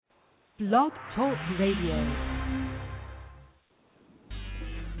Blog Talk Radio.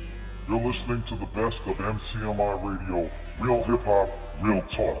 You're listening to the best of MCMI Radio. Real hip hop, real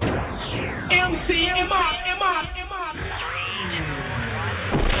talk. MCMI.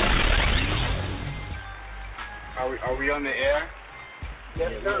 Are we on the air?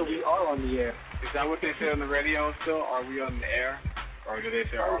 Yes, sir. We are on the air. Is that what they say on the radio still? Are we on the air? Or do they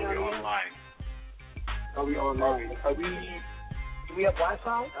say are we online? Are we online? Do we have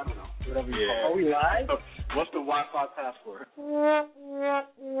Wi-Fi? I don't know. Whatever you call it. Are we live? What's the Wi-Fi password?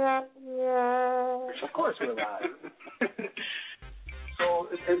 Of course we're live. So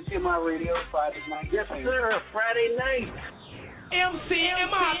it's MCMI Radio Friday night. Yes, sir. Friday night.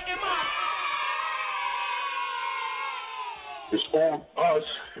 MCMI. It's on us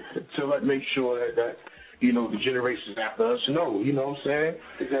to make sure that the generations after us know. You know what I'm saying?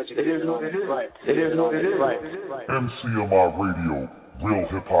 Exactly. It is what it is. Right. It is what it is. Right. MCMI Radio. Real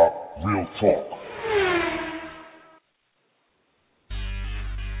hip hop, real talk.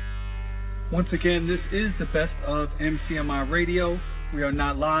 Once again, this is the best of MCMI Radio. We are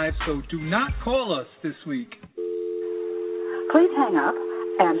not live, so do not call us this week. Please hang up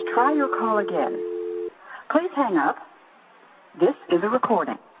and try your call again. Please hang up. This is a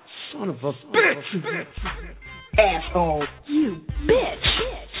recording. Son of a bitch! Asshole. You bitch.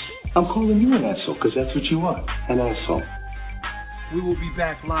 I'm calling you an asshole because that's what you are, an asshole. We will be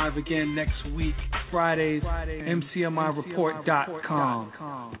back live again next week, Fridays, MCMIReport.com.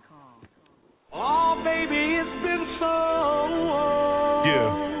 Oh, baby, it's been so long.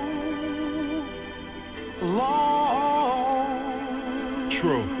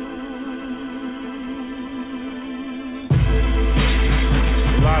 True.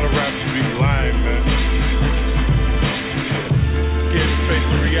 A lot of rappers be lying, man. Scared to face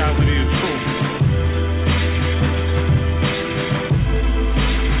the reality of truth.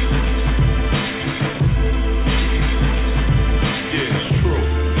 Yeah, it's true.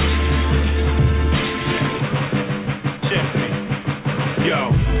 Check me. Yo,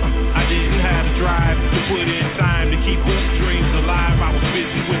 I didn't have the drive to put in time to keep hoop dreams alive. I was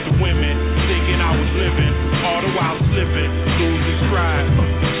busy with the women, thinking I was living, all the while slipping, losing stride.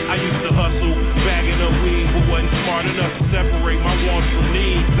 I used to hustle, bagging up weed, but wasn't smart enough to separate my wants from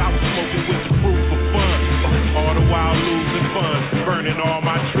needs. I was smoking with the proof for fun, all the while losing fun, burning all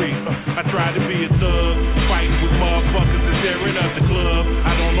my trees. I tried to be a thug, fighting with motherfuckers and tearing up the club.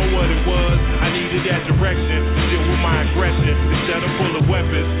 I don't know what it was, I needed that direction to deal with my aggression. Instead of full of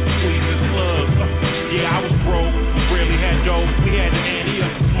weapons, squeezing slugs. Yeah, I was broke, rarely had dope. We had the ante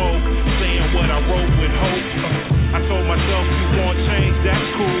up to smoke, saying what I wrote with hope. I told myself, you want change, that's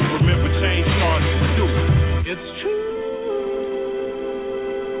cool. Remember, change starts with you. It's true.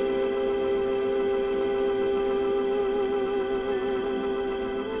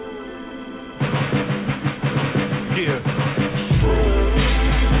 Yeah.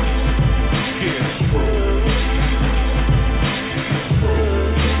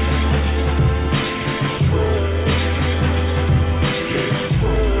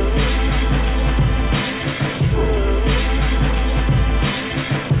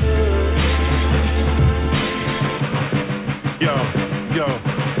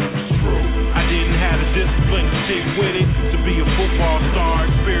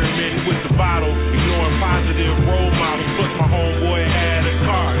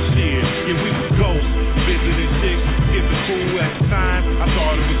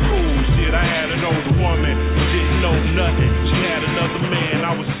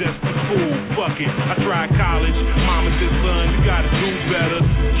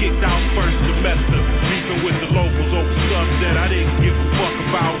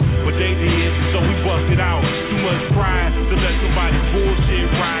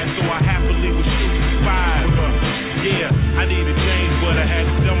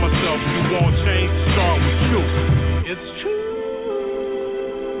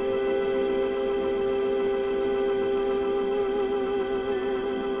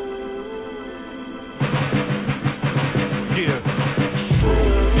 Yeah.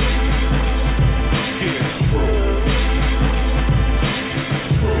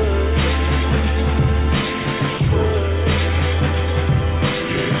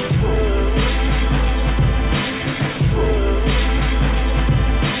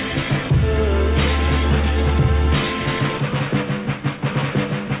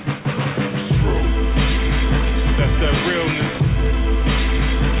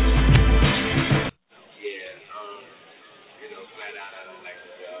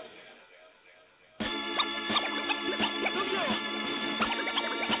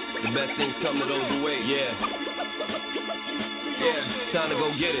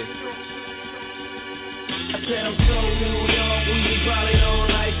 I said I'm so New York, we probably don't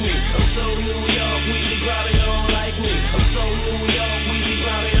like me. I'm so New York, we probably don't like me. I'm so New York, we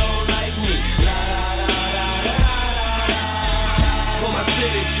probably don't like me. La la la la la la. For my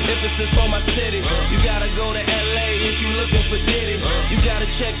city, emphasis for my city. You gotta go to LA if you looking for Diddy. You gotta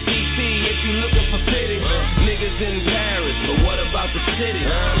check CT if you looking for pity. Niggas in Paris, but what about the city?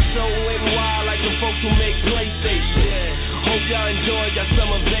 I'm so wild like the folks who make PlayStation. Hope y'all enjoyed your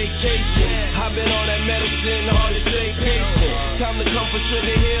summer vacation. I've been on that medicine, hard to stay patient. Time to come for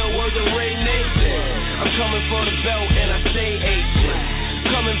Sugar Hill, word to Ray Nation. I'm coming for the belt and I stay Asian.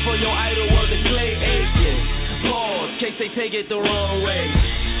 Coming for your idol, word to Clay Aiken. Pause, case they take it the wrong way.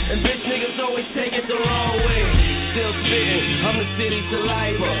 And bitch niggas always take it the wrong way. Still spitting, I'm the city's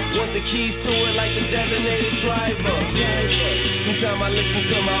saliva. Want the keys to it like the designated driver. Sometimes I listen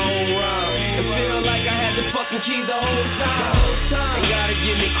to my own rhyme and feel like I had the fucking keys the whole time. Ain't gotta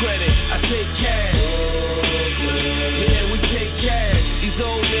give me credit, I take cash. Yeah, we take cash. These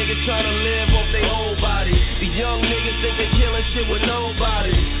old niggas tryna live off their old bodies. These young niggas think they're killing shit with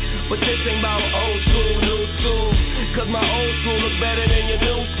nobody. But this ain't about old school, new school. Cause my old school look better than your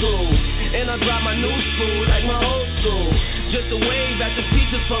new school. And I drive my new school like my old school. Just a wave at the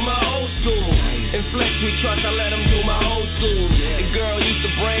teachers from my old school. In Flex we trust, I let them do my old school. And girl used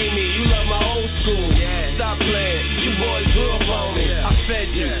to brain me, you love my old school. Stop playing, you boys grew up on me. I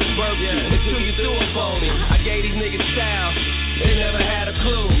fed you, burped you, until you threw up on me. I gave these niggas style, they never had a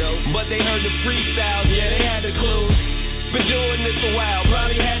clue. But they heard the freestyles, yeah they had the clues. Been doing this a while,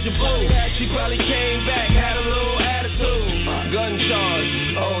 probably had your boo. She probably came back, had a little attitude. Gun charge,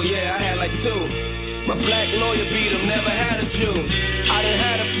 oh yeah, I had like 2. My black lawyer beat him, never had a Jew. I done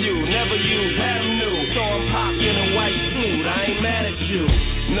had a few, never used, had them new. So I'm popped in a white suit, I ain't mad at you.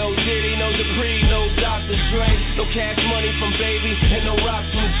 No Diddy, no Dupree, no Dr. Dre. No cash money from Baby, and no rocks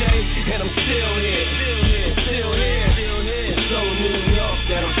from Jay. And I'm still here, still here. It's so New York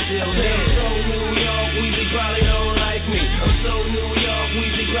that I'm still here. I'm so New York, Weezy probably don't like me. I'm so New York,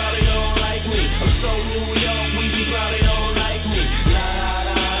 Weezy probably don't like me. I'm so New York, Weezy probably don't like me. La la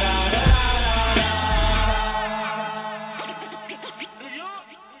la la la la.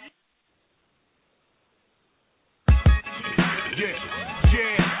 Yeah,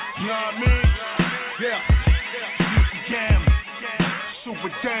 you know what I mean? Yeah, Jam,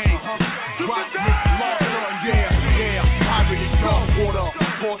 Super Dame, Rock Nick Lawson, yeah, pirate is dark water,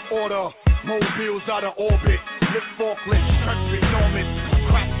 force order, mobiles out of orbit, lift forklifts, church enormous,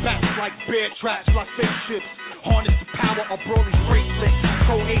 crack backs like bear traps, like spaceships, harness the power of Broly's bracelet,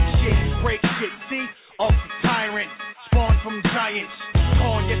 code 8 shit, break shit, see? Of the tyrant, spawned from giants,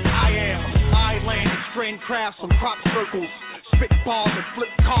 corn, yes I am, island and strain crafts on crop circles, spit balls and flip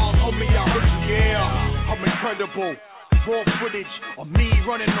cars, homie I heard you, yeah, I'm incredible. Raw footage of me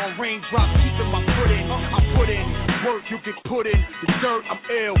running on raindrops, keeping my foot in. I put in work, you get put in. The dirt, I'm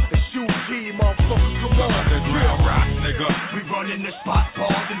ill. The shoe G, motherfuckers, come on. The ground rock, nigga. We running the spot,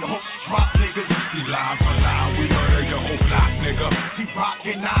 balls and the hooks drop, niggas. We line for line, we murder your whole block, nigga. Keep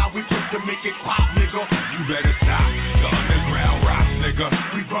rockin' now, we put to make it pop, nigga. You better stop. The underground rock, nigga.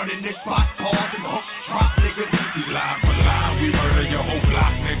 We running this spot, balls and the hooks drop, niggas. We line for line, we murder your whole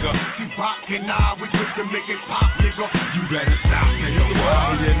block, nigga. Keep rockin' now, we put to make it pop, nigga. You better stop, nigga.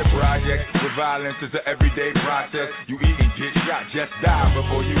 We in the project, where violence is an everyday process. You eat and get shot, just die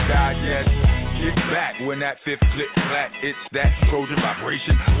before you die, yes. Kick back when that fifth clip flat. It's that Trojan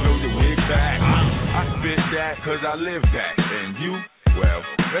vibration, blow your wig back. I spit that cause I live that. And you, well,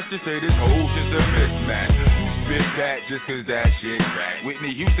 let's just say this whole shit's a mismatch. You spit that just cause that shit crack.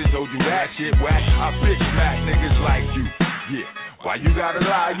 Whitney Houston told you that shit whack. I bitch smack niggas like you, yeah. Why you gotta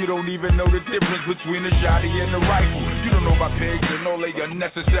lie? You don't even know the difference between a shotty and a rifle. You don't know about pigs and all they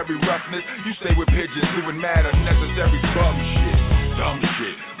unnecessary roughness. You stay with pigeons doing mad unnecessary bum shit. Dumb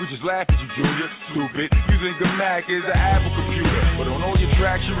shit. We just laugh at you, Junior. Stupid. You think a Mac is an Apple computer, but on all your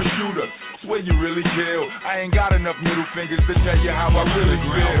tracks you're a shooter. Swear you really kill. I ain't got enough middle fingers to tell you how I really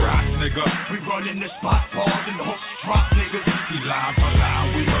feel. Rock, nigga. We running the spot, balls and the hooks drop, niggas. We line for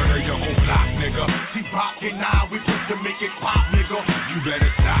line, we murder your whole block, nigga. Keep rockin' now, we put to make it pop, nigga. You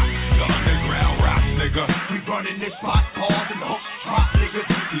better stop. The underground rock, nigga. We running this spot, balls and the hooks drop, niggas.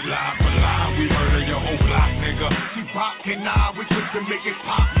 We line for line, we murder your whole block, nigga. Keep rockin' now, we put to make it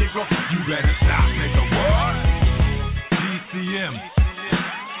pop, nigga. You better stop, nigga. What? DCM.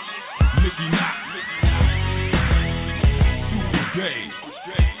 Mickey Knox, Super Day,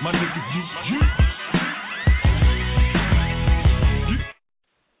 my niggas use you.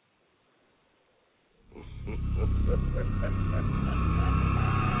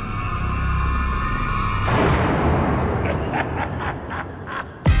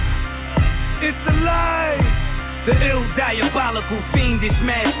 The ill, diabolical, fiendish,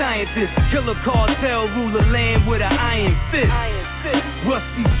 mad scientist. Killer cartel, ruler land with an iron fist.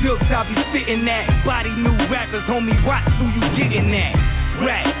 Rusty jokes I be spitting at. Body new rappers, homie, watch who you getting at.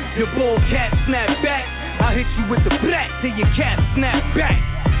 Rat, your bull cat snap back. I'll hit you with the black till your cat snap back.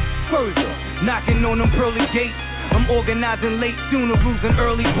 Further, knocking on them pearly gates. I'm organizing late funerals and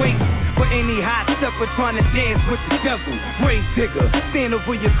early wakes for any hot stepper trying to dance with the devil. Grave digger, stand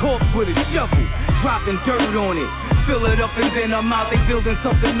over your corpse with a shovel, dropping dirt on it, fill it up and then I'm out. They building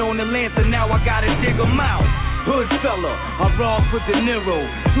something on the land, so now I gotta dig them out. Hood fella, I rob for De Niro.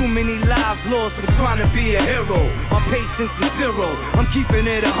 Too many lives lost for trying to be a hero. My patience is zero, I'm keeping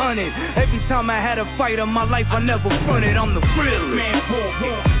it 100. Every time I had a fight in my life, I never fronted. I'm the realest. Man,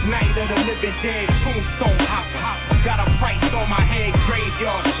 war, night of the living dead, tombstone hopper. Got a price on my head,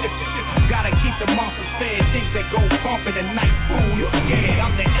 graveyard shifter. Gotta keep the monsters fed, things that go bumping at night. Fool, yeah,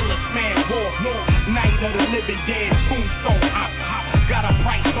 I'm the illest man. War, night of the living dead, tombstone hopper. Got a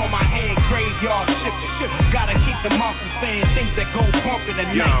price on my head, graveyard shifter. Gotta keep the monsters fed, things that go bumping at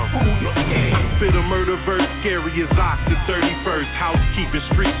night. Fool, yeah. I spit a murder verse, scary as Ox the 31st. Housekeeping,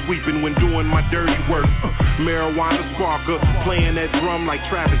 street sweeping when doing my dirty work. Marijuana sparker, playing that drum like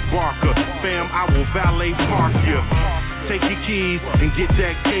Travis Barker. Fam, I will valet park ya. Take your keys and get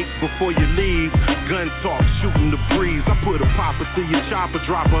that cake before you leave. Gun talk, shooting the breeze. I put a popper through your chopper,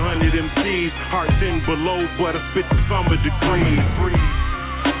 drop 100 MCs. Hearts in below, but I spit the summer degrees.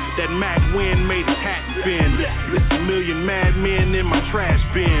 That Mac wind made his hat spin. It's a million madmen in my trash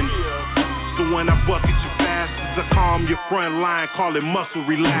bin. So when I bucket you fast, I calm your front line, call it muscle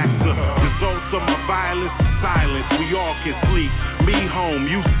relaxer. Results of my violence is silence, we all can sleep. Me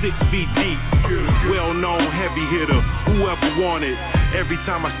home, you 6 feet deep. Well-known heavy hitter, whoever wanted. Every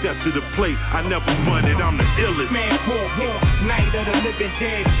time I step to the plate, I never run it, I'm the illest. Man, war, night of the living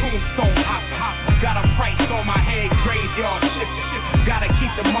dead, tombstone hopper. Got a price on my head, graveyard shifter. Gotta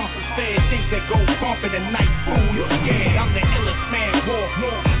keep the monsters fed, things that go bumping at night. Fool, yeah, I'm the illest man. War,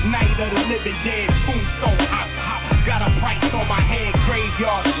 night of the living dead, tombstone hopper. Got a price on my head,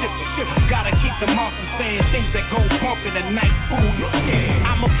 graveyard shifter. Gotta keep the monsters fed, things that go bumping at night. Fool, yeah.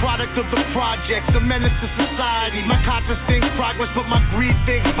 I'm a product of the projects, a menace to society. My conscience thinks progress, but my greed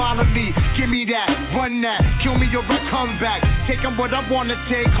thinks follow me. Give me that, run that, kill me or I come back. Taking what I wanna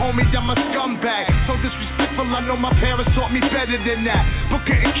take, homie, I'm a scumbag. So disrespectful, I know my parents taught me better than that, but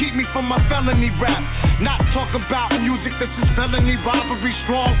couldn't keep me from my felony rap. Not talk about music, this is felony robbery.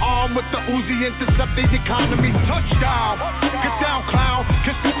 Strong arm with the Uzi, intercept the economy. Touchdown, get down, clown,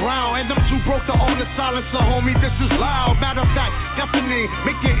 kiss the ground. And I'm too broke to own a silencer, homie, this is loud. Matter of fact, deafening,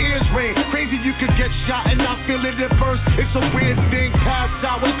 make your ears ring. Crazy you could get shot and not feel it at first. It's a weird thing, pass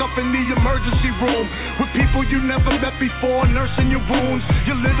out, wake up in the emergency room with people you never met before, nursing your wounds.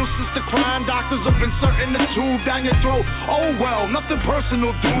 Your little sister crying, doctors have been inserting the tube down your throat. Oh well, nothing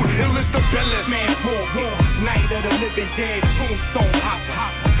personal, dude, ill is the billest. Man, war, night of the living dead, tombstone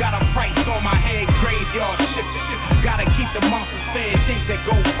hopper. Got a price on my head, graveyard shifter. Gotta keep the monsters fed, things that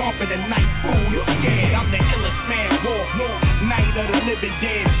go bumping at night. Fool, yeah, I'm the illest man. War, night of the living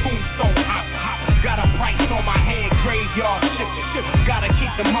dead, tombstone hopper. Got a price on my head, graveyard shifter. Gotta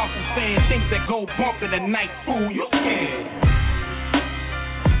keep the monsters fed, things that go bumping at night. Fool, yeah.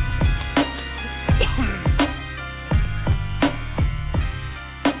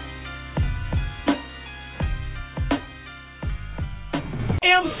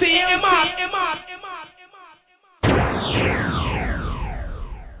 MCMI.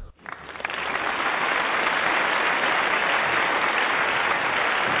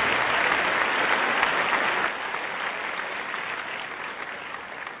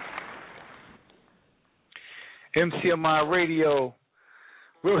 MCMI Radio,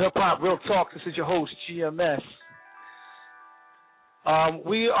 real hip hop, real talk. This is your host, GMS.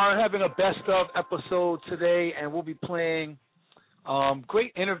 We are having a best of episode today, and we'll be playing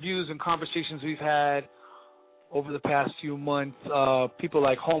great interviews and conversations we've had over the past few months. People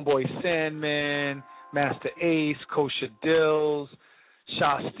like Homeboy Sandman, Master Ace, Kosher Dills,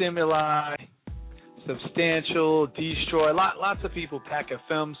 Shot Stimuli, Substantial, Destroy, lots of people, Pack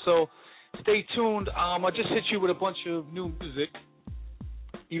FM. So stay tuned. I just hit you with a bunch of new music.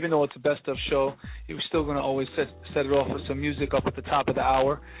 Even though it's a best of show, we're still going to always set it off with some music up at the top of the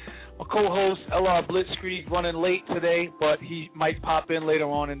hour. My co-host, LR BLITZKRIEG, running late today, but he might pop in later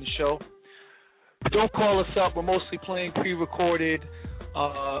on in the show. Don't call us up. We're mostly playing pre-recorded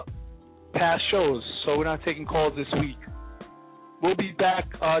past shows, so we're not taking calls this week. We'll be back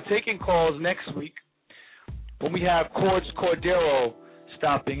taking calls next week when we have Cordero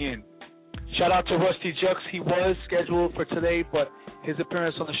stopping in. Shout out to Rusty Jux. He was scheduled for today, but his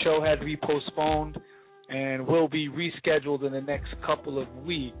appearance on the show had to be postponed, and will be rescheduled in the next couple of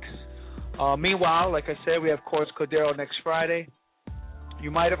weeks. Meanwhile, like I said, we have Courts Cordero next Friday.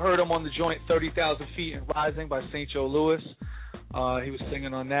 You might have heard him on the joint 30,000 Feet and Rising by St. Joe Louis. He was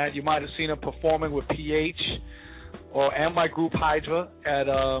singing on that. You might have seen him performing with PH and my group Hydra at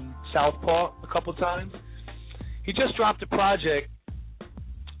Southpaw a couple times. He just dropped a project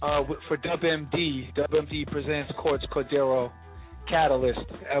for WebMD. WebMD presents Courts Cordero Catalyst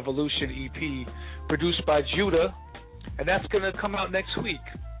Evolution EP, produced by Judah, and that's going to come out next week,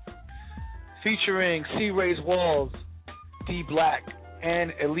 featuring C. Ray's Walls, D Black,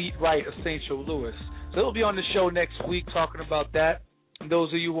 and Elite Right of St. Joe Louis. So he'll be on the show next week talking about that. And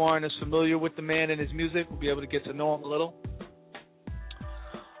those of you who aren't as familiar with the man and his music will be able to get to know him a little.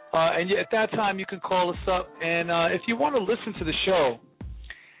 And at that time, you can call us up. And if you want to listen to the show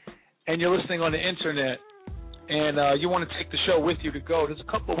and you're listening on the internet and you want to take the show with you to go, there's a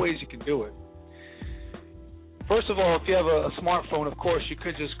couple of ways you can do it. First of all, if you have a smartphone, of course, you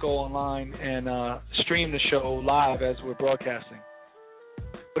could just go online and stream the show live as we're broadcasting.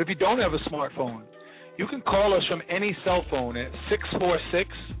 But if you don't have a smartphone, you can call us from any cell phone at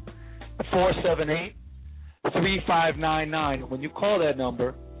 646-478-3599. When you call that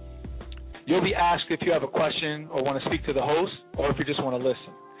number, you'll be asked if you have a question or want to speak to the host or if you just want to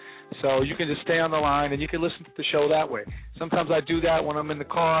listen. So you can just stay on the line and you can listen to the show that way. Sometimes I do that when I'm in the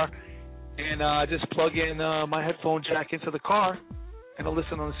car and I just plug in my headphone jack into the car and I'll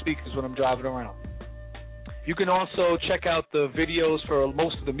listen on the speakers when I'm driving around. You can also check out the videos for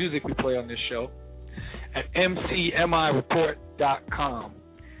most of the music we play on this show at MCMIReport.com.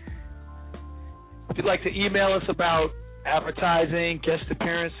 If you'd like to email us about advertising, guest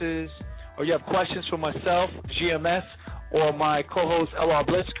appearances, or you have questions for myself, GMS, or my co-host LR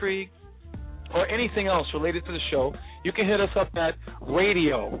BLITZKRIEG, or anything else related to the show, you can hit us up at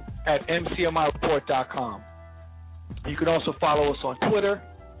radio@MCMIReport.com. You can also follow us on Twitter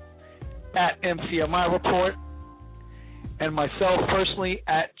at MCMIReport, and myself personally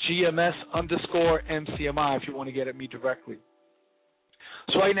at GMS_MCMI if you want to get at me directly.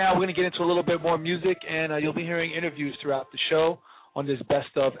 So right now we're going to get into a little bit more music, and you'll be hearing interviews throughout the show on this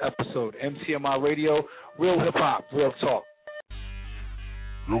Best Of episode. MCMI Radio, real hip-hop, real talk.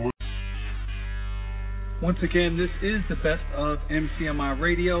 Once again, this is the Best Of MCMI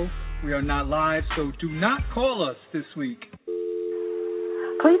Radio. We are not live, so do not call us this week.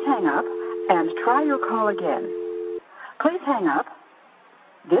 Please hang up and try your call again. Please hang up.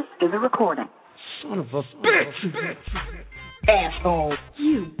 This is a recording. Son of a bitch! Asshole.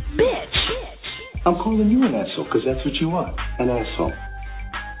 You bitch! I'm calling you an asshole because that's what you are, an asshole.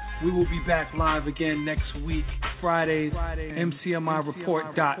 We will be back live again next week, Fridays,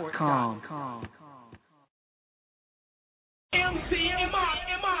 MCMIReport.com.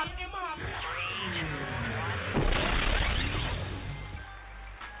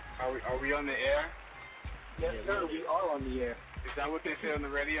 Are we on the air? Yes, sir, we are on the air. Is that what they say on the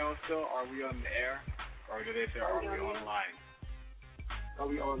radio still? Are we on the air? Or do they say, are we online? Are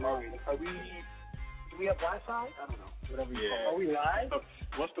we online? Do we have Wi-Fi? I don't know. Whatever you call it. Are we live?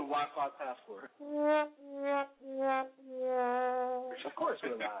 What's the Wi-Fi password? Of course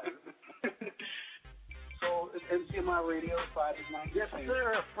we're live. So it's MCMI Radio, Friday night. Yes,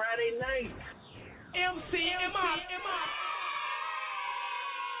 sir, Friday night. MCMI.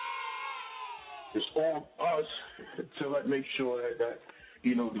 It's on us to make sure that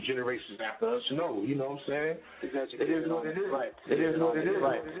the generations after us know, you know what I'm saying? It is what it is. Right. It is what it is.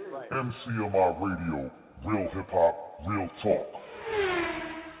 Right. MCMI Radio, real hip-hop, real talk.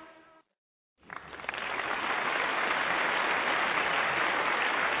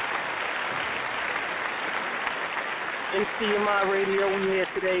 MCMI Radio, we're here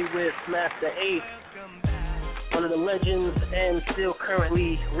today with Master Ace, one of the legends and still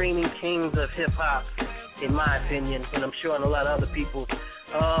currently reigning kings of hip-hop, in my opinion, and I'm sure on a lot of other people's.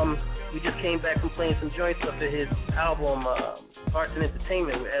 We just came back from playing some joints off of his album, Arts and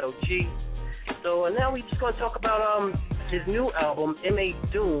Entertainment with Edo G. So now we're just going to talk about his new album, M.A.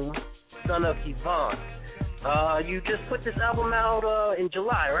 Doom, Son of Yvonne. You just put this album out in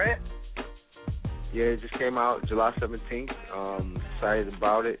July, right? Yeah, it just came out July 17th. Excited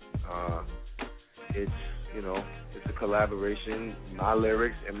about it. It's a collaboration. My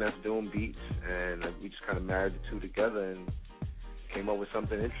lyrics, MS Doom beats, and we just kind of married the two together and came up with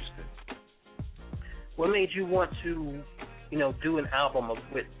something interesting. What made you want to, do an album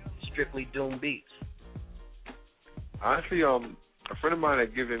with strictly Doom beats? Honestly, a friend of mine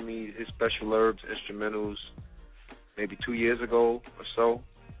had given me his Special Herbs instrumentals maybe 2 years ago or so,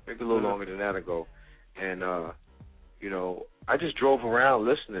 maybe a little longer than that ago. And I just drove around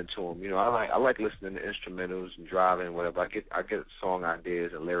listening to them. I like listening to instrumentals and driving, whatever. I get song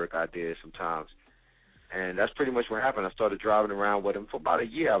ideas and lyric ideas sometimes, and that's pretty much what happened. I started driving around with him for about a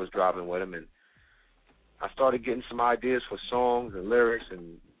year. I was driving with him, and I started getting some ideas for songs and lyrics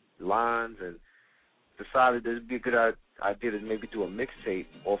and lines, and decided that it'd be a good idea to maybe do a mixtape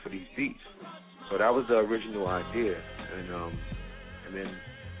off of these beats. So that was the original idea, and then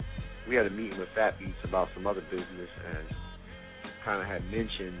we had a meeting with Fat Beats about some other business, and kind of had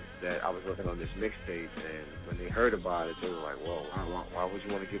mentioned that I was working on this mixtape, and when they heard about it, they were like, "Whoa, why would you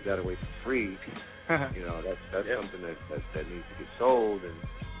want to give that away for free? That's something that needs to get sold." And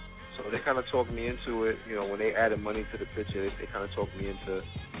so they kind of talked me into it. When they added money to the picture, they kind of talked me into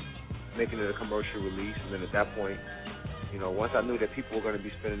making it a commercial release. And then at that point, once I knew that people were going to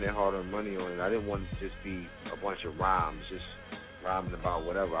be spending their hard-earned money on it, I didn't want it to just be a bunch of rhymes, just rhyming about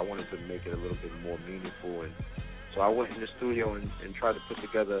whatever. I wanted to make it a little bit more meaningful, and so I went in the studio and tried to put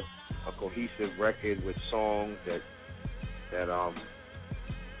together a cohesive record with songs that had a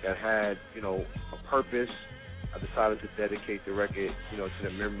purpose. I decided to dedicate the record to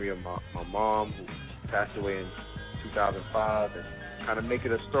the memory of my mom, who passed away in 2005, and kind of make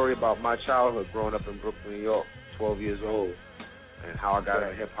it a story about my childhood growing up in Brooklyn, New York, 12 years old, and how I got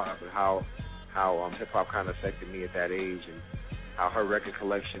into hip hop, and how hip hop kind of affected me at that age, and how her record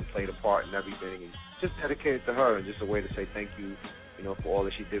collection played a part in everything, and just dedicated to her, and just a way to say thank you, for all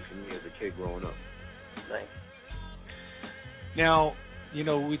that she did for me as a kid growing up. Nice. Now,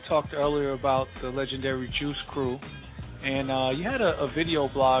 we talked earlier about the legendary Juice Crew, and you had a video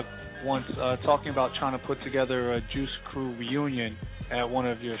blog once talking about trying to put together a Juice Crew reunion at one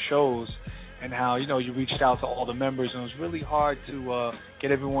of your shows, and how, you reached out to all the members, and it was really hard to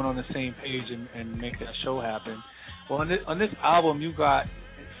get everyone on the same page and make that show happen. Well, on this album, you got,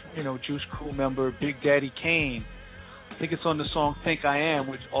 Juice Crew member Big Daddy Kane. I think it's on the song Think I Am,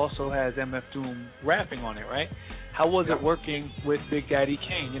 which also has MF Doom rapping on it, right? How was it working with Big Daddy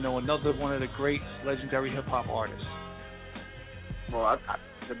Kane, another one of the great legendary hip-hop artists? Well,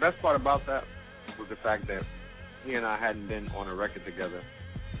 the best part about that was the fact that he and I hadn't been on a record together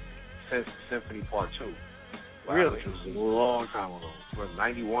since Symphony Part 2. Really? Which was a long time ago. It was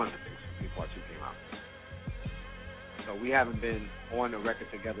 91, I think, Symphony Part 2 came out. So we haven't been on a record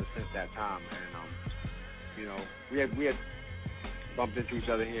together since that time, and we had bumped into each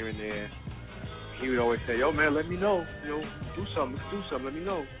other here and there. He would always say, "Yo, man, let me know. Do something, let me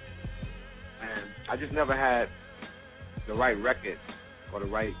know." And I just never had the right record or the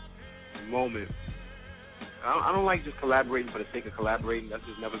right moment. I don't like just collaborating for the sake of collaborating. That's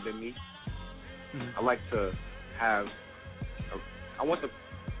just never been me. Mm-hmm. I like to have. I want the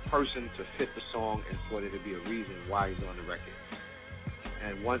person to fit the song and for there to be a reason why he's on the record.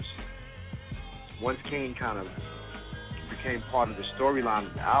 And once Kane kind of became part of the storyline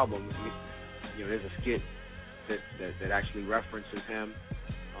of the album, there's a skit that actually references him,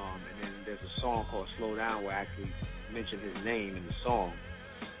 and then there's a song called Slow Down where I actually mention his name in the song.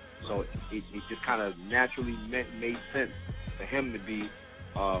 So it just kind of naturally made sense for him to be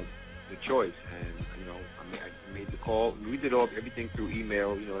the choice, and I made the call. We did everything through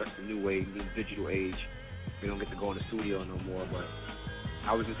email. That's the new way, new digital age. We don't get to go in the studio no more. But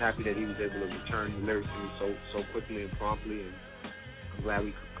I was just happy that he was able to return the lyrics to me so quickly and promptly, and I'm glad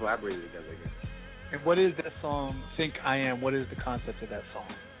we collaborated together again. And what is that song, Think I Am? What is the concept of that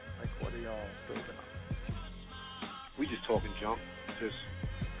song? Like, what are y'all building on? We just talking junk.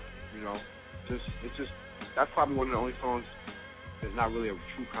 That's probably one of the only songs that's not really a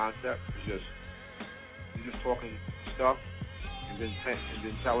true concept. You're just talking stuff, and then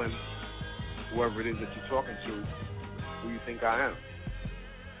telling whoever it is that you're talking to who you think I am.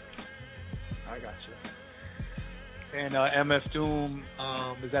 I got you. And MF Doom,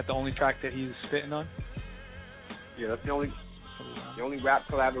 is that the only track that he's spitting on? Yeah, that's the only rap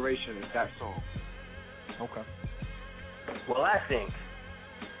collaboration is that song. Okay. Well, I think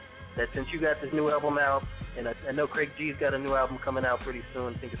that since you got this new album out, and I know Craig G's got a new album coming out pretty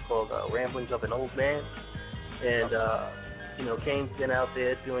soon. I think it's called Ramblings of an Old Man. And, Kane's been out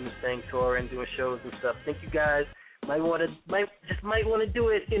there doing his thing, touring, doing shows and stuff. I think you guys might want to do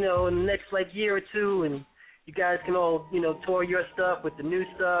it, in the next year or two, and you guys can all, tour your stuff with the new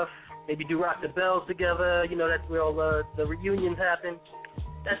stuff. Maybe do Rock the Bells together. That's where all the reunions happen.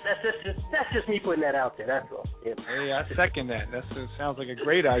 That's just me putting that out there. That's all. Hey, I second that. That sounds like a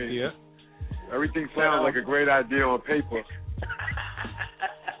great idea. Everything sounds like a great idea on paper.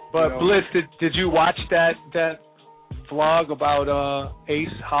 But Blitz, did you watch that vlog about Ace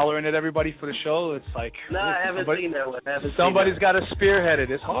hollering at everybody for the show? It's like no, I haven't seen that one. Somebody's got to spearhead it.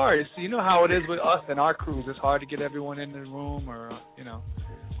 It's hard. You know how it is with us and our crews. It's hard to get everyone in the room, or you know.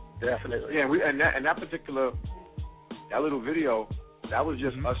 Definitely. Yeah, that particular little video, that was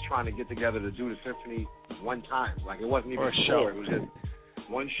just us trying to get together to do the symphony one time. Like it wasn't even a show. It was just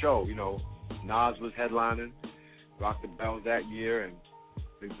one show. You know, Nas was headlining, Rock the Bells that year, and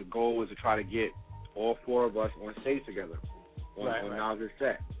the goal was to try to get all four of us on stage together on Nas'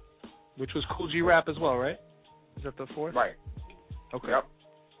 set. Which was Cool G Rap as well, right? Is that the fourth? Right. Okay. Yep.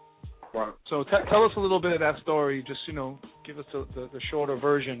 Well, so tell us a little bit of that story. Just, you know, give us the shorter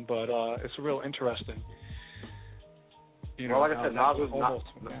version, but it's real interesting. You know, well, like I said, Nas was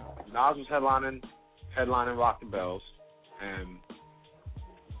headlining Rock the Bells, and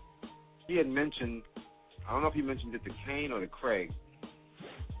he had mentioned, I don't know if he mentioned it to Kane or to Craig,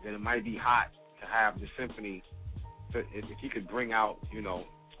 that it might be hot to have the symphony, if he could bring out, you know,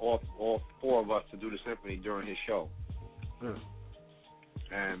 all four of us to do the symphony during his show.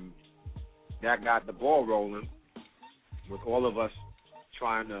 And that got the ball rolling with all of us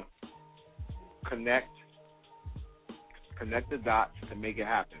trying to connect the dots to make it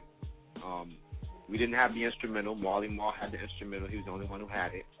happen. We didn't have the instrumental. Marley Marl had the instrumental. He was the only one who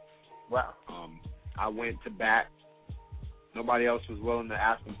had it. Wow. I went to bat. Nobody else was willing to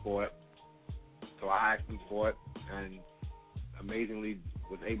ask him for it. So I asked him for it, and amazingly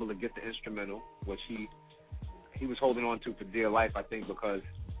was able to get the instrumental, which he was holding on to for dear life, I think, because,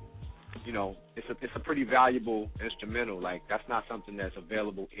 you know, it's a pretty valuable instrumental. Like, that's not something that's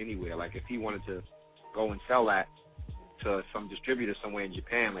available anywhere. Like, if he wanted to go and sell that to some distributor somewhere in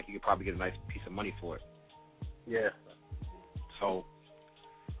Japan, like, he could probably get a nice piece of money for it. Yeah. So,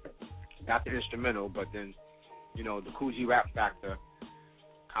 got the instrumental, but then, you know, the Cool G Rap factor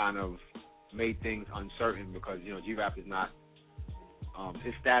kind of made things uncertain because, you know, G Rap is not,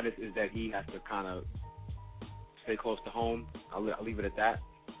 his status is that he has to kind of stay close to home. I'll leave it at that.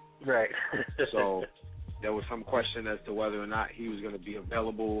 Right. So there was some question as to whether or not he was going to be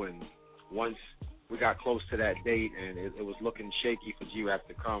available, and once we got close to that date and it was looking shaky for G Rap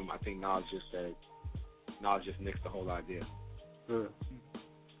to come, I think Nas just nixed the whole idea.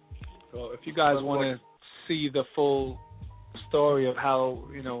 So if you guys want to see the full story of how,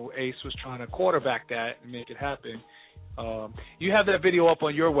 you know, Ace was trying to quarterback that and make it happen, you have that video up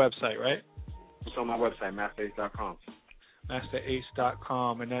on your website, right? It's on my website, masterace.com.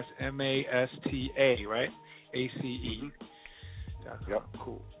 Masterace.com, and that's MASTA, right? ACE. Yep.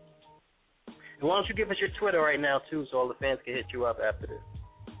 Cool. And why don't you give us your Twitter right now, too, so all the fans can hit you up after this?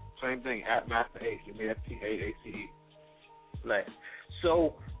 Same thing, at MasterAce, MASTAACE. Nice.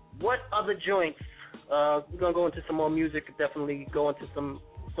 So, what other joints? We're going to go into some more music, definitely go into some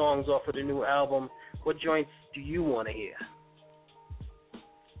songs off of the new album. What joints do you want to hear?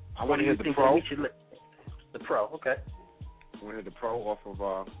 I want to hear the Pro. The Pro, okay. I want to hear the Pro off of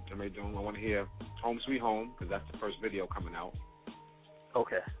Jermaine Doom. I want to hear Home Sweet Home, because that's the first video coming out.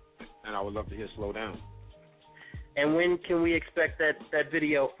 Okay. And I would love to hear Slow Down. And when can we expect that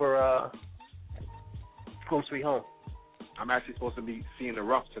video for Home Sweet Home? I'm actually supposed to be seeing the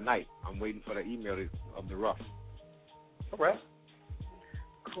Rough tonight. I'm waiting for the email of the Rough. All right.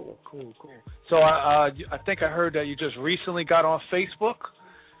 Cool. So I think I heard that you just recently got on Facebook.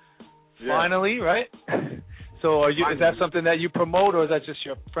 Yeah. Finally, right? So is that something that you promote, or is that just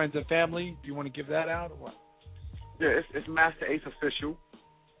your friends and family? Do you want to give that out, or what? Yeah, it's Master Ace Official.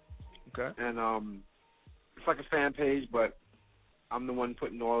 Okay. And it's like a fan page, but I'm the one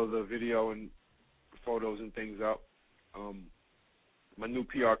putting all of the video and photos and things up. My new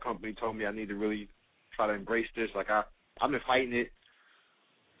PR company told me I need to really try to embrace this. Like I've been fighting it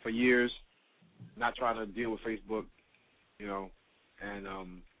for years, not trying to deal with Facebook, you know, and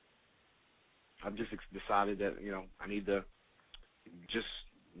I've just decided that, you know, I need to just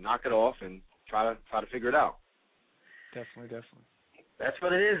knock it off and try to figure it out. Definitely. That's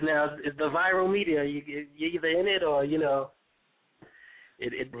what it is now. It's the viral media. You're either in it or, you know,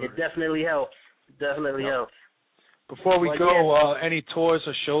 it definitely helps. Definitely helps. Before we go, any tours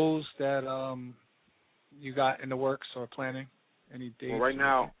or shows that you got in the works or planning? Any dates? Well, right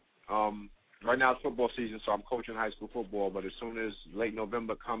now it's football season, so I'm coaching high school football. But as soon as late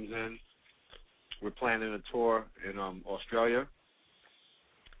November comes in, we're planning a tour in Australia.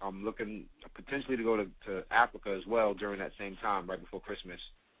 I'm looking potentially to go to Africa as well during that same time, right before Christmas.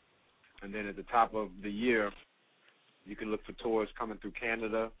 And then at the top of the year, you can look for tours coming through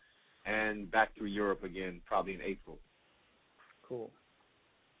Canada and back through Europe again, probably in April. Cool.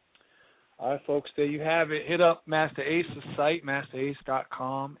 All right, folks, there you have it. Hit up Master Ace's site,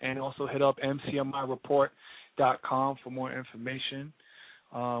 masterace.com, and also hit up MCMI Report MCMIRadio.com for more information.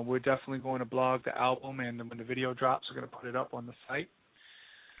 We're definitely going to blog the album, and when the video drops, we're going to put it up on the site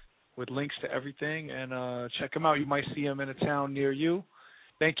with links to everything. And check them out. You might see them in a town near you.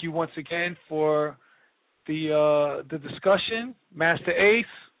 Thank you once again for the discussion, Master Ace,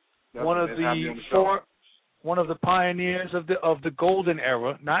 one of the pioneers of the golden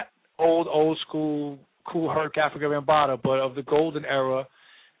era, not old school Kool Herc Africa Bambaataa, but of the golden era,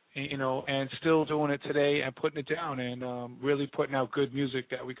 and still doing it today and putting it down and really putting out good music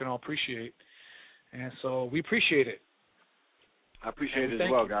that we can all appreciate. And so we appreciate it. I appreciate it as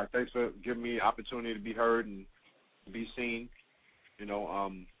well, guys. Thanks for giving me the opportunity to be heard and be seen.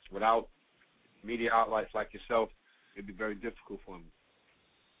 Without media outlets like yourself, it'd be very difficult for me.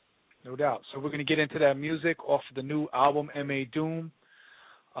 No doubt. So we're going to get into that music off of the new album, M.A. Doom,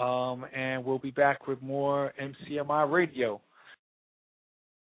 and we'll be back with more MCMI Radio.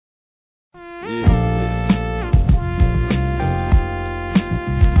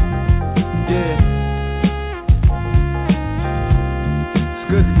 Yeah. It's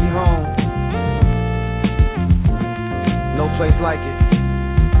good to be home. No place like it.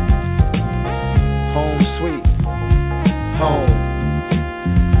 Home sweet. Home.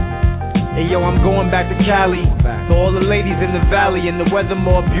 Hey yo, I'm going back to Cali. To all the ladies in the valley, and the weather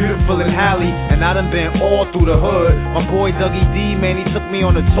more beautiful than Halle. And I done been all through the hood. My boy Dougie D, man, he took me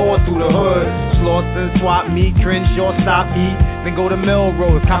on a tour through the hood. Slauson, Swap Meet, Crenshaw, Stop Eat. Then go to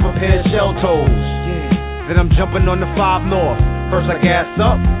Melrose, cop a pair of shell toes. Then I'm jumping on the 5 North. First I gas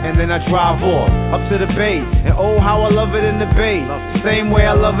up, and then I drive off. Up to the Bay, and oh how I love it in the Bay. Same way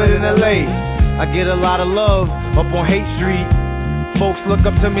I love it in LA. I get a lot of love up on Haight Street. Folks look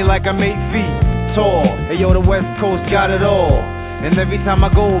up to me like I'm 8 feet tall. Hey yo, the West Coast got it all. And every time I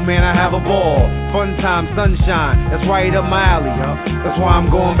go, man, I have a ball. Fun time, sunshine, that's right up my alley. That's why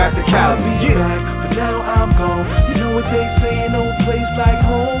I'm going back to Cali. I'll be back, but now I'm gone. You know what they say, no place like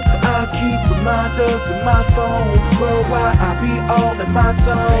home. I keep reminders in my phone. Worldwide, I be all in my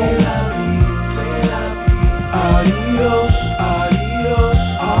zone. Adios, adios,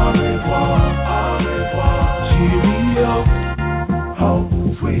 au revoir, cheerio,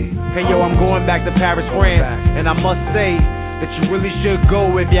 home sweet. Hey yo, I'm going back to Paris, France, and I must say that you really should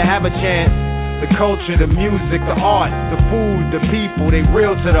go if you have a chance. The culture, the music, the art, the food, the people, they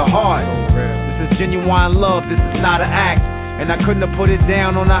real to the heart. This is genuine love, this is not an act, and I couldn't have put it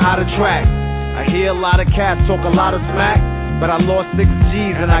down on a hotter track. I hear a lot of cats talk a lot of smack, but I lost 6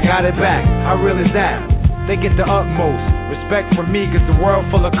 G's and I got it back. How real is that? They get the utmost respect from me, cause the world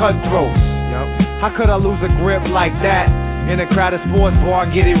full of cutthroats. How could I lose a grip like that? In a crowded sports bar,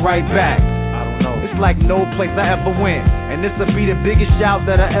 get it right back. I don't know. It's like no place I ever went, and this'll be the biggest shout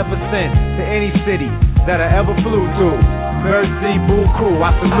that I ever sent to any city that I ever flew to. Merci beaucoup,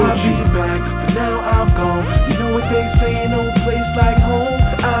 I salute you. I'll be back, but now I'm gone. You know what they say, no place like home.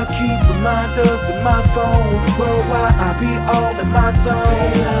 I keep reminders in my phone. Worldwide, I be all in my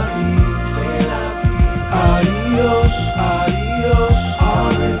zone. Adios, adios,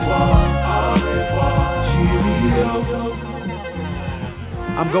 au revoir, cheerio.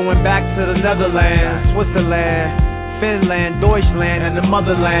 I'm going back to the Netherlands, Switzerland, Finland, Deutschland, and the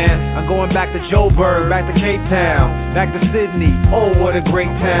motherland. I'm going back to Joburg, back to Cape Town, back to Sydney. Oh, what a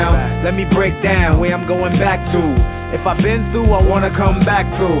great town. Let me break down where I'm going back to. If I've been through, I want to come back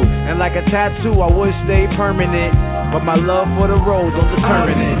through. And like a tattoo, I would stay permanent, but my love for the road don't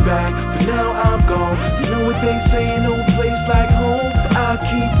determine it. I'll be back, but now I'm gone. You know what they say, no place like home. I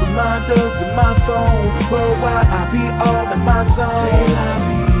keep reminders in my phone. Worldwide, I be all in my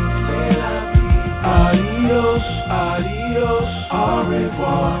zone. Adios, adios, au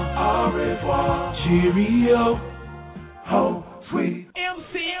revoir, cheerio, home sweet.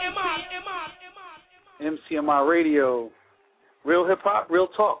 MCMI Radio, real hip hop, real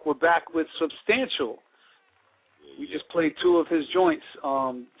talk. We're back with Substantial. We just played 2 of his joints.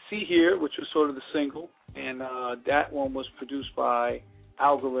 See Here, which was sort of the single, and that one was produced by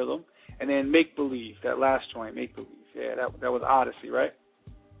Algorithm, and then Make Believe, that last joint, Make Believe. Yeah, that was Odyssey, right?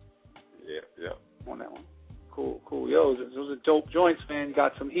 Yeah. On that one. Cool. Yo, those are dope joints, man. You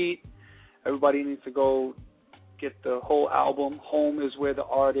got some heat. Everybody needs to go get the whole album. Home is where the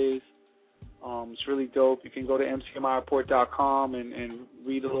art is. It's really dope. You can go to MCMIReport.com and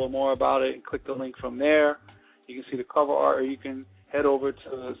read a little more about it and click the link from there. You can see the cover art, or you can head over to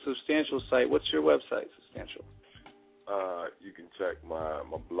the Substantial site. What's your website, Substantial? You can check my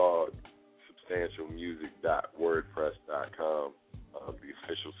blog, substantialmusic.wordpress.com. The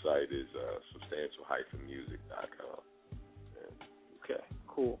official site is substantial-music.com. Okay,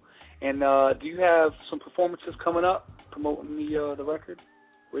 cool. And do you have some performances coming up promoting the record?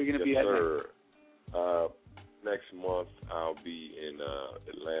 Where are you going to be at sir. next? next month I'll be in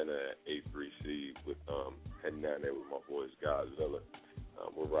Atlanta at A3C with heading down there with my boys Godzilla.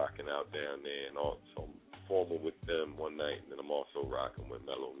 We're rocking out down there, and also I'm performing with them one night, and then I'm also rocking with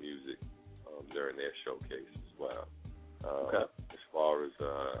Mellow Music during their showcase as well. Okay. As far as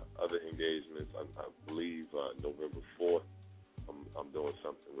other engagements, I believe November 4th, I'm doing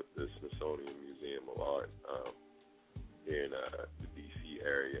something with the Smithsonian Museum of Art here in the D.C.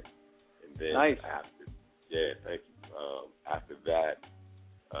 area. And then nice. Thank you. After that,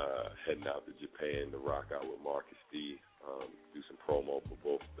 heading out to Japan to rock out with Marcus D, do some promo for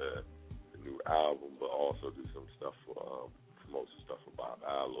both the new album, but also do some stuff for promote some stuff for Bob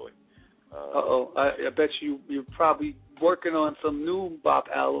Alloy. I bet you're probably working on some new Bob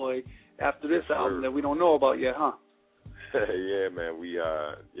Alloy after this album that we don't know about yet, huh? Yeah, man.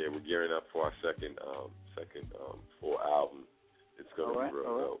 We're gearing up for our second full album. It's gonna be real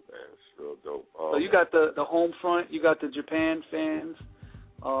dope, man. It's real dope. So you got the home front, you got the Japan fans.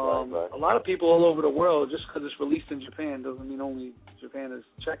 Right. A lot of people all over the world, just because it's released in Japan doesn't mean only Japan is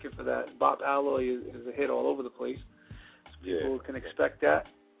checking for that. Bob Alloy is a hit all over the place. So people can expect that.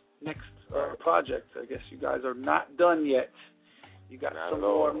 Next project, I guess you guys are not done yet. You got some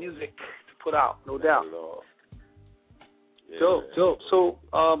more music to put out, no doubt. Yeah, Dope. So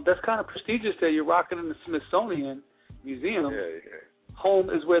that's kind of prestigious that you're rocking in the Smithsonian Museum. Yeah. Home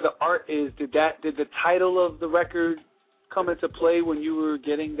is where the art is. Did the title of the record come into play when you were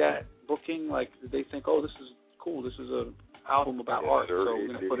getting that booking? Like, did they think, oh, this is cool, this is an album about art, so we're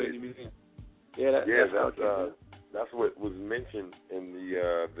going to put it in the museum? That's what was mentioned in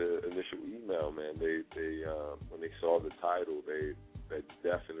the initial email, man. They when they saw the title, they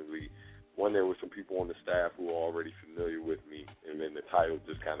definitely, one, there were some people on the staff who were already familiar with me, and then the title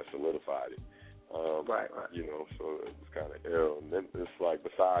just kind of solidified it. Right. You know, so it was kind of ill. And then it's like,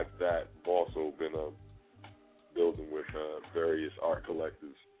 besides that, I've also been building with various art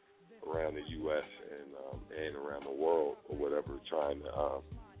collectors around the U.S. and around the world, or whatever, trying to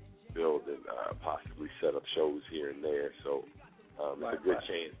build and possibly set up shows here and there. So it's a good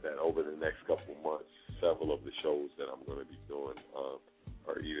chance that over the next couple of months, several of the shows that I'm going to be doing are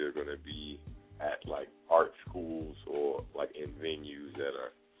either going to be at like art schools or like in venues that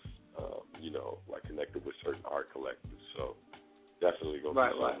are, like connected with certain art collectors. So definitely going to be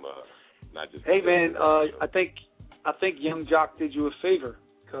some, not just. Hey man, I think Young Jock did you a favor,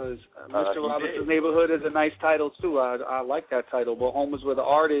 because Mr. Robinson's Neighborhood is a nice title too. I like that title, but Home is where the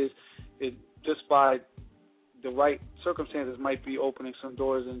art is. It just by the right circumstances might be opening some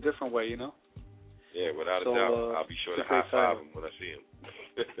doors in a different way, you know? Yeah, without a doubt. I'll be sure to high-five him when I see him.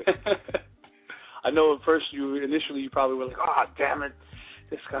 I know initially you probably were like, oh, damn it,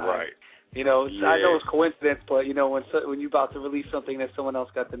 this guy. Right. You know, I know it's coincidence, but, you know, when you're about to release something that someone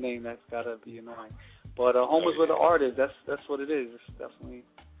else got the name, that's got to be annoying. But Home is where the art is. That's what it is. It's definitely,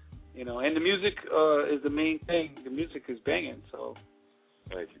 you know, and the music is the main thing. The music is banging, so.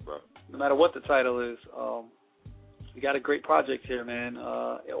 Thank you, bro. No matter what the title is, you got a great project here, man.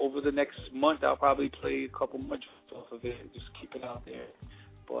 Over the next month, I'll probably play a couple much off of it. Just keep it out there.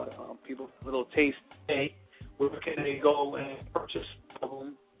 But people, a little taste today. Where can they go and purchase the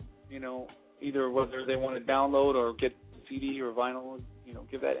album? You know, either whether they want to download or get CD or vinyl. You know,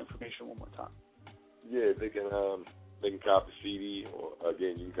 give that information one more time. Yeah, they can copy CD, or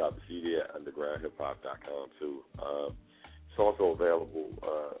again, you can copy CD at undergroundhiphop.com too. It's also available,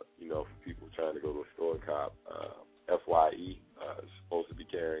 for people trying to go to a store and cop. FYE is supposed to be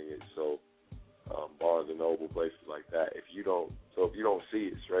carrying it, so Barnes and Noble, places like that. If you don't see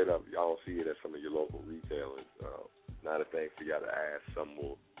it straight up, y'all don't see it at some of your local retailers. Not a thing for y'all to ask. Some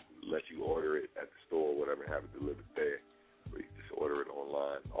will let you order it at the store or whatever and have it delivered there, or you can just order it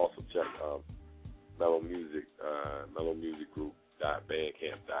online. Also check Mellow Music,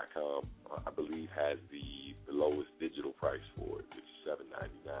 mellowmusicgroup.bandcamp.com. I believe has the lowest digital price for it, which is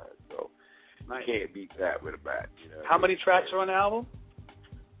 $7.99. So you can't beat that with a bat. You know? How many tracks are on the album?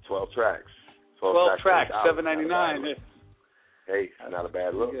 12 tracks. 12 tracks, $7.99. Hey, not a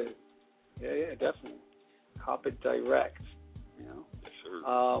bad look. Yeah, definitely. Cop it direct. You know. Yes, sir.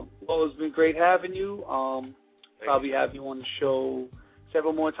 Well, it's been great having you. Probably have you on the show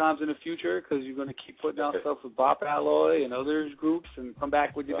several more times in the future, because you're going to keep putting out stuff with Bob Alloy and other groups, and come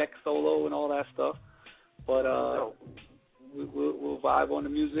back with your next solo and all that stuff. But we'll vibe on the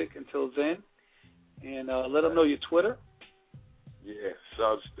music until then, and let them know your Twitter. Yeah,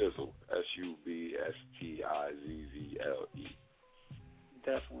 Substizzle, SUBSTIZZLE.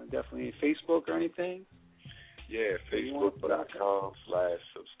 Definitely. Facebook or anything? Yeah,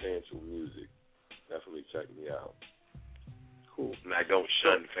 Facebook.com/substantial music. Definitely check me out. Cool. And I don't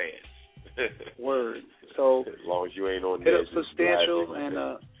shun fans. Word. So as long as you ain't on hit there, up Substantial,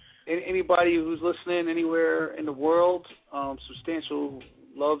 and anybody who's listening anywhere in the world, Substantial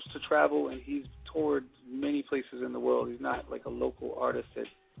loves to travel, and he's toured many places in the world. He's not like a local artist that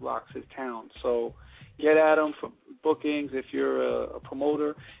rocks his town. So get at him for bookings if you're a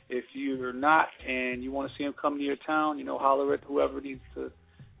promoter. If you're not and you want to see him come to your town, holler at whoever needs to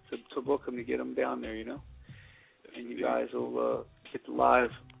book him to get him down there, And you guys will get the live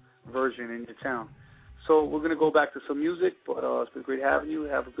version in your town. So we're going to go back to some music, but it's been great having you.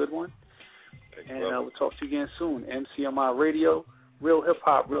 Have a good one. Thanks, and we'll talk to you again soon. MCMI Radio, real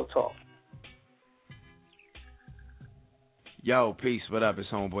hip-hop, real talk. Yo, peace. What up? It's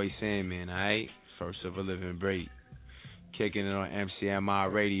Homeboy Sandman, all right? First of a living break. Kicking it on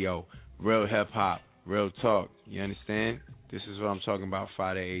MCMI Radio, real hip-hop, real talk. You understand? This is what I'm talking about,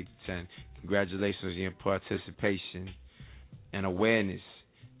 Friday 8 to 10. Congratulations on your participation and awareness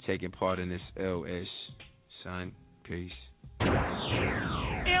taking part in this ill-ish, son. Peace.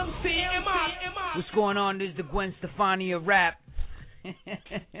 What's going on? This is the Gwen Stefani of rap.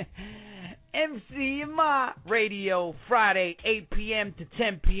 MCMI Radio, Friday, 8 p.m. to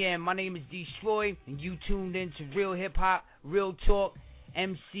 10 p.m. My name is Destroy, and you tuned in to Real Hip Hop, Real Talk,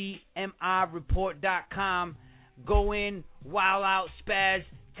 MCMIReport.com. Go in, wild out, spaz,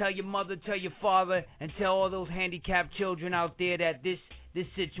 tell your mother, tell your father, and tell all those handicapped children out there that this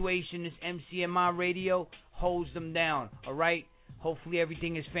situation, this MCMI Radio, holds them down, all right? Hopefully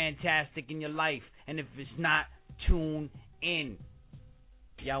everything is fantastic in your life, and if it's not, tune in.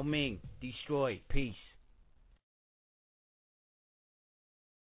 Yao Ming, Destroy, peace.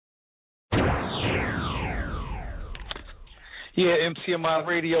 Yeah, MCMI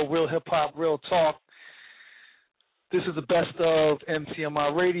Radio, real hip-hop, real talk. This is the best of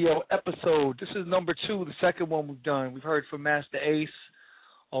MCMI Radio episode. This is number 2, the second one we've done. We've heard from Master Ace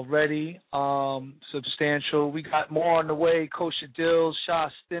already, Substantial. We got more on the way, Kosher Dills, Shah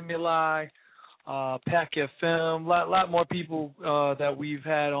Stimuli, Pack FM, a lot more people that we've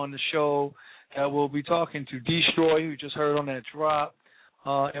had on the show that we'll be talking to. Destroy, who just heard on that drop,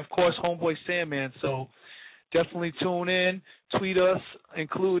 and of course, Homeboy Sandman. So definitely tune in, tweet us,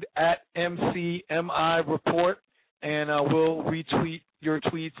 include at MCMI Report, and we'll retweet your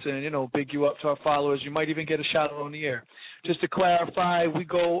tweets and, big you up to our followers. You might even get a shout out on the air. Just to clarify, we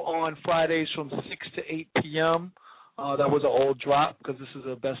go on Fridays from 6 to 8 p.m. That was an old drop because this is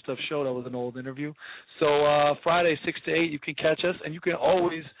a best of show. That was an old interview. So Friday, 6 to 8, you can catch us, and you can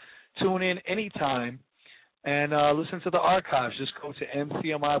always tune in anytime and listen to the archives. Just go to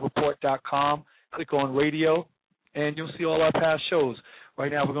MCMIReport.com, click on radio, and you'll see all our past shows.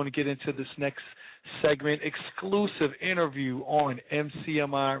 Right now, we're going to get into this next segment, exclusive interview on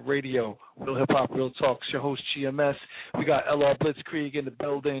MCMI Radio, Real Hip Hop, Real Talk. It's your host, GMS. We got LR BLITZKRIEG in the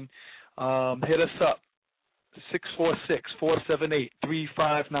building. Hit us up,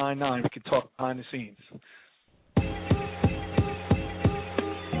 646-478-3599. We can talk behind the scenes.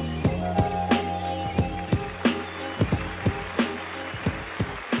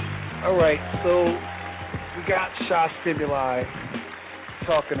 All right, so we got Shah Stimuli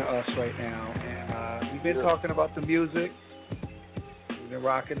talking to us right now, and we've been talking about the music. We've been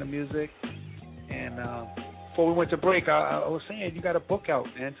rocking the music, and before we went to break, I was saying you got a book out,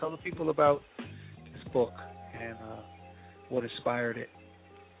 man. Tell the people about this book and what inspired it.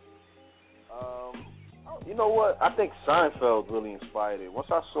 You know what? I think Seinfeld really inspired it.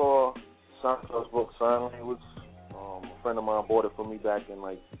 Once I saw Seinfeld's book, Sign Language, a friend of mine bought it for me back in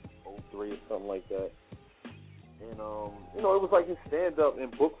like 03 or something like that. And, it was like his stand-up in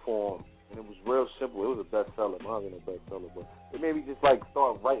book form, and it was real simple. It was a bestseller. Mine wasn't a bestseller, but it made me just, like,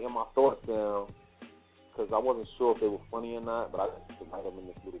 start writing my thoughts down because I wasn't sure if they were funny or not, but I just used to write them in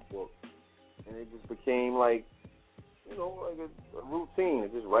this little book. And it just became, like, like a routine to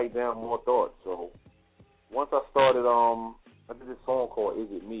just write down more thoughts. So once I started, I did this song called Is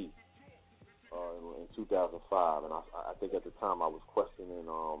It Me in 2005, and I think at the time I was questioning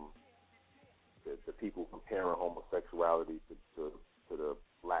the people comparing homosexuality to the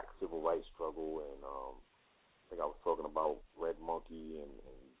black civil rights struggle, and I think I was talking about Red Monkey and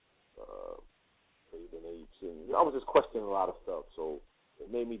Bathing Apes, and I was just questioning a lot of stuff. So it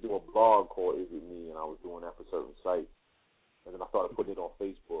made me do a blog called Is It Me, and I was doing that for certain sites, and then I started putting it on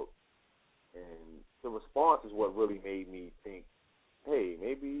Facebook, and the response is what really made me think, hey,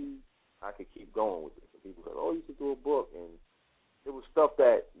 maybe I could keep going with this. And people said, oh, you should do a book, and it was stuff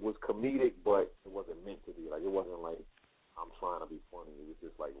that was comedic, but it wasn't meant to be. Like, it wasn't like I'm trying to be funny. It was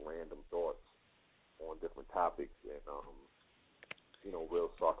just like random thoughts on different topics, and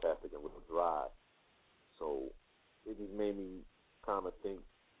real sarcastic and real dry. So it just made me kind of think,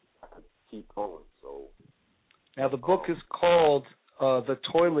 I could keep going. So now the book is called The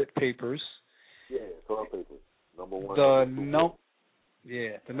Toilet Papers. Yeah, Toilet Papers. Number one.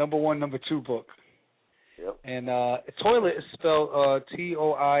 The number one, number two book. Yep. And toilet is spelled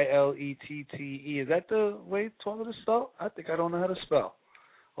Toilettete. Is that the way toilet is spelled? I think I don't know how to spell.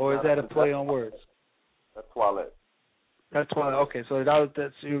 Or is that a play on words? That's toilet. That's toilet. Okay, so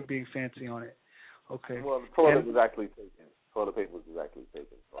that's you being fancy on it. Okay. Well, the toilet was actually taken. Toilet paper was actually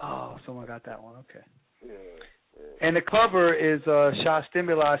taken. Oh, someone got that one. Okay. Yeah. And the cover is Shot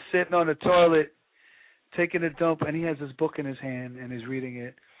Stimuli sitting on the toilet, taking a dump, and he has his book in his hand and he's reading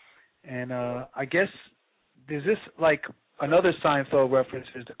it. And I guess there's this like another Seinfeld reference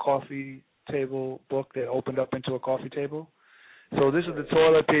is the coffee table book that opened up into a coffee table. So this is the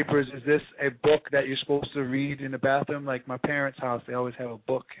Toilet Papers. Is this a book that you're supposed to read in the bathroom? Like my parents' house, they always have a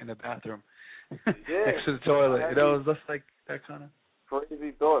book in the bathroom next to the toilet. You know, it's just like that kind of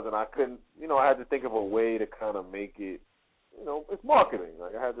crazy thoughts, and I couldn't. I had to think of a way to kind of make it. It's marketing.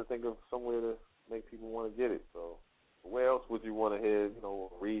 Like I had to think of some way to make people want to get it. So where else would you want to hear?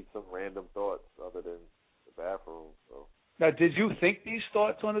 Read some random thoughts other than the bathroom. So now, did you think these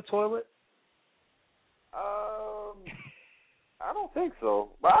thoughts on the toilet? I don't think so,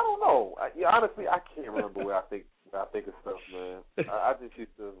 but I don't know. Honestly, I can't remember where I think of stuff, man. I just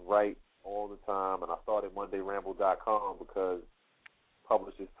used to write all the time, and I started MondayRamble.com because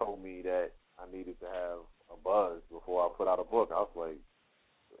publishers told me that I needed to have a buzz before I put out a book. I was like,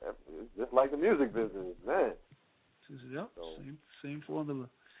 it's just like the music business, man. Yep, same formula.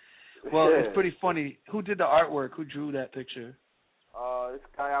 Well, It's pretty funny. Who did the artwork? Who drew that picture? This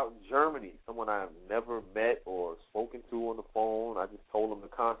guy out in Germany, someone I've never met or spoken to on the phone. I just told him the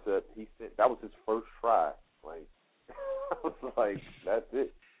concept. He said that was his first try. Like, I was like, that's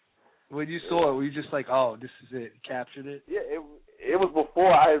it. When you saw it, were you just like, oh, this is it? Captured it? Yeah, it was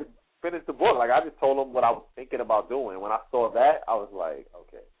before I finished the book. Like, I just told him what I was thinking about doing. When I saw that, I was like,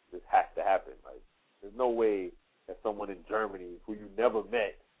 okay, this has to happen. Like, there's no way that someone in Germany who you never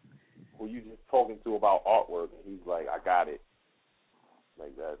met, who you just talking to about artwork, and he's like, I got it.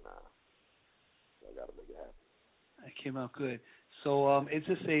 Like that, nah. I got to make it happen. It came out good. So is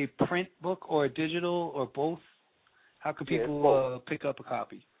this a print book or a digital or both? How can people pick up a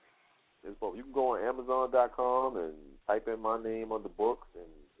copy? It's both. You can go on Amazon.com and type in my name on the books,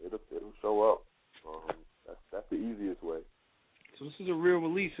 and it'll show up. That's the easiest way. So this is a real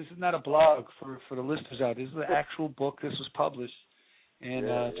release. This is not a blog for the listeners out. This is an actual book. This was published, and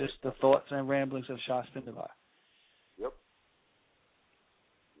just the thoughts and ramblings of Shot Stimuli. Yep.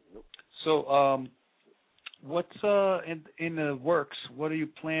 So, what's in the works? What are you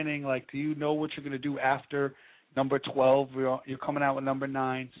planning? Like, do you know what you're going to do after number 12? You're coming out with number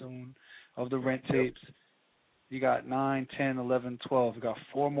 9 soon of the Rent tapes. You got 9, 10, 11, 12. You got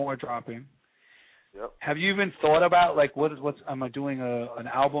 4 more dropping. Yep. Have you even thought about like what's am I doing an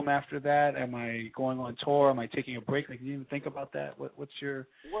album after that? Am I going on tour? Am I taking a break? Like, do you even think about that? What's your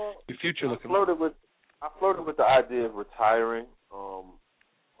future looking like? I flirted with the idea of retiring.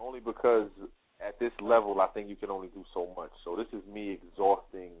 Only because at this level, I think you can only do so much. So this is me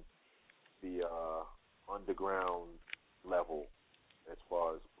exhausting the underground level as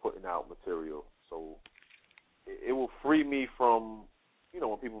far as putting out material. So it will free me from,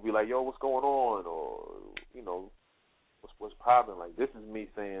 when people be like, yo, what's going on? Or, what's popping? Like, this is me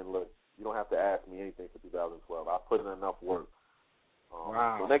saying, look, you don't have to ask me anything for 2012. I put in enough work.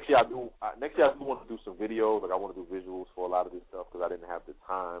 Wow. So next year I do want to do some videos. Like I want to do visuals for a lot of this stuff because I didn't have the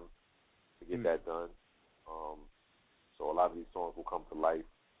time to get that done. So a lot of these songs will come to life.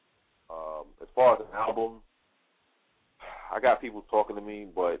 As far as an album, I got people talking to me,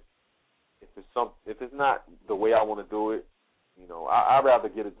 but if it's not the way I want to do it, I'd rather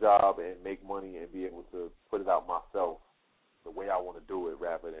get a job and make money and be able to put it out myself the way I want to do it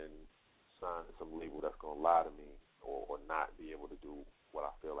rather than sign to some label that's going to lie to me. Or not be able to do what I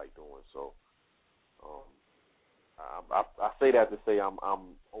feel like doing. So I say that to say I'm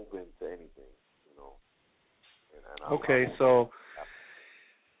open to anything, Okay, so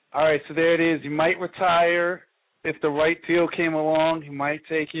all right, so there it is. You might retire if the right deal came along. He might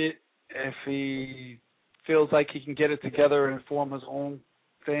take it if he feels like he can get it together and form his own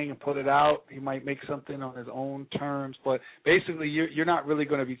thing and put it out. He might make something on his own terms, but basically you're not really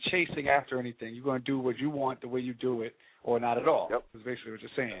going to be chasing after anything. You're going to do what you want the way you do it, or not at all. Yep. That's basically what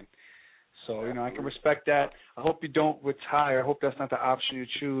you're saying. So, I can respect that. I hope you don't retire. I hope that's not the option you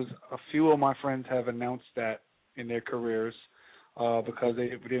choose. A few of my friends have announced that in their careers because they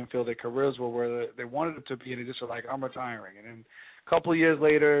didn't feel their careers were where they wanted it to be, and they just were like, I'm retiring. And then a couple of years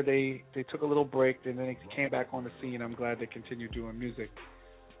later, they took a little break, and then they came back on the scene. I'm glad they continued doing music.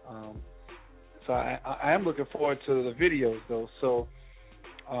 So I am looking forward to the videos though. So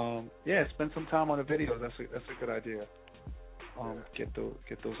yeah, spend some time on the videos. That's a good idea. Get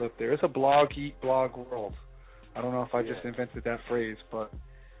those up there. It's a blog world. I don't know if I just invented that phrase, but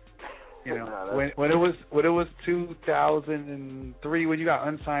you know, when it was 2003 when you got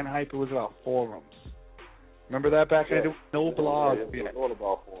Unsigned Hype, it was about forums. Remember that back then? No blog. It was all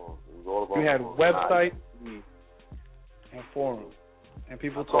about forums. It was all about. You had website and forums, and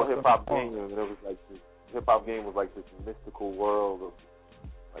people talked hip hop game, and it was like this. Hip hop game was like this mystical world of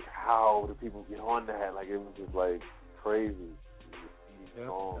like how do people get on that? Like it was just like crazy.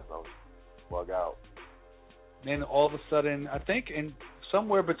 Songs, I was bug out. Then all of a sudden, I think in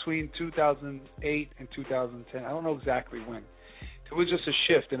somewhere between 2008 and 2010, I don't know exactly when, it was just a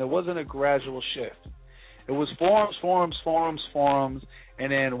shift, and it wasn't a gradual shift. It was forums,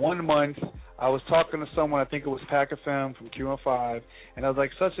 and then 1 month I was talking to someone, I think it was Pac FM from QM5, and I was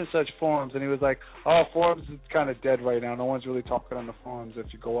like, such and such forums, and he was like, oh, forums is kind of dead right now. No one's really talking on the forums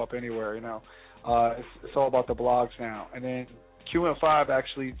if you go up anywhere, you know. It's all about the blogs now. And then QM5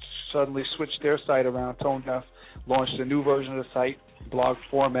 actually suddenly switched their site around. Tone Deaf launched a new version of the site, blog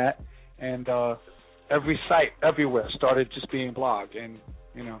format, and every site everywhere started just being blog. And,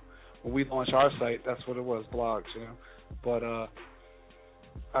 you know, when we launched our site, that's what it was, blogs, you know. But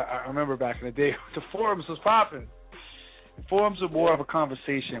I remember back in the day, the forums was popping. The forums are more of a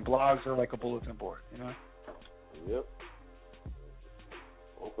conversation. Blogs are like a bulletin board, you know. Yep.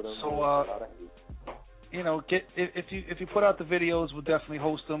 So, you know, if you put out the videos, we'll definitely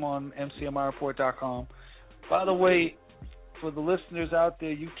host them on MCMIReport.com. By the way, for the listeners out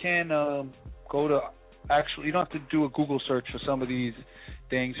there, you can go to you don't have to do a Google search for some of these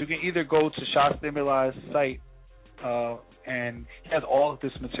things. You can either go to Shot Stimuli's site, and it has all of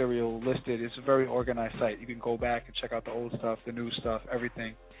this material listed. It's a very organized site. You can go back and check out the old stuff, the new stuff,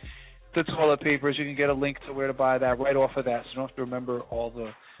 everything. The toilet papers, you can get a link to where to buy that right off of that, so you don't have to remember all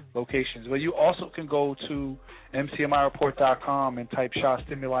the locations. But you also can go to MCMIReport.com and type Shot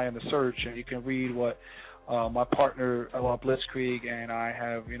Stimuli in the search, and you can read what my partner, LR Blitzkrieg, and I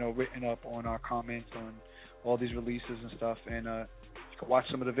have, you know, written up on our comments on all these releases and stuff, and you can watch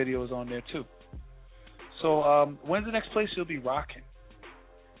some of the videos on there too. So when's the next place you'll be rocking?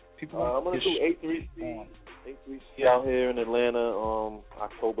 People I'm going to do 8-3C out here in Atlanta,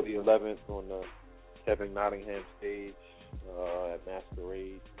 October the 11th on the Kevin Nottingham stage at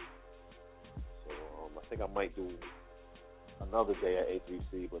Masquerade. So I think I might do another day at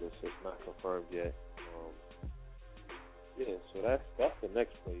 8-3C, but it's just not confirmed yet. Yeah, so that's the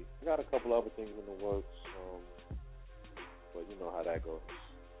next place. I got a couple other things in the works, but you know how that goes.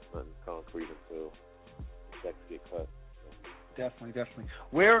 Nothing concrete until the checks get cut. Definitely.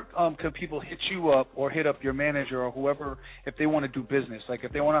 Where can people hit you up or hit up your manager or whoever if they want to do business? Like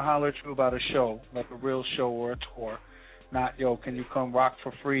if they want to holler at you about a show, like a real show or a tour, not, yo, can you come rock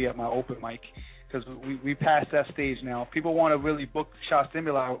for free at my open mic? Because we passed that stage now. If people want to really book Shot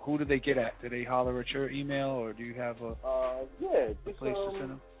Stimuli, who do they get at? Do they holler at your email or do you have a place to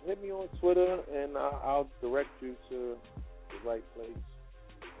send them? Hit me on Twitter and I'll direct you to the right place.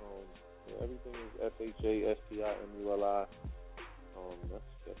 Everything is SHASTIMULI.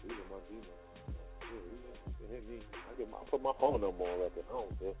 That's either my Gmail. Yeah, you can hit me. I put my phone number on record. I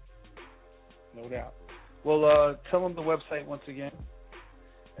don't care. No doubt. Well, tell them the website once again.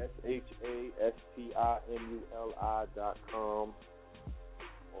 SHASTIMULI.com.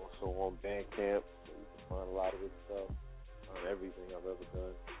 Also on Bandcamp, so you can find a lot of this stuff, on everything I've ever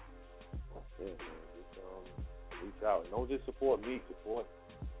done. Yeah, man. Just reach out. And don't just support me. Support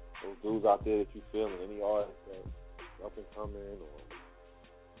those dudes out there that you feeling. Any artist that's up and coming or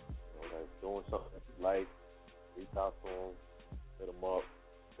that's doing something that you like, reach out to them, hit them up,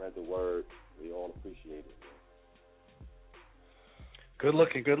 spread the word. We all appreciate it, man. Good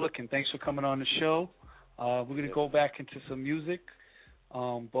looking. Thanks for coming on the show. We're going to go back into some music,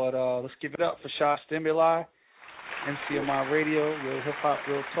 but let's give it up for Shot Stimuli, MCMI Radio, real hip-hop,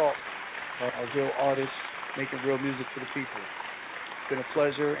 real talk, a real artist making real music for the people. It's been a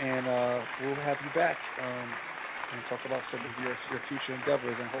pleasure, and we'll have you back and talk about some of your future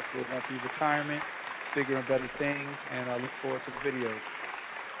endeavors, and hopefully it won't be retirement, bigger and better things, and I look forward to the videos.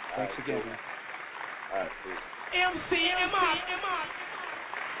 Thanks again, man. All right, MCMI.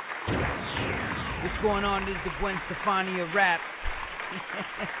 What's going on? This is the Gwen Stefani of rap.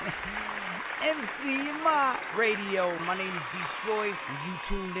 MCMI Radio. My name is Destroy, and you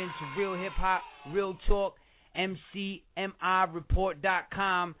tuned in to Real Hip Hop, Real Talk,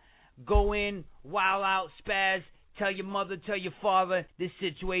 MCMIReport.com. Go in, wild out, spaz. Tell your mother, tell your father. This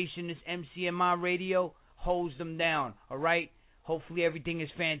situation, this MCMI Radio holds them down. All right. Hopefully everything is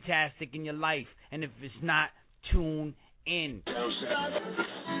fantastic in your life. And if it's not, tune in.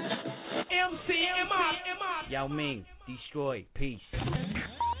 MCMI. Yao Ming, Destroy. Peace.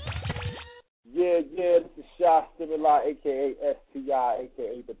 Yeah, this is Shy Stimuli, a.k.a. STI,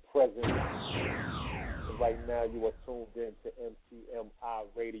 a.k.a. The Present. And right now you are tuned in to MCMI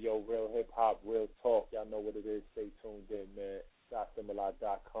Radio, Real Hip Hop, Real Talk. Y'all know what it is. Stay tuned in, man.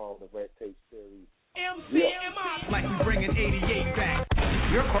 ShyStimuli.com, the Red Tape Series. MCMI. Like we bringing 88 back.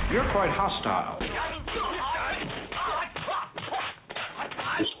 You're quite hostile.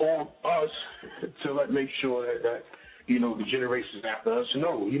 It's on us to make sure that the generations after us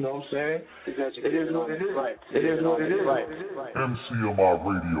know, you know what I'm saying? It is what it is. Right. It is what it is. Right. MCMI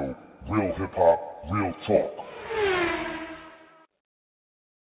Radio, Real Hip Hop, Real Talk.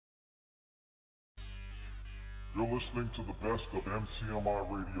 You're listening to the best of MCMI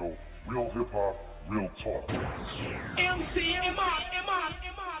Radio, Real Hip Hop, Real Talk. MCMI.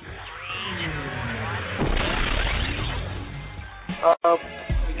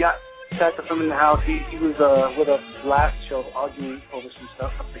 We got Tactic from in the house. He was with us last show arguing over some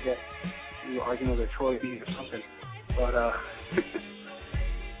stuff. I forget. We were arguing over Troy B or something. But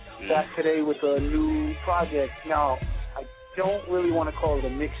back today with a new project. Now, I don't really want to call it a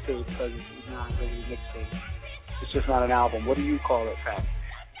mixtape because it's not really a mixtape. It's just not an album. What do you call it, Pat?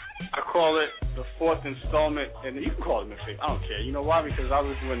 I call it the fourth installment, and you can call it mixtape. I don't care. You know why? Because I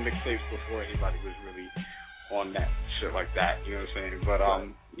was doing mixtapes before anybody was really on that shit like that. You know what I'm saying? But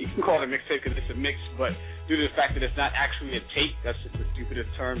you can call it a mixtape because it's a mix, but due to the fact that it's not actually a tape, that's just the stupidest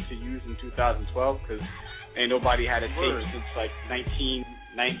term to use in 2012 because ain't nobody had a tape since like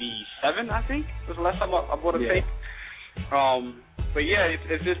 1997, I think, was the last time I bought a tape. But yeah,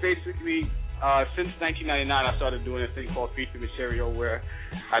 it's just basically since 1999 I started doing a thing called feature material where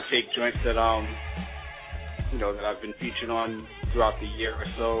I take joints that that I've been featured on throughout the year or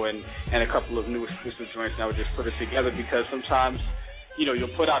so and a couple of new exclusive joints, and I would just put it together because sometimes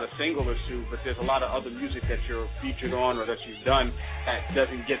you'll put out a single or two, but there's a lot of other music that you're featured on or that you've done that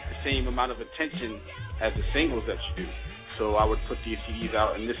doesn't get the same amount of attention as the singles that you do. So I would put these CDs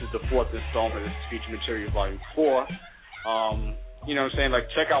out, and this is the fourth installment. This is Feature Material Volume 4. You know what I'm saying?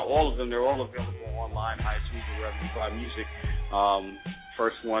 Like, check out all of them. They're all available online, iTunes, or wherever you buy music.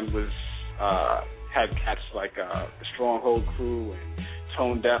 First one was had cats like the Stronghold Crew and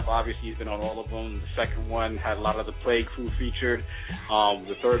Tone Deaf. Obviously, he's been on all of them. The second one had a lot of the Plague Crew featured.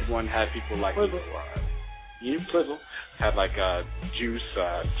 The third one had people like Plizzle. Had like Juice,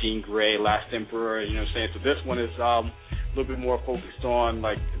 Jean Grey, Last Emperor. You know what I'm saying? So this one is a little bit more focused on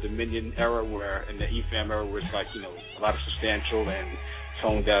like the Dominion era, where in the EFAM era, where it's like a lot of Substantial and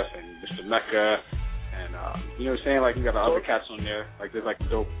Tone Deaf and Mr. Mecca. And, you know what I'm saying? Like, we got other cats on there. Like, there's, like, the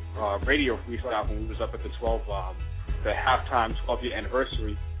dope radio freestyle when we was up at the the halftime 12-year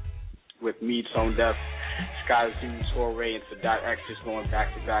anniversary with me, Tone Deaf, Sky Zoo, Torre, and Sadat X just going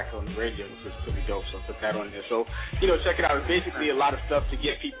back-to-back on the radio, which was pretty dope. So I put that on there. So, check it out. It's basically a lot of stuff to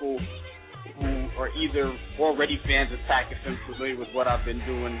get people who are either already fans of Pac FM familiar with what I've been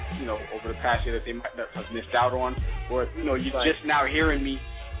doing, over the past year that they might have missed out on, or, you're just now hearing me,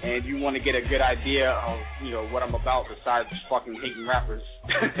 and you want to get a good idea of, what I'm about besides just fucking hating rappers.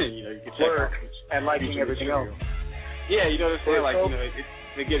 You can check out and liking everything else. Yeah, you know what I'm saying? Like,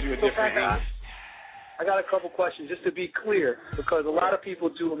 it gives you a different angle. I got a couple questions, just to be clear, because a lot of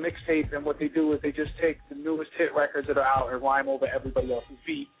people do a mixtape, and what they do is they just take the newest hit records that are out and rhyme over everybody else's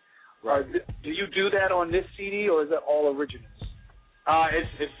beat. Right. Do you do that on this CD, or is that all originals?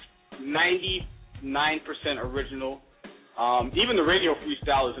 It's 99% original. Even the radio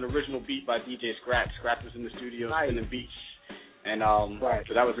freestyle is an original beat by DJ Scratch. Scratch was in the studio spinning beats, and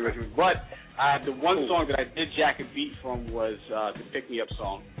so that was original. But the one song that I did jack a beat from was the Pick Me Up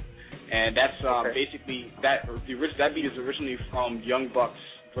song, and that's basically that beat is originally from Young Buck's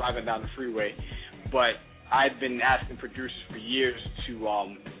Driving Down the Freeway, but I'd been asking producers for years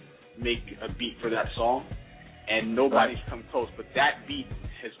to make a beat for that song, and nobody's come close. But that beat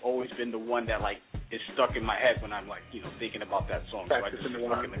has always been the one that is stuck in my head when I'm thinking about that song. So I just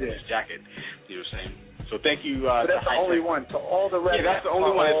fucking this jacket. You know what I'm saying? So thank you. But that's the only one. So all the rest. Yeah, that's the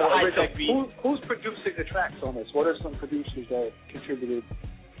only one. It's a high-tech beat. Who's producing the tracks on this? What are some producers that contributed?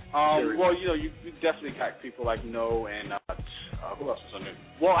 Well, you definitely got people like No and who else is on there?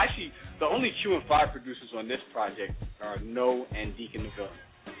 Well, actually, the only Q&5 producers on this project are No and Deacon the Villain.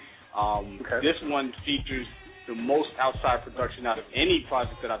 This one features the most outside production out of any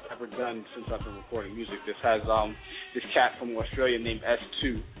project that I've ever done since I've been recording music. This has this cat from Australia named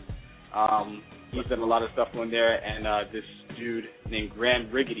S2. He's done a lot of stuff on there, and this dude named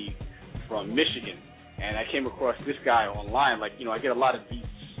Graham Riggedy from Michigan. And I came across this guy online. Like, I get a lot of beats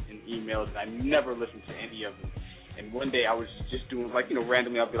and emails, and I never listen to any of them. And one day I was just doing,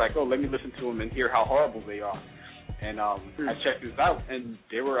 randomly, I'll be like, oh, let me listen to them and hear how horrible they are. And I checked this out, and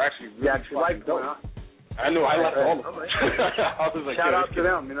they were actually really fucking dope. Huh? I know, I liked all of them. I was like, shout out to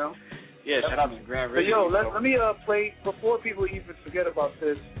them, Yeah, shout out to Grand Radio. But let me play, before people even forget about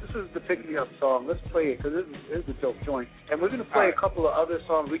this is the Pick Me Up song. Let's play it, because this is a dope joint. And we're going to play a couple of other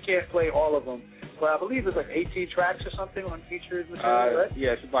songs. We can't play all of them. But I believe it's like 18 tracks or something on featured material, right?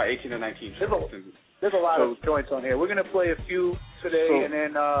 Yeah, it's about 18 or 19 tracks. There's a lot of joints on here. We're going to play a few today and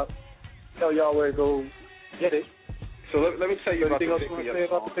then tell y'all where to go get it. So let me tell you about the Pick Me Up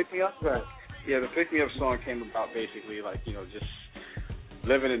song. About the Pick Me Up? Right. Yeah, the Pick Me Up song came about basically just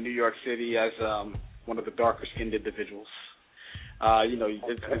living in New York City as one of the darker skinned individuals.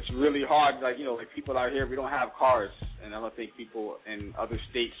 It's really hard. People out here, we don't have cars, and I don't think people in other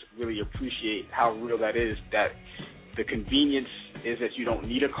states really appreciate how real that is. That the convenience is that you don't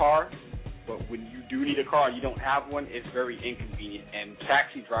need a car, but when you do need a car and you don't have one, it's very inconvenient. And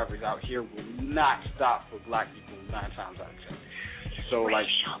taxi drivers out here will not stop for black people 9 times out of 10. So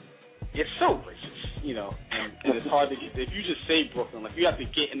it's so racist, and it's hard to get. If you just say Brooklyn, you have to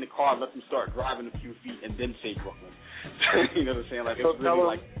get in the car, let them start driving a few feet, and then say Brooklyn. You know what I'm saying?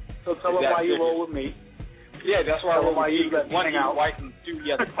 So tell them why you roll with me. Yeah, that's why I roll with you. One, he's white, and 2, he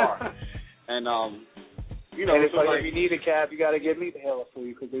has a car. And and it's if you need a cab, you got to get me the hell up for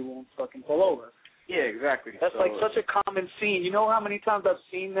you because they won't fucking pull over. Yeah, exactly. That's such a common scene. You know how many times I've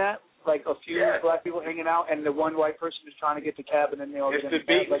seen that? A few black people hanging out, and the one white person is trying to get the cab, and then they all get in the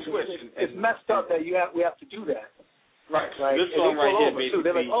cab. It's messed up that we have to do that. Right. This song right here, basically,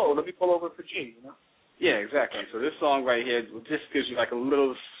 they're like, oh, let me pull over for G. Yeah, exactly. So this song right here just gives you a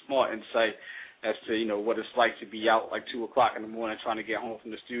little small insight as to what it's like to be out 2 o'clock in the morning trying to get home from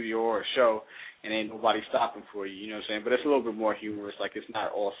the studio or a show, and ain't nobody stopping for you. You know what I'm saying? But it's a little bit more humorous. It's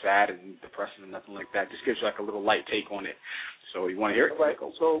not all sad and depressing and nothing like that. Just gives you a little light take on it. So you want to hear it? Right.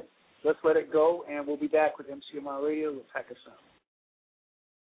 So let's let it go, and we'll be back with MCMI Radio with Hacker Sound.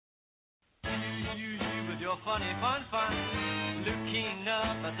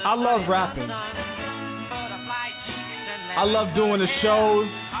 I love rapping. I love doing the shows,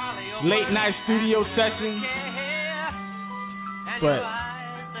 late night studio sessions, but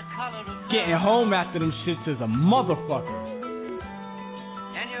getting home after them shits is a motherfucker.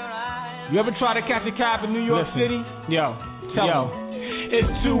 You ever try to catch a cab in New York City? Yo, tell me. It's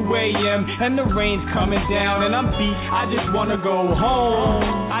 2 a.m. and the rain's coming down and I'm beat, I just wanna go home.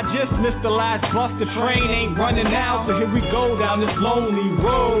 I just missed the last bus, the train ain't running out, so here we go down this lonely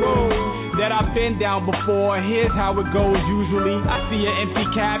road that I've been down before. Here's how it goes usually. I see an empty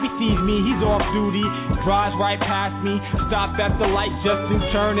cab, he sees me, he's off duty, drives right past me, stop at the light just to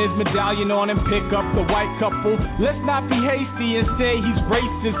turn his medallion on and pick up the white couple. Let's not be hasty and say he's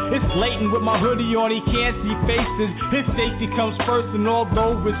racist. It's blatant with my hoodie on, he can't see faces. His safety comes first, and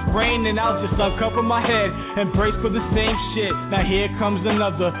although it's raining, I'll just uncover my head and brace for the same shit. Now here comes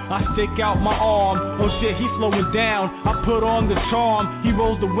another, I stick out my arm. Oh shit, he's slowing down, I put on the charm. He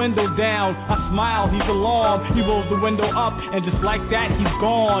rolls the window down, I smile, he's alarmed. He rolls the window up, and just like that, he's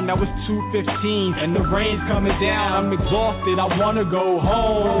gone. Now it's 2:15, and the rain's coming down. I'm exhausted, I wanna go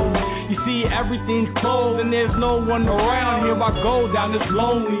home. You see, everything's closed, and there's no one around. Here I go down this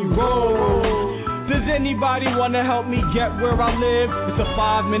lonely road. Does anybody want to help me get where I live? It's a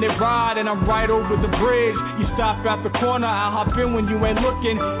 5-minute ride and I'm right over the bridge. You stop at the corner, I'll hop in when you ain't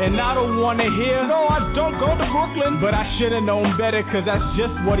looking. And I don't want to hear, no, I don't go to Brooklyn. But I should have known better, cause that's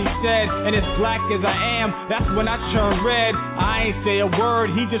just what he said. And as black as I am, that's when I turn red. I ain't say a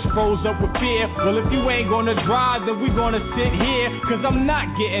word, he just froze up with fear. Well, if you ain't gonna drive, then we gonna sit here, cause I'm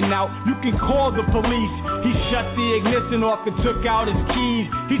not getting out. You can call the police. He shut the ignition off and took out his keys.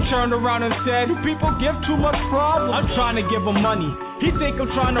 He turned around and said, people give too much problem. I'm trying to give him money, he think I'm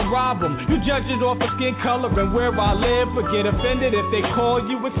trying to rob him. You judge it off of skin color and where I live, but get offended if they call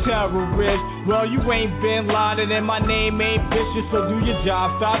you a terrorist. Well, you ain't Bin Laden and my name ain't vicious, so do your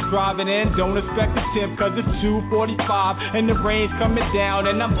job, stop driving and don't expect a tip, cause it's 2:45 and the rain's coming down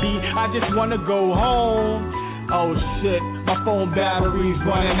and I'm beat, I just wanna go home. Oh shit, my phone battery's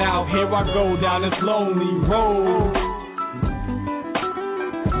running out. Here I go down this lonely road.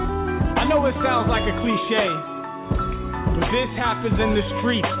 I know it sounds like a cliche, but this happens in the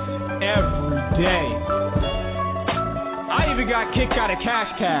streets every day. I even got kicked out of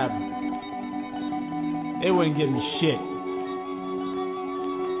Cash Cab. They wouldn't give me shit.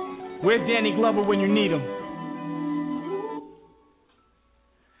 Where's Danny Glover when you need him?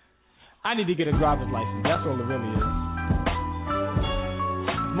 I need to get a driver's license, that's all it really is.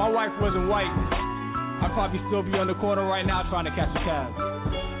 If my wife wasn't white, I'd probably still be on the corner right now trying to catch a cab.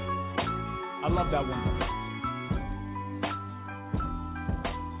 I love that one.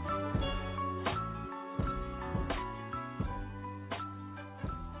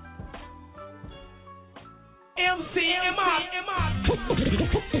 MCMI.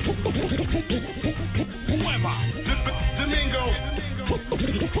 Who am I? Domingo.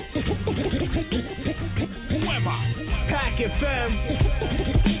 Who am I? Pack FM.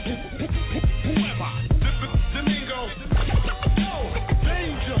 Who am I? Domingo.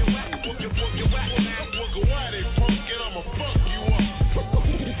 Danger. You whack ass nigga, why they punk it? I'ma fuck you up.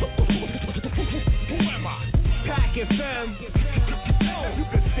 Who am I? Pack FM. You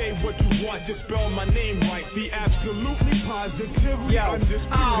can say what you want, just spell my name right. Be absolutely positively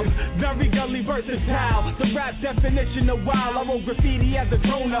undisputed. I'm very gully versatile. The rap definition of wild. I wrote graffiti as a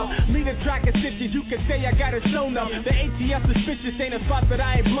grown-up. Lead a track of stitches, you can say I got it shown up. The ATF suspicious ain't a spot that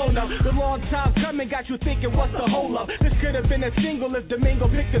I ain't blown up. The long time coming got you thinking what's the hold up. This could have been a single if Domingo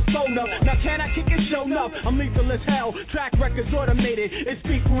picked his phone up. Now can I kick it shown up? I'm lethal as hell. Track records automated, it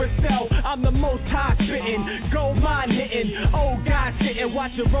speaks for itself. I'm the most high spitting, gold mine hitting, old guy sitting,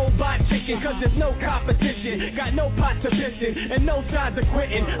 watching robot chicken. Cause there's no competition, got no pot to pissin', and no signs of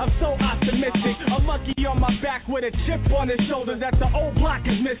quitting. I'm so optimistic, a monkey on my back with a chip on his shoulder that the old block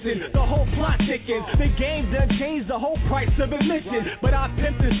is missing. The whole plot ticking, the game done changed the whole price of admission. But I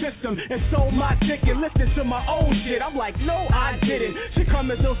pimped the system and sold my ticket. Listen to my own shit, I'm like, no I didn't. Should come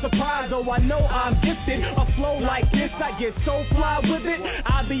as no surprise, though I know I'm gifted. A flow like this, I get so fly with it.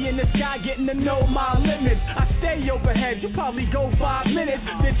 I be in the sky getting to know my limits. I stay overhead, you probably go 5 minutes,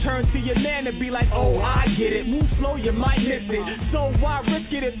 then turn to your man and be like, oh I get it. Move slow, you might miss it. So why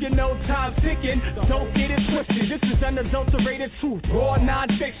risk it if you know time's ticking? Don't get it twisted, this is unadulterated truth, raw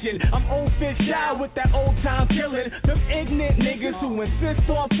non-fiction. I'm old fish shy with that old time killing. Them ignorant niggas who insist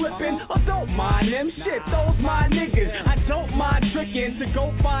on flipping, oh don't mind them, shit, those my niggas. I don't mind tricking to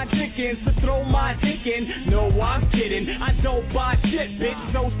go find chickens to throw my dick in. No, I'm kidding, I don't buy shit, bitch,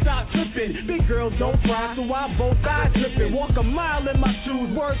 so stop tripping. Big girls don't cry, so I both eyes dripping. Walk a mile in my shoes,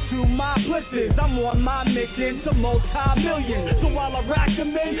 word to my blisters. I'm on my mission to multi-million. So while I rack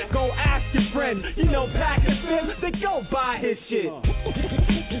them in, go ask your friend. You know, pack his fin, then go buy his shit. Who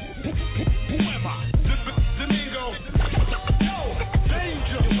am I? Domingo. Yo,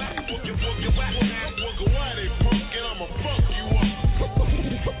 danger. You whack ass nigga, why they punk it? I'ma fuck you up.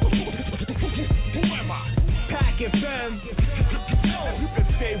 Who am I? Pack FM. You can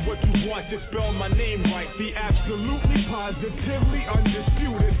say what you want, just spell my name right. Be absolutely positively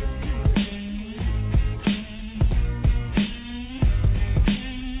undisputed.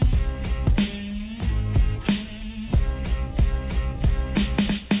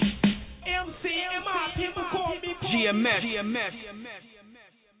 MCMI, people call me GMS.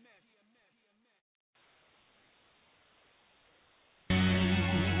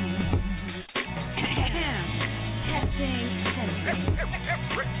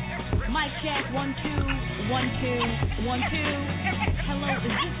 Mic check, 1 2 1 2 1 2. Hello, is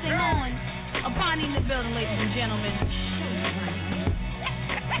this thing on? Bonnie in the building, ladies and gentlemen.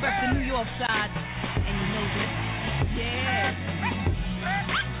 Rep the New York side, and you know this. Yeah.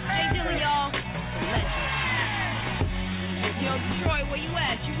 How you doing, y'all? Legend. Yo, Detroit, where you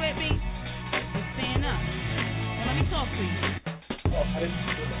at? You with me? Just stand up. Well, let me talk to you.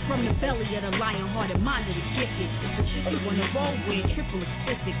 From the belly of the lion-hearted, mind of the gifted. It's the shit you wanna roll with, triple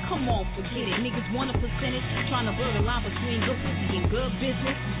explicit. Come on, forget it. Niggas want a percentage, trying to blur the line between good pussy and good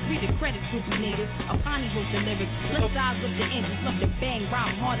business. Read the credits, groupie natives. Apani wrote the lyrics. Let's dive with the inches. Love the bang,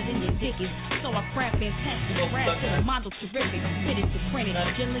 rhyme harder than your dickies. So I craft fantastic, rap to the model terrific. Fit it to print it,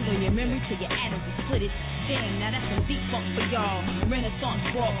 gently on your memory till your atoms are split it. Damn, now that's some deep funk for y'all. Renaissance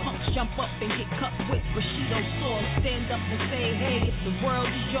raw punks jump up and get cut with Bushido swords. Stand up and say, hey, if the world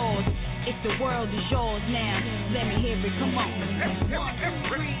is yours, if the world is yours now, let me hear it, come on. 1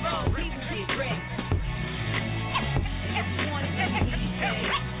 2 3 4, people get ready. And if you want it, let me hear you say.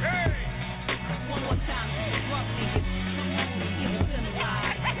 One more time, rough niggas, come on and get it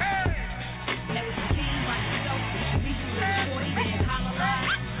civilized. Now it's a team by yourself, but you be through the 40, then holla live.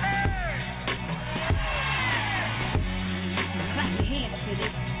 Clap your hands to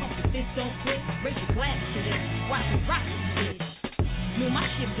this, hope your fist don't quit, raise your glass to this, watch me rock this bitch. Move my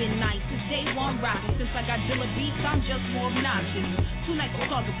shit shit been nice. Since day one rockin'. Since I got Dilla beats, I'm just more obnoxious. 2 nights of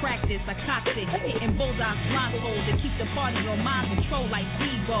target practice, I cocked it. Hitting bullseyes blindfold to keep the party on my control like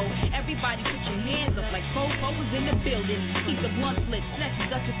Debo. Everybody put your hands up like Fofo was in the building. Keep the blunt flip, snatch the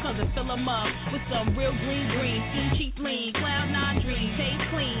dust cause I fill them up with some real green, steam cheap lean, cloud 9 dreams, taste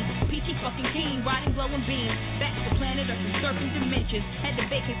clean, peachy fucking keen, riding glowing beams. Back to planet Earth and surfing dimensions. Had to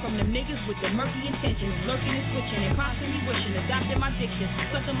vacate from them niggas with the murky intentions, lurking and switching and constantly wishing, adopting my diction,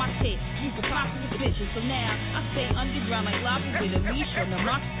 sucking my tit, you could possibly bitches. So now I stay underground like lava with a leash on the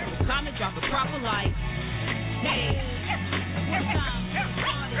monster. It's time to drop a proper life. Hey, one time,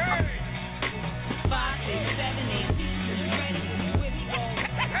 5, 6, 7, 8, ready, where we go.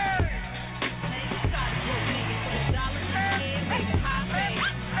 Hey, got a broke nigga for the dollars in the head, baby, high pay.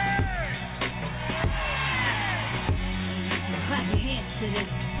 Clap your hands to this,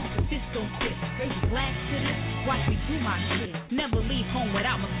 the fist don't quit. Raise your glass to this, watch me do my shit. Never leave home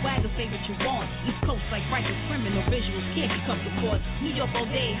without my swagger, say what you want. East Coast like righteous criminal visuals can't be come to court. New York all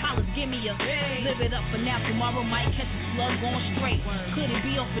day, hollers give me a live it up for now, tomorrow might catch a slug going straight. Couldn't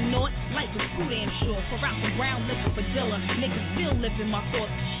be off the north, life was too damn short. For out the brown liquor for Dilla, niggas still live in my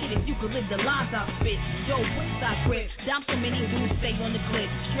thoughts. Shit, if you could live the lines I spit. Dope, Westside grip, down so many dudes stay on the clip.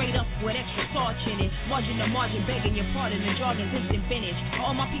 Straight up with extra starch in it. Margin to margin, begging your pardon, the jargon's instant vintage.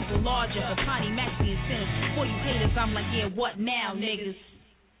 All my people larger, for Connie, Maxie, and Sinners. For you haters, I'm like, yeah, what now, niggas?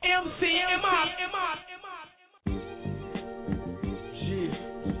 MCMI. Yeah.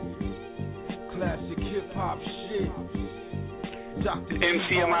 Classic hip hop shit.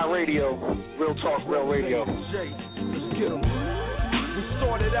 MCMI Radio, Real Talk, Real Radio. Let's get 'em. We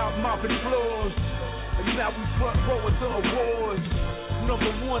started out mopping floors, and now we front rowers to awards.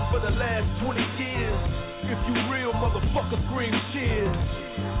 Number 1 for the last 20 years. If you real, motherfucker, scream cheers.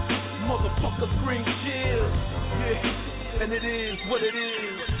 Motherfucker, scream cheers. Yeah, and it is what it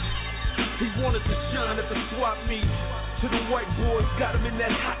is. He wanted to shine at the swap meet. To the white boys, got him in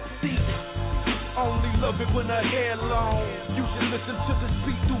that hot seat. Only love it when her hair long. You should listen to this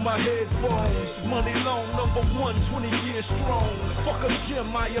beat through my headphones. Money long, number 1, 20 years strong. Fuck a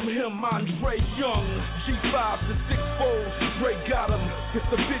Jim, I am him, Andre Young. G5 to 6-4, Dre got him. If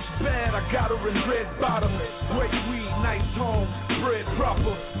the bitch bad, I got her in red bottoms. Great weed, nice home, bread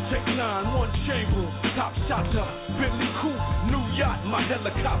proper. Check 9, 1 chamber, top shotter. Bentley coupe, new yacht, my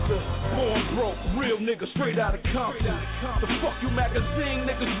helicopter. Born broke, real nigga, straight out of Compton. The fuck you magazine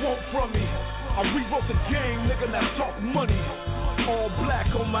niggas want from me? I rewrote the game, nigga, now talk money. All black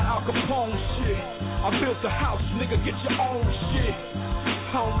on my Al Capone shit. I built the house, nigga, get your own shit.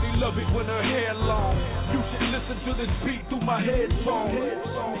 I only love it when her hair long. You should listen to this beat through my headphones.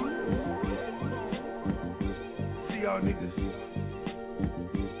 See y'all niggas.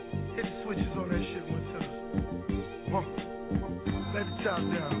 Hit the switches on that shit one time. Let the top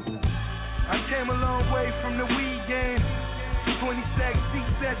down. I came a long way from the weed game. 20 sack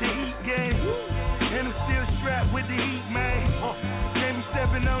seats at the heat game. And I'm still strapped with the heat, man. Came me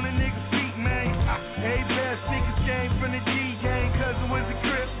stepping on a nigga's feet, man. Hey, best niggas came from the G gang, cause it was a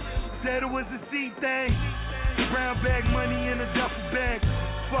Crip. Said it was a C thing. Brown bag money in a duffel bag.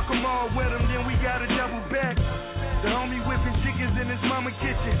 Fuck them all with them, then we got a double back. The homie whipping chickens in his mama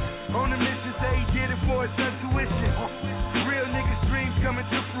kitchen. On a mission, say he did it for his son's tuition. Real niggas' dreams coming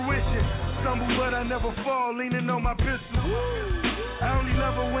to fruition. Stumble but I never fall, leaning on my pistol. I only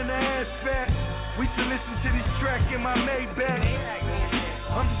love her when the ass fat. We should listen to this track in my Maybach.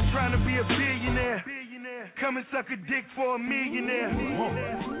 I'm just trying to be a billionaire. Come and suck a dick for a millionaire.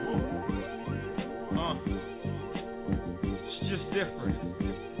 It's just different.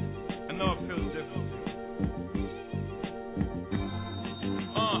 I know it feels different.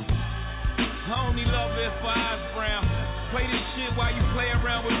 I only love it for eyes brown. Play this shit while you play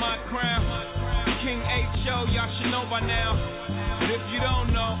around with my crown. King H.O., y'all should know by now. But if you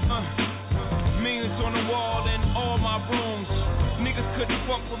don't know, millions on the wall in all my rooms. Niggas couldn't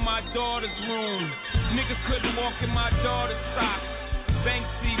fuck with my daughter's room. Niggas couldn't walk in my daughter's socks.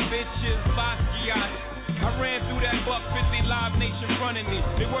 Banksy bitches, Basquiat. I ran through that $150 Live Nation running me.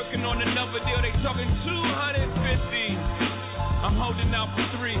 They working on another deal, they talking 250. I'm holding out for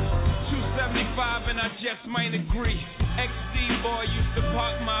 3, 275, and I just might agree. XD boy used to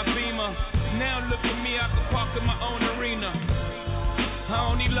park my Beamer. Now look at me, I can park in my own arena. I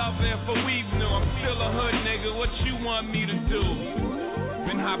only love it for weave new. I'm still a hood nigga, what you want me to do?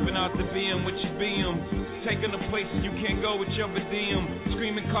 Been hopping out the BM with your BM. Taking the places you can't go with your DM.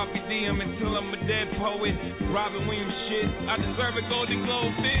 Screaming coffee DM until I'm a dead poet. Robin Williams shit, I deserve a Golden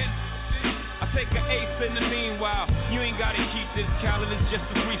Globe, bitch. I take an ace in the meanwhile. You ain't gotta keep this calendar, it's just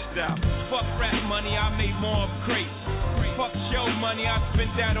a freestyle. Fuck rap money, I made more of crates. Fuck show money, I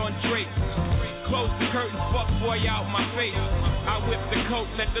spent that on Drake. Close the curtains, fuck boy out my face. I whipped the coat,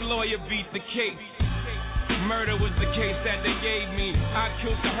 let the lawyer beat the case. Murder was the case that they gave me. I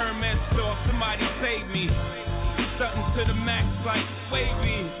killed the Hermes store, somebody save me. Something to the max like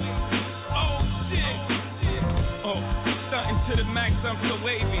wavy. Oh shit. Oh, something to the max, I'm so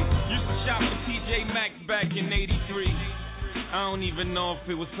wavy. Used to shop at TJ Maxx back in 83. I don't even know if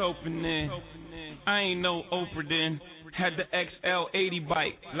it was open then. I ain't no Oprah then. Had the XL80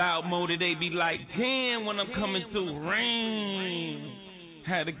 bike. Loud motor, they be like, damn, when I'm coming through, rain.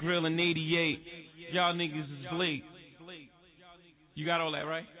 Had a grill in 88. Y'all niggas is bleak. You got all that,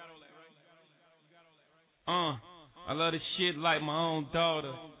 right? I love this shit like my own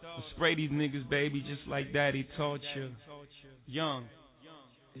daughter. I spray these niggas, baby, just like daddy taught you. Young.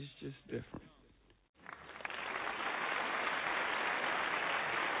 It's just different.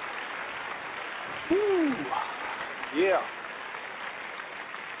 Woo. Yeah.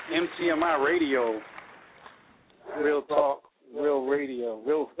 MCMI Radio. Real talk, real radio,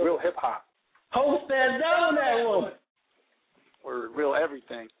 real hip hop. Host that down that one. Or real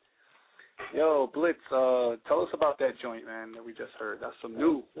everything. Yo, Blitz, tell us about that joint, man, that we just heard. That's some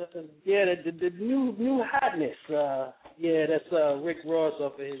new. Yeah, the new hotness. Yeah, that's Rick Ross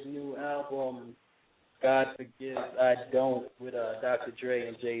off of his new album, God Forgives I Don't, with Dr. Dre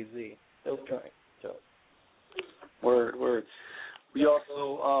and Jay-Z. Dope joint. Word. We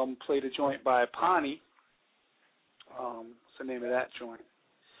also played a joint by Pawnee. What's the name of that joint?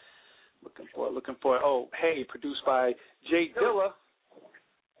 Looking for it. Oh, hey, produced by Jay Dilla.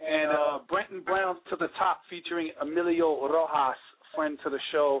 And Brenton Brown's To the Top featuring Emilio Rojas, friend to the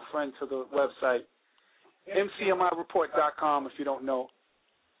show, friend to the website. MCMIReport.com if you don't know.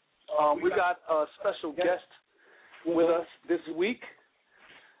 We got a special guest with us this week.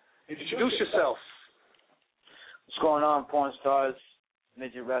 Introduce yourself. What's going on, porn stars,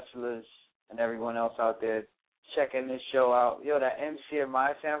 midget wrestlers, and everyone else out there checking this show out? Yo, that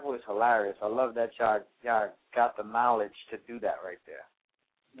MCMI sample is hilarious. I love that y'all got the knowledge to do that right there.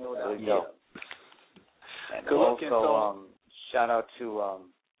 Really dope. And also, shout out to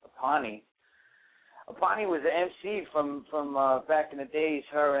Apani. Apani was an MC from back in the days.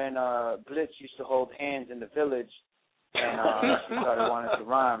 Her and Blitz used to hold hands in the village, and she started wanting to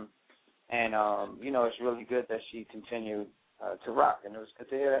rhyme. And, it's really good that she continued to rock, and it was good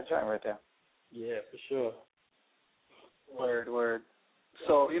to hear that joint right there. Yeah, for sure. Word.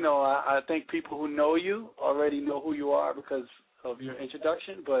 So, I think people who know you already know who you are because of your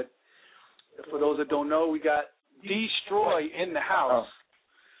introduction, but for those that don't know, we got Destroy in the house.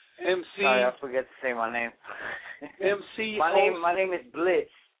 MC. Sorry, I forget to say my name. MC. My name is Blitz.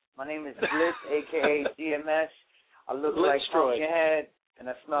 My name is Blitz, a.k.a. GMS. I look Blitz like Troy. Pumpkinhead, and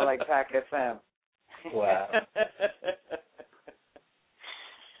I smell like Pac FM. Wow.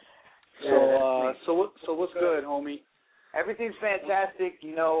 So what's good, homie? Everything's fantastic.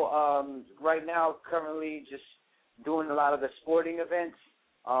 Right now, currently just doing a lot of the sporting events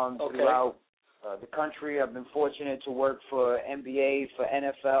throughout the country. I've been fortunate to work for NBA, for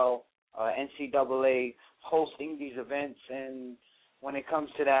NFL, NCAA, hosting these events. And when it comes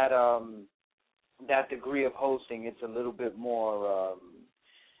to that degree of hosting, it's a little bit more,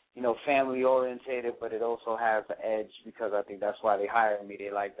 family orientated, but it also has an edge because I think that's why they hired me.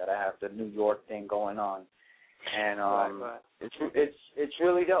 They like that I have the New York thing going on. And right. it's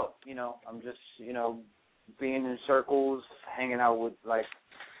really dope. I'm just, being in circles, hanging out with, I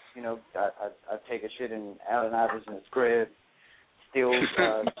take a shit in Allen Iverson's crib, steal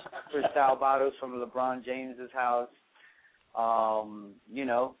Cristal bottles from LeBron James's house,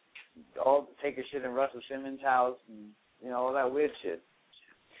 take a shit in Russell Simmons' house, and, all that weird shit.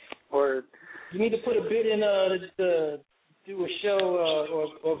 Or you need to put a bid in to do a show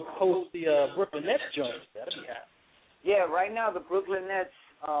or host the Brooklyn Nets joint. That'd be happy. Yeah, right now the Brooklyn Nets,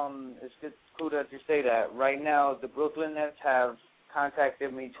 it's cool that you say that. Right now the Brooklyn Nets have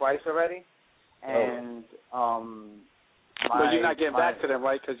contacted me twice already, and but you're not getting back to them,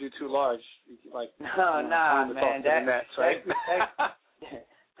 right? Because you're too large. Nah, man. That Nets, right?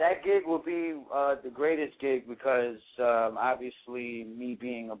 That gig will be the greatest gig because obviously me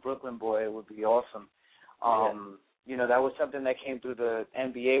being a Brooklyn boy, it would be awesome. That was something that came through the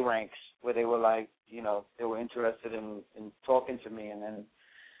NBA ranks where they were like, they were interested in talking to me, and then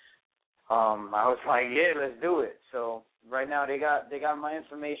I was like, yeah, let's do it. So right now they got my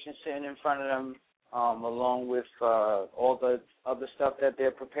information sitting in front of them, along with all the other stuff that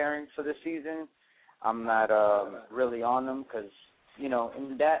they're preparing for the season. I'm not really on them because,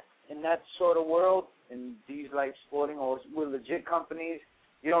 in that sort of world, in these sporting or with legit companies,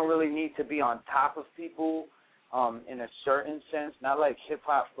 you don't really need to be on top of people in a certain sense, not like hip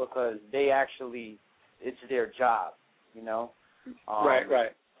hop because they actually, it's their job, you know.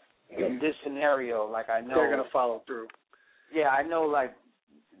 Right. In this scenario, like I know they're gonna follow through. Yeah, I know, like,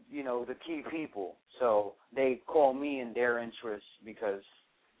 you know, the key people, so they call me in their interest because,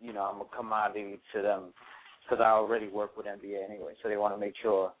 you know, I'm a commodity to them because I already work with NBA anyway, so they want to make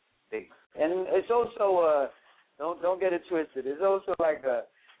sure they. And it's also don't get it twisted. It's also like a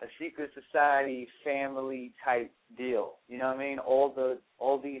secret society family type deal. You know what I mean?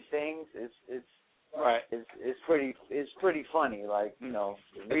 All these things. It's right. It's pretty funny. Like, you know,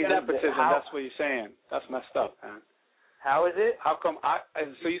 it's nepotism. That's what you're saying. That's messed up, man. How is it? How come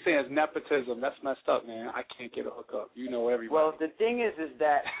so you're saying it's nepotism? That's messed up, man. I can't get a hookup. You know everybody. Well, the thing is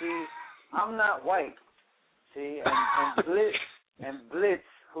that, see, I'm not white. See, and Blitz,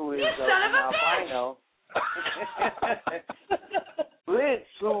 who is an albino. Blitz,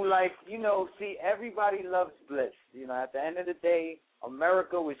 who, like, you know, see, everybody loves Blitz. You know, at the end of the day,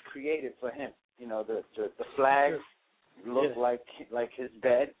 America was created for him. You know, the flags look like his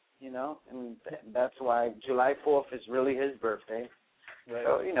bed. You know, and that's why July 4th is really his birthday. Right.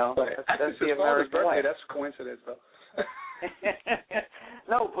 So, you know, that's the American birthday. way. That's a coincidence, though.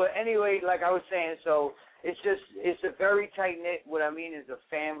 No, but anyway, like I was saying, so it's a very tight-knit, what I mean is a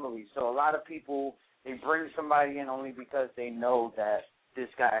family. So a lot of people, they bring somebody in only because they know that this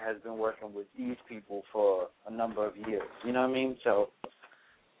guy has been working with these people for a number of years. You know what I mean? So,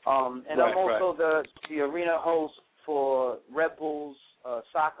 and I'm also the arena host for Red Bulls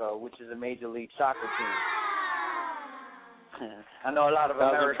Soccer, which is a major league soccer team. I know a lot of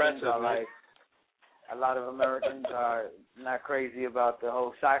Americans are not crazy about the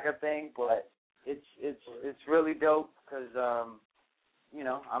whole soccer thing, but it's really dope because you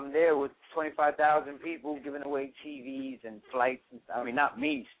know, I'm there with 25,000 people giving away TVs and flights. I mean, not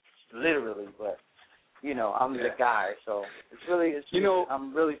me literally, but you know, I'm the guy. So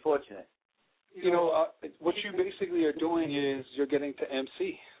I'm really fortunate. You know, what you basically are doing is you're getting to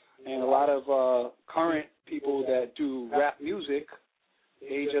MC. And a lot of current people that do rap music,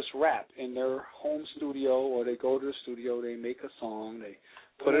 they just rap in their home studio, or they go to the studio, they make a song, they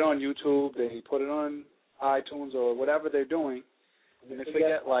put it on YouTube, they put it on iTunes or whatever they're doing, and they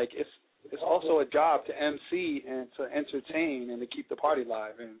forget, like, it's also a job to MC and to entertain and to keep the party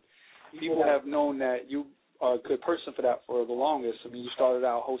live. And people have known that you are a good person for that for the longest. I mean, you started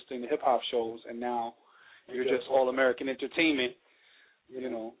out hosting the hip-hop shows, and now you're just all-American entertainment, you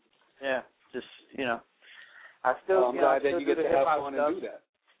know. Yeah, just, you know. I'm glad that you get to have fun and do that.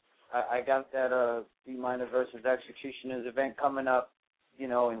 I got that D-Minor versus Executioners event coming up, you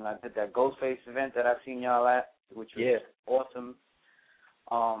know, and I did that Ghostface event that I've seen y'all at, which was awesome.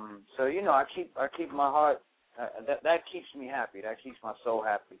 So, you know, I keep my heart, that keeps me happy. That keeps my soul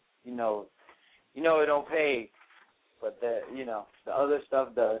happy. You know, it don't pay, but you know, the other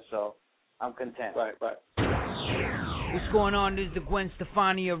stuff does, so I'm content. Right. What's going on? This is the Gwen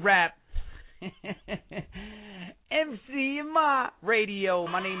Stefani of rap. MCMI Radio.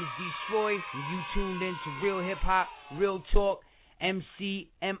 My name is Destroy, and you tuned in to Real Hip Hop, Real Talk,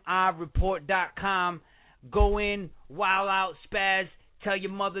 MCMIReport.com. Go in, wild out, spaz. Tell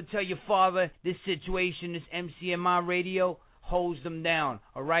your mother, tell your father. This situation, this MCMI Radio, holds them down,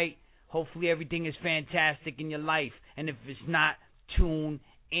 all right? Hopefully everything is fantastic in your life. And if it's not, tune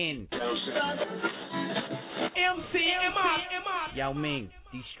in. MCMI. Yao Ming,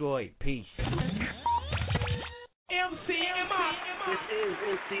 Destroy. Peace. MCMI. This is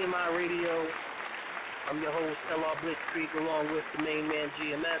MCMI Radio. I'm your host, LR BLITZKRIEG, along with the main man,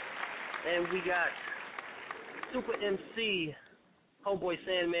 GMS. And we got Super MC, Homeboy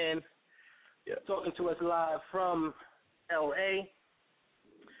Sandman, talking to us live from L.A.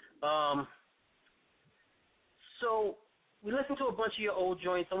 So we listened to a bunch of your old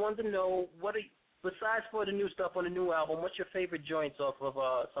joints. I wanted to know, besides for the new stuff on the new album, what's your favorite joints off of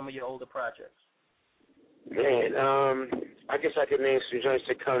some of your older projects? Man, I guess I could name some joints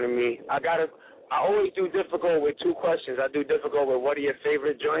that come to me. I always do difficult with two questions. I do difficult with what are your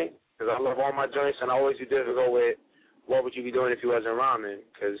favorite joints, because I love all my joints, and I always do difficult with what would you be doing if you wasn't rhyming,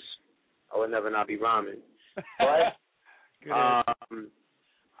 because I would never not be rhyming. But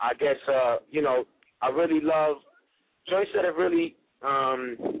I guess, you know, I really love joints that have really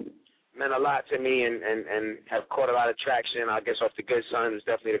meant a lot to me and have caught a lot of traction. I guess off the Good Son was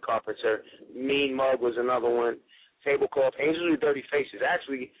definitely The Carpenter. Mean Mug was another one. Tablecloth. Angels with Dirty Faces.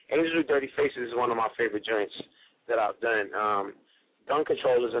 Actually, Angels with Dirty Faces is one of my favorite joints that I've done. Gun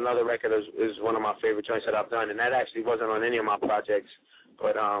Control is another record is one of my favorite joints that I've done, and that actually wasn't on any of my projects.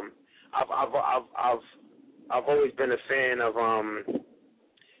 But I've always been a fan of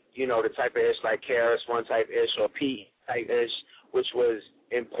you know, the type of ish like KRS-One type ish or P type ish, which was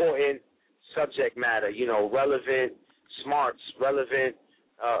important subject matter, you know, relevant smarts, relevant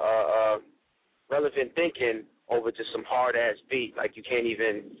thinking over just some hard ass beat. Like you can't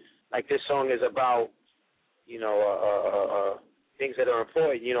even, like this song is about, you know, things that are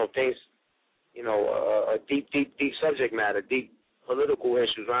important, you know, things, you know, deep subject matter, deep political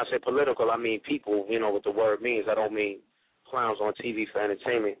issues. When I say political, I mean people, you know, what the word means. I don't mean clowns on TV for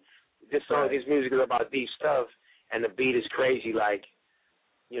entertainment. This song, this music is about deep stuff, and the beat is crazy, like,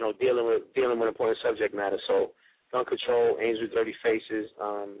 you know, dealing with important subject matter. So, Gun Control, Angels with Dirty Faces,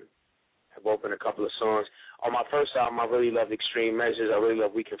 have opened a couple of songs. On my first album, I really loved Extreme Measures. I really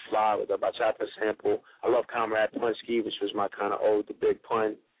love We Can Fly with a Bachata sample. I love Comrade Punski, which was my kind of ode to Big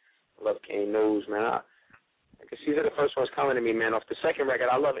Pun. I love Kane News, man. I guess these are the first ones coming to me, man. Off the second record,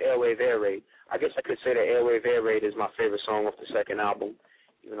 I love Airwave Air Raid. I guess I could say that Airwave Air Raid is my favorite song off the second album.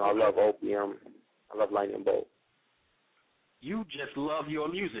 Even though I love Opium, I love Lightning Bolt. You just love your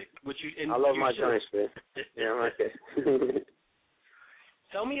music, which you. And I love you my should. joints, man. Yeah, I like it.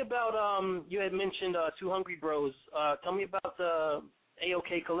 Tell me about you had mentioned Two Hungry Bros. Tell me about the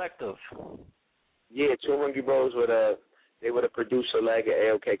AOK Collective. Yeah, Two Hungry Bros they were the producer leg at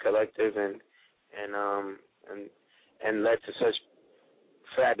AOK Collective and led to such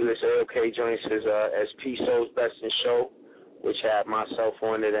fabulous AOK joints as P Soul's Best in Show, which had myself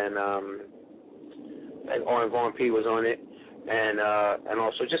on it and Oren Vaughn P was on it, and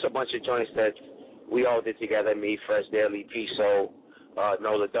also just a bunch of joints that we all did together. Me, Fresh Daily, P Soul,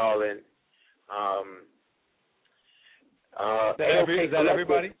 Nola Darling. Is that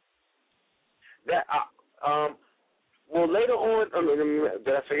everybody? That well, later on,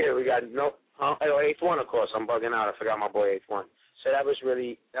 did I forget? We got Eighth One, of course. I'm bugging out. I forgot my boy Eighth One. So that was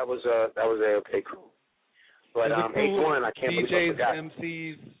AOK cool. But Eighth One, I can't believe I forgot. DJs,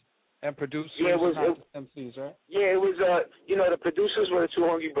 MCs, and producers. Yeah, it was MCs, right? Yeah, it was. You know, the producers were the Two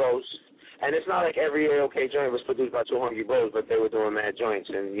Hungry Bros, and it's not like every AOK joint was produced by Two Hungry Bros, but they were doing mad joints,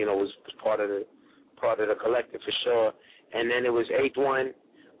 and you know, was part of the collective for sure. And then it was Eighth One,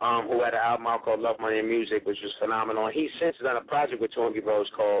 who had an album out called Love, Money, and Music, which was phenomenal. And he's since done a project with Two Hungry Bros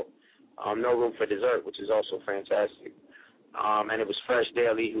called No Room for Dessert, which is also fantastic. And it was Fresh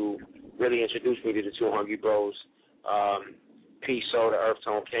Daily who really introduced me to the Two Hungry Bros. P. Soul, the Earth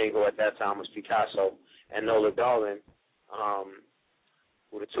Tone King, who at that time was Picasso, and Nola Darling,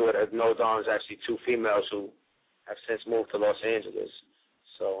 who the two of the Nola Darling's actually two females who have since moved to Los Angeles.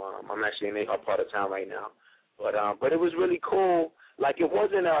 So I'm actually in a part of town right now. But it was really cool. Like it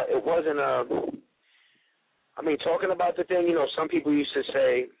wasn't I mean, talking about the thing, you know, some people used to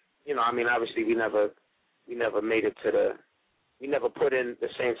say, you know, I mean, obviously we never made it to we never put in the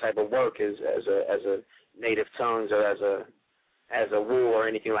same type of work as a Native Tongues or as a Wu or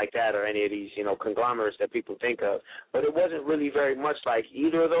anything like that, or any of these, you know, conglomerates that people think of. But it wasn't really very much like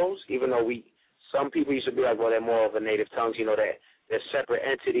either of those, even though some people used to be like, well, they're more of a Native Tongues, you know, they're separate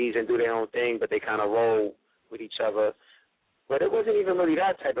entities and do their own thing, but they kind of roll with each other. But it wasn't even really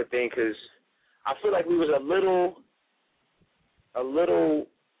that type of thing, because I feel like we was a little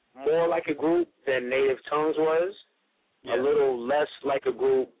more like a group than Native Tongues was, a little less like a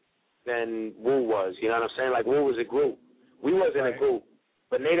group than Wu was. You know what I'm saying? Like Wu was a group. We wasn't a group.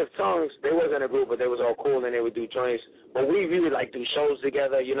 But Native Tongues, they wasn't a group, but they was all cool and they would do joints. But we would like do shows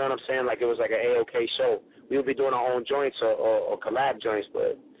together, you know what I'm saying? Like it was like an AOK show. We would be doing our own joints or collab joints,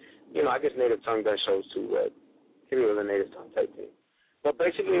 but, you know, I guess Native Tongue done shows too, but it was a Native Tongue type thing. But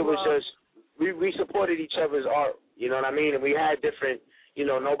basically it was just, we supported each other's art, you know what I mean? And we had different, you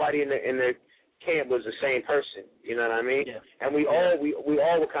know, nobody in the camp was the same person, you know what I mean? Yeah. And we all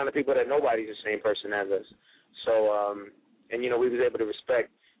were kind of people that nobody's the same person as us. So, and, you know, we was able to respect,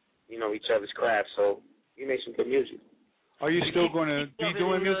 you know, each other's craft. So we made some good music. Are you still going to be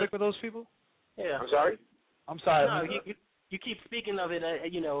doing music with those people? Yeah. I'm sorry? I'm sorry. No, you keep speaking of it,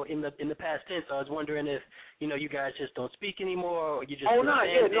 you know, in the past tense. I was wondering if, you know, you guys just don't speak anymore, or you just. Oh no,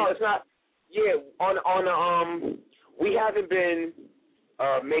 it's not. Yeah, we haven't been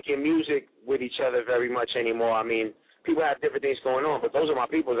making music with each other very much anymore. I mean, people have different things going on, but those are my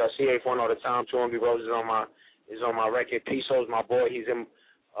people. I see A1 all the time. Two Hungry Bros is on my record. P Soul's my boy. He's in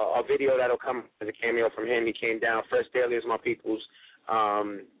a video that'll come as a cameo from him. He came down. Fresh Daily is my people's. You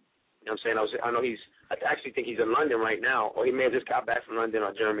know what I'm saying? I actually think he's in London right now, or he may have just got back from London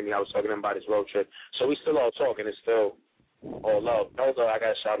or Germany. I was talking to him about his road trip. So we still all talking. It's still all love. Nola, I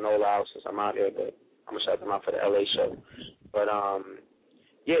got to shout Nola out since I'm out here, but I'm going to shout them out for the LA show. But,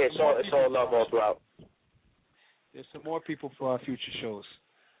 yeah, it's all love all throughout. There's some more people for our future shows.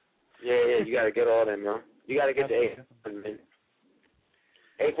 Yeah, you got to get all them, yo. You got to get the A1, man.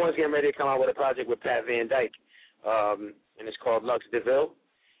 A4's getting ready to come out with a project with Pat Van Dyke, and it's called Lux DeVille,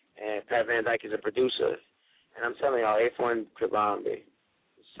 and Pat Van Dyke is a producer, and I'm telling y'all, A4 could rhyme me.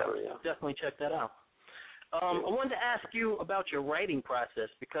 I'm telling y'all. Definitely check that out. I wanted to ask you about your writing process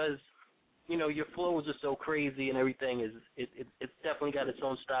because, you know, your flows are so crazy and everything it's definitely got its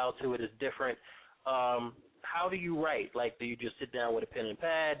own style to it. It's different. How do you write? Like, do you just sit down with a pen and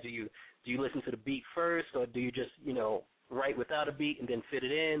pad? Do you listen to the beat first, or do you just, you know, write without a beat and then fit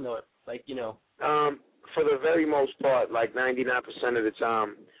it in, or like, you know? For the very most part, like 99% of the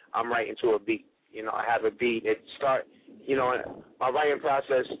time, I'm writing to a beat. You know, I have a beat. My writing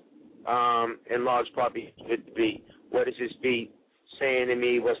process, in large part, with the beat. What is this beat saying to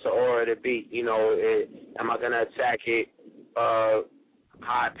me? What's the aura of the beat? You know, am I going to attack it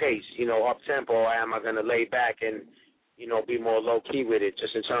high pace, you know, up tempo, or am I going to lay back and, you know, be more low key with it,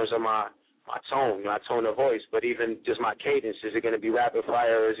 just in terms of my tone of voice, but even just my cadence? Is it going to be rapid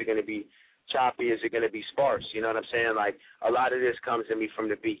fire, or is it going to be choppy? Is it going to be sparse? You know what I'm saying? Like, a lot of this comes to me from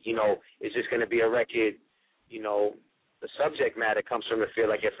the beat. You know, is this going to be a record? You know, the subject matter comes from the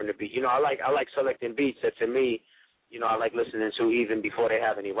feel I get from the beat. You know, I like selecting beats that, to me, you know, I like listening to even before they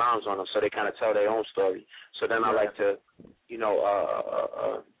have any rhymes on them, so they kind of tell their own story. So then I like to, you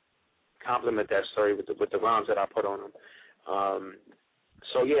know, complement that story with the rhymes that I put on them.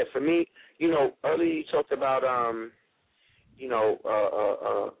 So yeah, for me, you know, earlier you talked about, you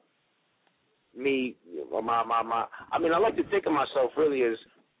know, me, I mean, I like to think of myself really as,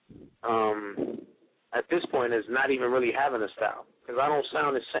 at this point, as not even really having a style, because I don't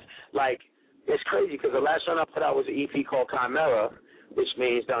sound the same. Like, it's crazy, because the last one I put out was an EP called Chimera, which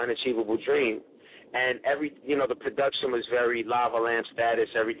means the unachievable dream, and the production was very Lava Lamp status.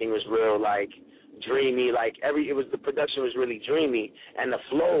 Everything was real, like, dreamy, like, the production was really dreamy, and the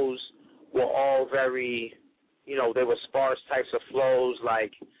flows were all very, you know, they were sparse types of flows,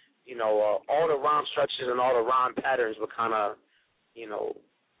 like, you know, all the rhyme structures and all the rhyme patterns were kind of, you know,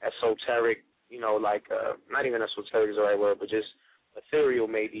 esoteric, you know, like, not even esoteric is the right word, but just ethereal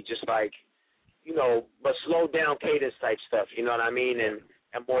maybe, just like, you know, but slowed down cadence type stuff, you know what I mean, and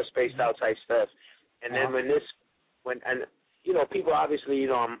more spaced out type stuff. And then and you know, people obviously, you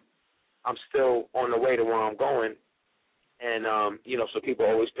know, I'm still on the way to where I'm going, and you know, so people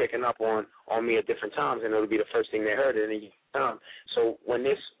are always picking up on me at different times, and it'll be the first thing they heard at any time. So when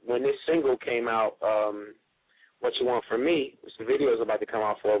this single came out, What You Want From Me, which the video is about to come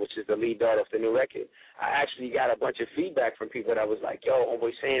out for, which is the lead daughter of the new record, I actually got a bunch of feedback from people that was like, yo,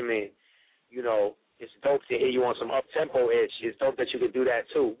 homeboy saying, man, you know, it's dope to hear you on some up-tempo-ish. It's dope that you could do that,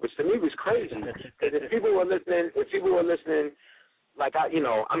 too, which to me was crazy. Because if people were listening, like, I'm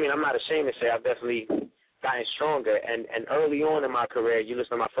not ashamed to say I've definitely gotten stronger. And early on in my career, you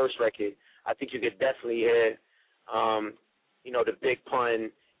listen to my first record, I think you could definitely hear, you know, the Big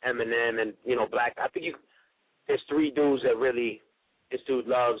Pun, Eminem, and, you know, Black. I think there's three dudes that really, this dude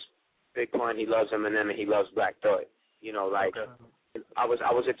loves Big Pun, he loves Eminem, and he loves Black Thought. You know, like, I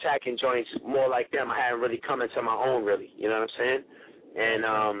was attacking joints more like them. I hadn't really come into my own, really. You know what I'm saying? And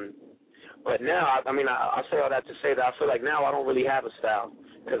but now, I say all that to say that I feel like now I don't really have a style,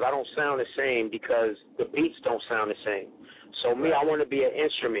 because I don't sound the same, because the beats don't sound the same. So me, I want to be an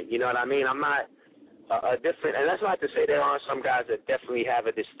instrument. You know what I mean? I'm not a different, and that's not to say there aren't some guys that definitely have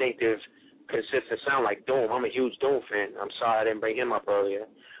a distinctive, consistent sound like Doom. I'm a huge Doom fan. I'm sorry I didn't bring him up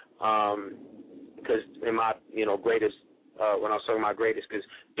earlier, because in my, you know, greatest. When I was talking about greatest, because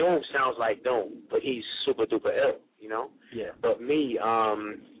Doom sounds like Doom, but he's super duper ill, you know? Yeah. But me,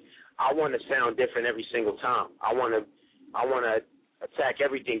 I want to sound different every single time. I want to attack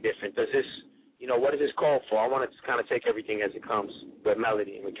everything different. Does this, you know, what is this called for? I want to kind of take everything as it comes with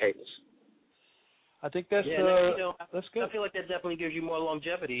melody and with cadence. I think that's that's good. I feel like that definitely gives you more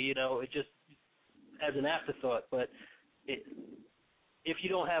longevity. You know, it just as an afterthought, but if you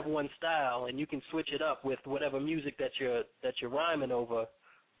don't have one style and you can switch it up with whatever music that you're rhyming over,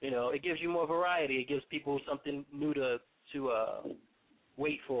 you know, it gives you more variety. It gives people something new to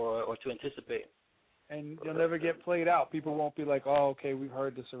wait for or to anticipate. And you'll never get played out. People won't be like, oh, okay, we've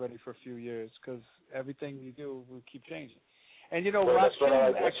heard this already for a few years, because everything you do will keep changing. And, you know,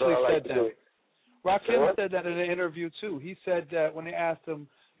 Rakim actually said that. Rakim said that in an interview, too. He said that when they asked him,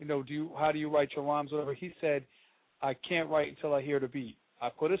 you know, how do you write your rhymes, whatever, he said, I can't write until I hear the beat. I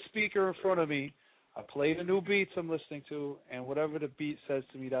put a speaker in front of me, I play the new beats I'm listening to, and whatever the beat says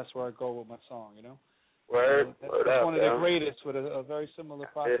to me, that's where I go with my song, you know? That's one of the greatest with a very similar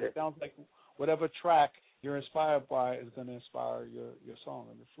process. It sounds like whatever track you're inspired by is going to inspire your song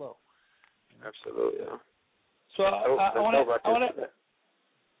and your flow. You know? Absolutely, yeah. So I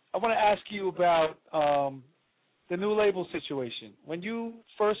want to ask you about the new label situation. When you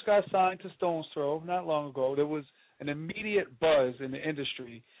first got signed to Stone's Throw not long ago, there was an immediate buzz in the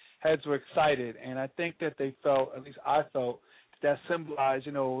industry. Heads were excited, and I think that they felt, at least I felt, that symbolized,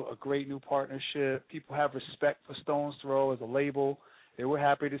 a great new partnership. People have respect for Stone's Throw as a label. They were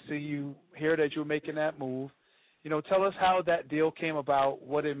happy to hear that you were making that move. Tell us how that deal came about,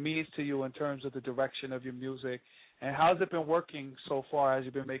 what it means to you in terms of the direction of your music, and how's it been working so far as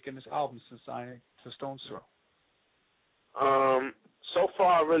you've been making this album since signing to Stone's Throw? So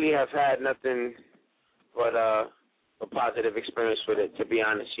far, I really have had nothing but a positive experience with it, to be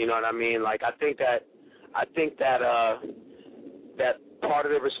honest. You know what I mean? Like, I think that that part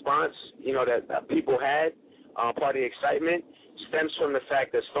of the response, that people had, part of the excitement, stems from the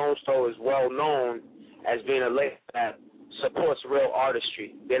fact that Stone's Throw is well known as being a label that supports real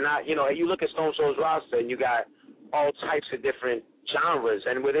artistry. They're not, you look at Stone's Throw's roster and you got all types of different genres,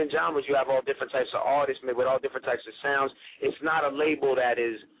 and within genres you have all different types of artists with all different types of sounds. It's not a label that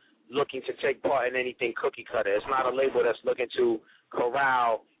is looking to take part in anything cookie cutter. It's not a label that's looking to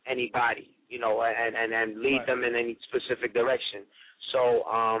corral anybody, and lead them in any specific direction. So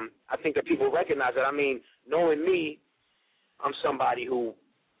I think that people recognize that. I mean, knowing me, I'm somebody who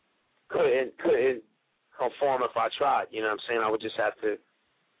couldn't conform if I tried. You know what I'm saying? I would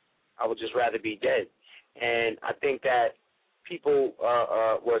just rather be dead. And I think that people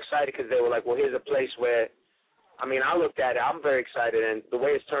were excited because they were like, well, here's a place where, I looked at it, I'm very excited, and the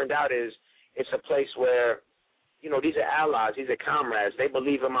way it's turned out is it's a place where, these are allies, these are comrades. They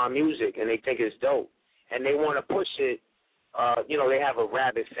believe in my music, and they think it's dope, and they want to push it. They have a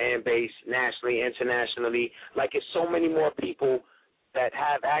rabid fan base nationally, internationally. Like, it's so many more people that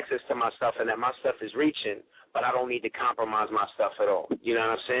have access to my stuff and that my stuff is reaching, but I don't need to compromise my stuff at all. You know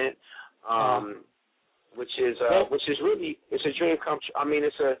what I'm saying? Which is really, it's a dream come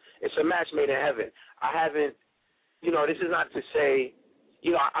true. It's a match made in heaven. I haven't, this is not to say,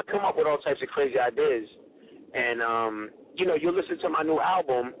 I come up with all types of crazy ideas, and you listen to my new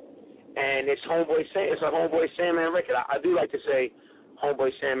album, and it's a Homeboy Sandman record. I do like to say Homeboy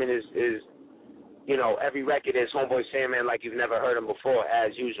Sandman is every record is Homeboy Sandman like you've never heard him before,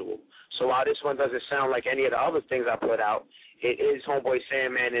 as usual. So while this one doesn't sound like any of the other things I put out, it is Homeboy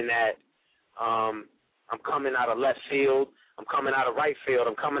Sandman in that I'm coming out of left field, I'm coming out of right field,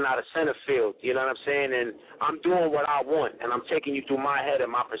 I'm coming out of center field, you know what I'm saying? And I'm doing what I want, and I'm taking you through my head and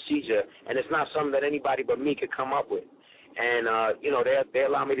my procedure, and it's not something that anybody but me could come up with. And, they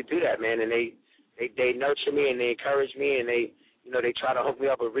allow me to do that, man, and they nurture me and they encourage me, and they try to hook me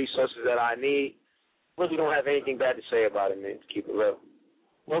up with resources that I need. Really don't have anything bad to say about it, man, to keep it real.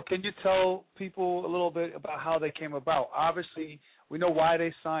 Well, can you tell people a little bit about how they came about? Obviously, we know why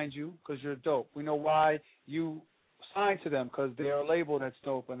they signed you, because you're dope. We know why you signed to them, because they're a label that's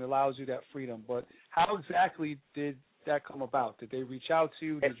dope and allows you that freedom. But how exactly did that come about? Did they reach out to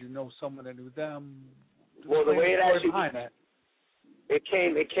you? Did you know someone that knew them? Well, the way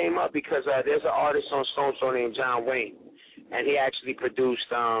it came up because there's an artist on Stone's Throw named John Wayne, and he actually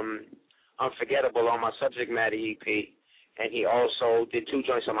produced Unforgettable on my Subject Matter EP, and he also did 2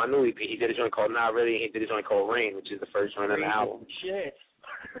 joints on my new EP. He did a joint called Not Really, and he did a joint called Rain, which is the first joint on the album. Shit.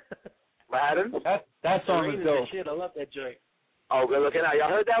 What happened? That song is dope. Shit, I love that joint. Oh, good looking out. Y'all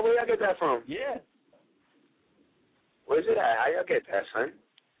heard that? Where y'all get that from? Yeah. Where's it at? How y'all get that, son?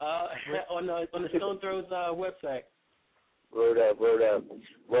 On the Stone Throw's website. Word up.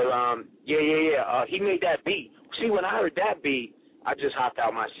 Well, yeah. He made that beat. See, when I heard that beat, I just hopped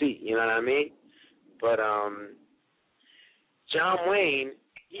out my seat. You know what I mean? But John Wayne,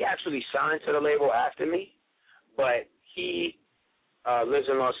 he actually signed to the label after me, but he lives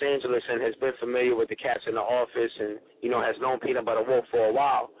in Los Angeles and has been familiar with the cats in the office, and has known Peanut Butter Wolf for a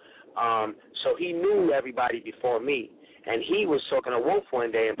while. So he knew everybody before me. And he was talking to Wolf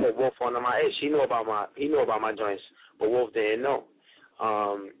one day and put Wolf onto my edge. He knew about my joints, but Wolf didn't know.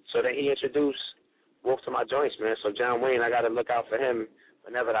 So then he introduced Wolf to my joints, man. So John Wayne, I got to look out for him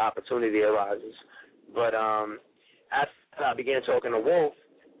whenever the opportunity arises. But after I began talking to Wolf,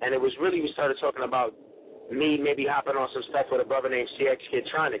 and it was really, we started talking about me maybe hopping on some stuff with a brother named CX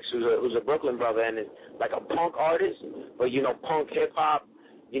Kidtronics, who's a Brooklyn brother, and is like a punk artist, but punk hip hop.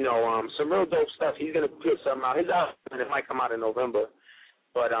 Some real dope stuff. He's going to put something out. His album, and it might come out in November.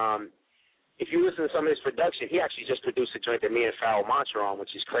 But if you listen to some of his production, he actually just produced a joint that me and Farrell Mantra on,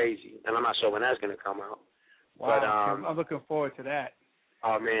 which is crazy. And I'm not sure when that's going to come out. Wow, but, I'm looking forward to that.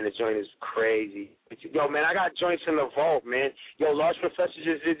 Oh, man, the joint is crazy. Yo, man, I got joints in the vault, man. Yo, Large Professor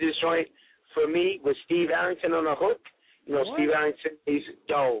just did this joint for me with Steve Arrington on the hook. What? Steve Arrington,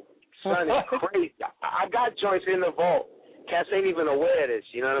 son, it's crazy. I got joints in the vault. Cats ain't even aware of this,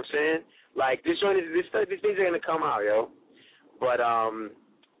 you know what I'm saying? Like these things are gonna come out, yo. But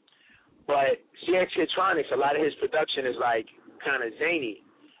CX Electronics, a lot of his production is like kind of zany,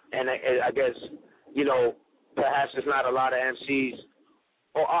 and I guess perhaps there's not a lot of MCs.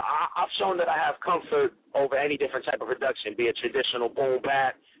 Or I've shown that I have comfort over any different type of production, be it traditional boom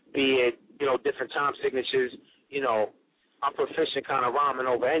bap, be it different time signatures. I'm proficient kind of rhyming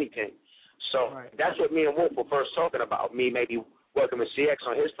over anything. So that's what me and Wolf were first talking about. Me maybe working with CX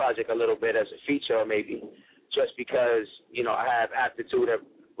on his project a little bit as a feature, or maybe just because I have aptitude at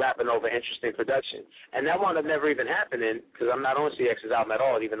rapping over interesting production, and that wound up never even happening because I'm not on CX's album at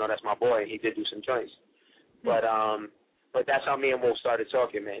all, even though that's my boy and he did do some joints. But that's how me and Wolf started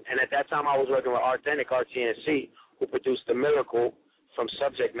talking, man. And at that time I was working with Authentic RTNC, who produced The Miracle from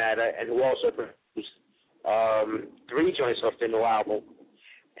Subject Matter, and who also produced 3 joints off the new album.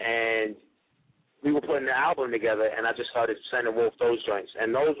 And we were putting the album together, and I just started sending Wolf those joints.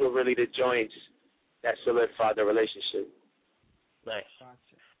 And those were really the joints that solidified the relationship. Nice.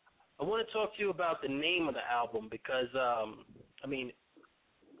 I want to talk to you about the name of the album because,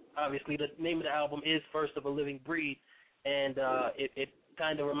 obviously the name of the album is First of a Living Breed, and it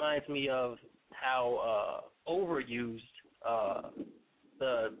kind of reminds me of how overused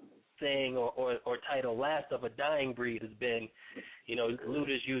the saying or title Last of a Dying Breed has been.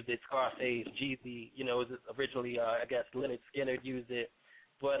 Luda's used it, Scarface, Jeezy, originally, I guess, Lynyrd Skynyrd used it.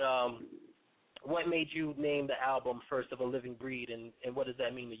 But what made you name the album First of a Living Breed, and what does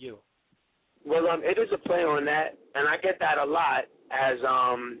that mean to you? Well, it is a play on that, and I get that a lot as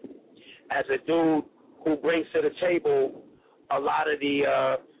a dude who brings to the table a lot of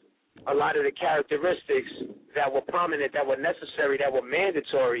the characteristics that were prominent, that were necessary, that were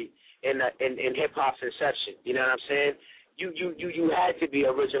mandatory in hip hop's inception. You know what I'm saying? You had to be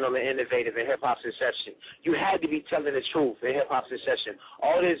original and innovative in hip hop's inception. You had to be telling the truth in hip hop's inception.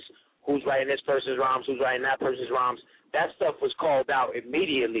 All this, who's writing this person's rhymes, who's writing that person's rhymes, that stuff was called out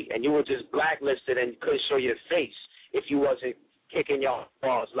immediately, and you were just blacklisted and you couldn't show your face if you wasn't kicking your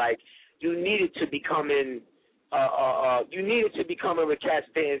balls. Like, you needed to become with cats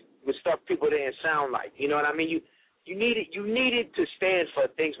with stuff people didn't sound like. You know what I mean? You needed to stand for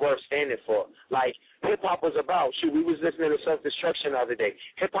things worth standing for. Like, hip-hop was about, we was listening to Self-Destruction the other day.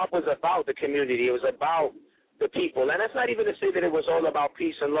 Hip-hop was about the community. It was about the people. And that's not even to say that it was all about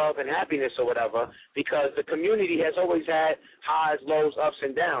peace and love and happiness or whatever, because the community has always had highs, lows, ups,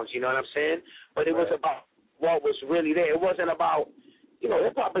 and downs, you know what I'm saying? But it was about what was really there. It wasn't about,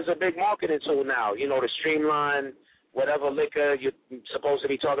 hip-hop is a big marketing tool now, to streamline whatever liquor you're supposed to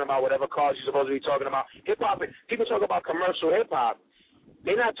be talking about, whatever cars you're supposed to be talking about. Hip-hop, people talk about commercial hip-hop.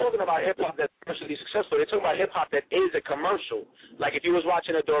 They're not talking about hip-hop that's commercially successful. They're talking about hip-hop that is a commercial. Like if you was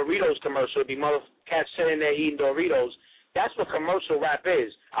watching a Doritos commercial, it'd be mother cats sitting there eating Doritos. That's what commercial rap is.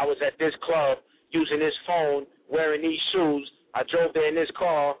 I was at this club using this phone, wearing these shoes. I drove there in this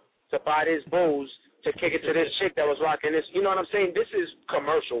car to buy this booze, to kick it to this chick that was rocking this. You know what I'm saying? This is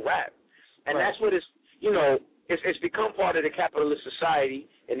commercial rap. And that's what it's, it's become part of the capitalist society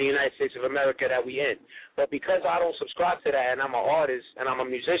in the United States of America that we in. But because I don't subscribe to that, and I'm an artist and I'm a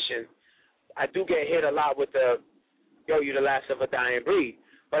musician, I do get hit a lot with you're the last of a dying breed.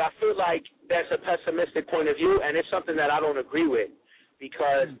 But I feel like that's a pessimistic point of view, and it's something that I don't agree with,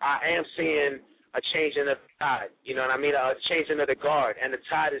 because I am seeing a change in the tide, you know what I mean, a changing of the guard, and the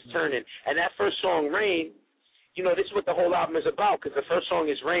tide is turning. And that first song, Rain, this is what the whole album is about, because the first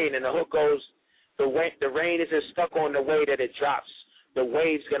song is Rain, and the hook goes, the rain isn't stuck on the way that it drops. The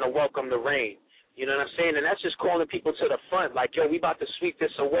wave's going to welcome the rain. You know what I'm saying? And that's just calling people to the front, like, yo, we about to sweep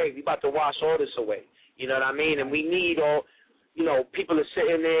this away. We about to wash all this away. You know what I mean? And we need all, people are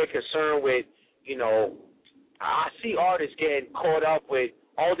sitting there concerned with, I see artists getting caught up with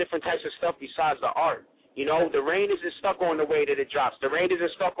all different types of stuff besides the art. The rain isn't stuck on the way that it drops. The rain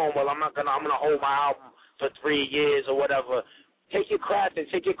isn't stuck on, well, I'm going to hold my album for 3 years or whatever. Take your craft and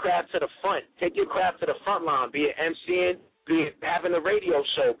take your craft to the front. Take your craft to the front line, be it MCing, be it having a radio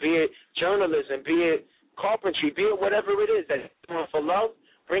show, be it journalism, be it carpentry, be it whatever it is that you're doing for love.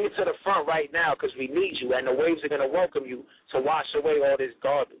 Bring it to the front right now, because we need you, and the waves are going to welcome you to wash away all this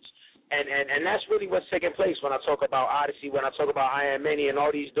garbage. And that's really what's taking place when I talk about Odyssey, when I talk about I Am Many and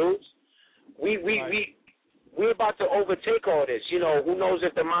all these dudes. We're about to overtake all this. Who knows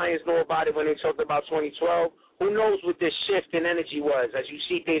if the Mayans know about it when they talked about 2012? Who knows what this shift in energy was, as you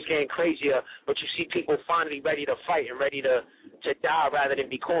see things getting crazier, but you see people finally ready to fight and ready to die rather than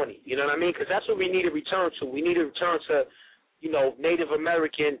be corny. You know what I mean? Because that's what we need to return to. We need to return to, Native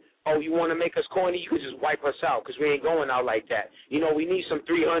American, oh, you want to make us corny? You can just wipe us out, because we ain't going out like that. We need some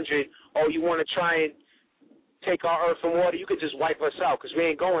 300. Oh, you want to try and take our earth and water, you could just wipe us out because we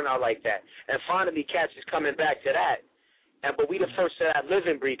ain't going out like that. And finally, cats is coming back to that. But we the first to that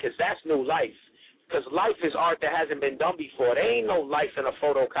living breed because that's new life. Because life is art that hasn't been done before. There ain't no life in a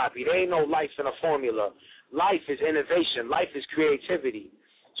photocopy. There ain't no life in a formula. Life is innovation. Life is creativity.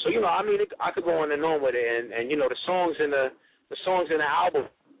 So, you know, I mean, I could go on and on with it. And you know, the songs in the album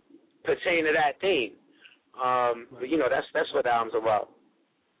pertain to that theme. But, you know, that's what the album's about.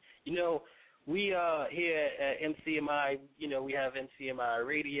 You know, we here at MCMI, you know, we have MCMI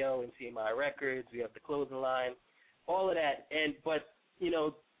Radio, MCMI Records, we have the clothing line, all of that. But, you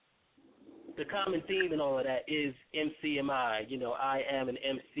know, the common theme in all of that is MCMI. You know, I am an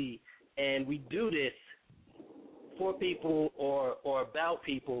MC. And we do this for people or about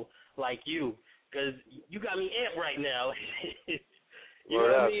people like you, because you got me amped right now. You know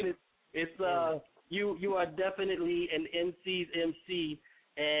what I mean? It's you are definitely an MC's MC,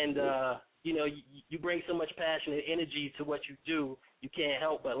 and you know, you bring so much passion and energy to what you do. You can't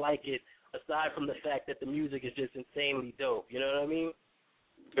help but like it. Aside from the fact that the music is just insanely dope. You know what I mean?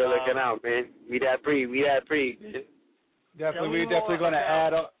 Good looking out, man. We that breed. Man. Definitely, we're definitely going to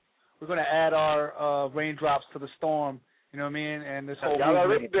add. We're going to add our raindrops to the storm. You know what I mean? And this whole y'all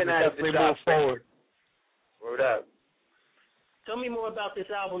already been definitely move forward. Word up. Tell me more about this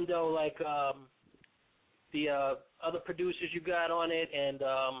album, though. Like the other producers you got on it, and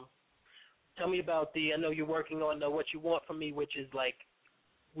tell me about I know you're working on What You Want From Me, which is like,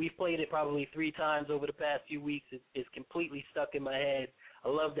 we've played it probably 3 times over the past few weeks. It's completely stuck in my head. I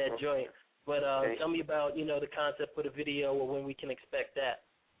love that joint. But tell me about, you know, the concept for the video or when we can expect that.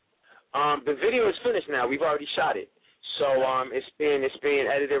 The video is finished now. We've already shot it. So it's being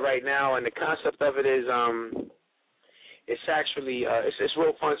edited right now, and the concept of it is it's actually it's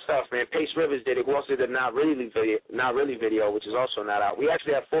real fun stuff, man. Pace Rivers did it. We also did a Not Really video, which is also not out. We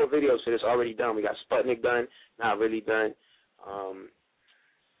actually have 4 videos for this already done. We got Sputnik done, Not Really done,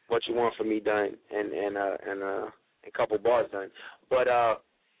 What You Want From Me done, and a couple bars done. But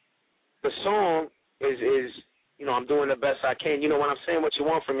the song is you know, I'm doing the best I can. You know, when I'm saying what you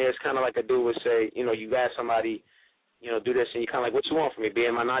want from me, it's kind of like a dude would say, you know, you ask somebody, you know, do this, and you kind of like, what you want from me?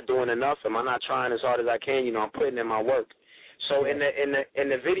 Am I not doing enough? Am I not trying as hard as I can? You know, I'm putting in my work. So in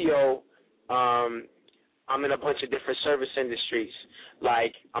the video, I'm in a bunch of different service industries.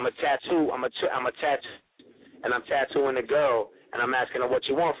 Like I'm a tattoo, and I'm tattooing a girl, and I'm asking her what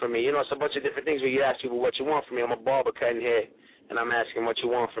you want from me. You know, it's a bunch of different things where you ask people what you want from me. I'm a barber cutting hair, and I'm asking what you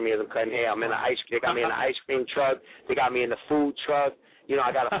want from me as I'm cutting hair. They got me in the ice cream truck. They got me in the food truck. You know,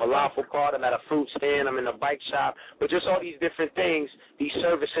 I got a falafel cart. I'm at a fruit stand. I'm in a bike shop. But just all these different things, these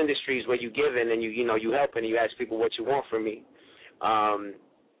service industries where you give in and you know, you help and you ask people what you want from me. And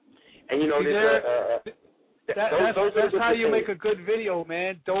you know, that's how you make a good video,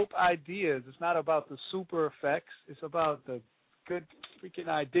 man. Dope ideas. It's not about the super effects. It's about the good freaking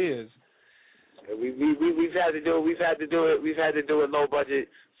ideas. We've had to do it low budget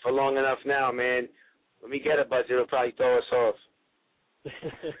for long enough now, man. When we get a budget, it'll probably throw us off.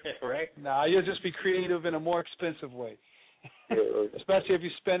 Right? Nah, you'll just be creative in a more expensive way. Yeah. Especially if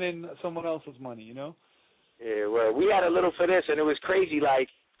you're spending someone else's money, you know? Yeah, well, we had a little for this, and it was crazy, like,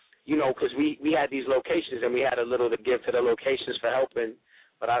 you know, because we had these locations, and we had a little to give to the locations for helping.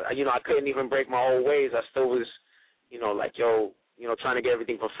 But, I couldn't even break my old ways. I still was, you know, like, yo, you know, trying to get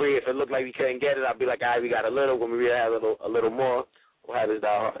everything for free. If it looked like we couldn't get it, I'd be like, all right, we got a little. When we really have a little more, we'll have this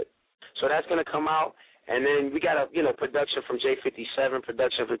down. So that's going to come out. And then we got a, you know, production from J57,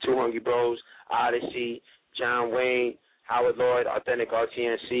 production for Two Hungry Bros, Odyssey, John Wayne, Howard Lloyd, Authentic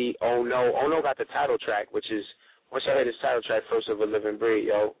RTNC, Oh No got the title track, which is, once I heard his title track, First of a Living Breed,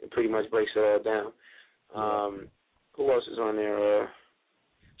 yo, it pretty much breaks it all down. Who else is on there?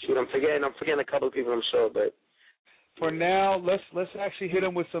 Shoot, I'm forgetting a couple of people, I'm sure, but. For now, let's actually hit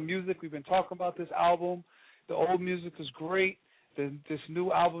him with some music. We've been talking about this album. The old music is great. This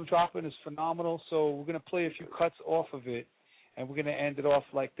new album dropping is phenomenal. So we're going to play a few cuts off of it, and we're going to end it off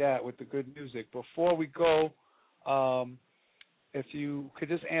like that with the good music. Before we go, if you could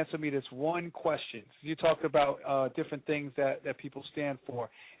just answer me this one question. You talked about different things that people stand for.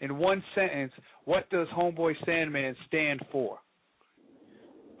 In one sentence, what does Homeboy Sandman stand for?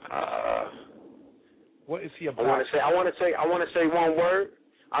 What is he about? I want to say one word.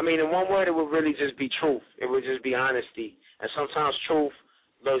 I mean, in one word, it would really just be truth. It would just be honesty. And sometimes truth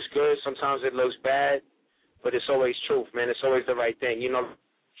looks good, sometimes it looks bad, but it's always truth, man. It's always the right thing. You know,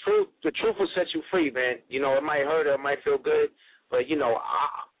 the truth will set you free, man. You know, it might hurt or it might feel good, but, you know,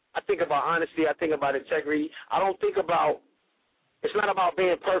 I think about honesty. I think about integrity. I don't think about, it's not about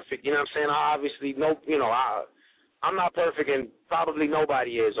being perfect, you know what I'm saying? I obviously know, you know, I'm not perfect and probably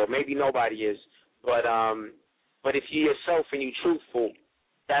nobody is, or maybe nobody is. But But if you yourself and you truthful,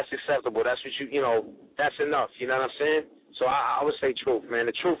 that's acceptable. That's what that's enough. You know what I'm saying? So I would say truth, man.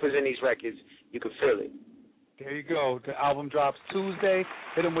 The truth is in these records. You can feel it. There you go. The album drops Tuesday.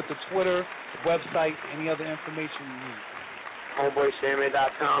 Hit them with the Twitter, the website, any other information you need.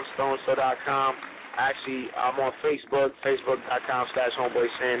 HomeboySandman.com, StoneSoul.com. Actually, I'm on Facebook,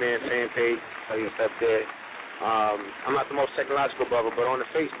 Facebook.com/HomeboySandman fan page. So you up there. I'm not the most technological brother, but on the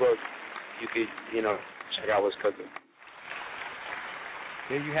Facebook, you could, check out what's cooking.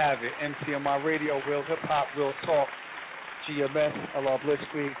 There you have it. MCMI Radio, Real Hip Hop, Real Talk. GMS LR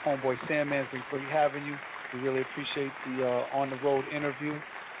BLITZKRIEG, Homeboy Sandman. It's been great having you. We really appreciate the on-the-road interview.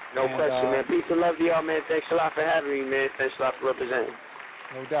 No question, man. Peace and love to y'all, man. Thanks a lot for having me, man. Thanks a lot for representing.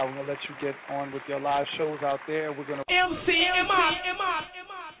 No doubt. We're going to let you get on with your live shows out there. We're going to... MCMI.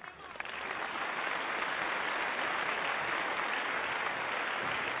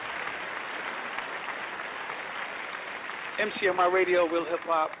 MCMI Radio, Real Hip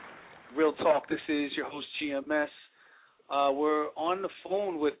Hop, Real Talk. This is your host, GMS. We're on the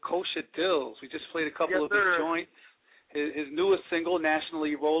phone with Kosher Dills. We just played a couple of his joints. His newest single,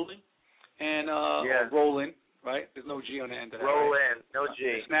 Nationally Rolling, and Rolling, right? There's no G on the end of that. Rolling, right? no G.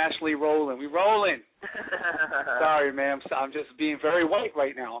 It's Nationally Rolling. We rolling. Sorry, man. I'm just being very white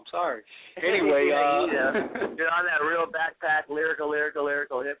right now. I'm sorry. Anyway, you're on that real backpack, lyrical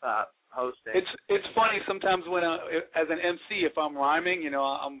hip hop hosting. It's funny sometimes when as an MC, if I'm rhyming,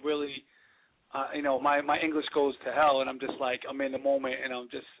 I'm really. My English goes to hell, and I'm just like, I'm in the moment, and I'm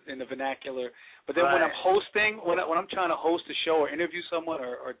just in the vernacular. But then when I'm hosting, when I'm trying to host a show or interview someone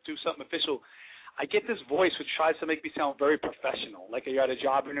or do something official, I get this voice which tries to make me sound very professional, like you're at a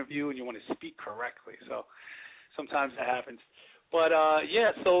job interview and you want to speak correctly. So sometimes that happens. But,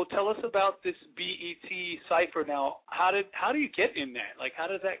 so tell us about this BET Cypher now. How do you get in that? Like, how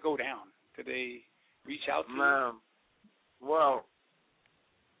does that go down? Do they reach out to you? Well,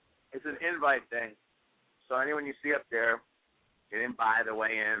 it's an invite thing. So anyone you see up there, they didn't buy the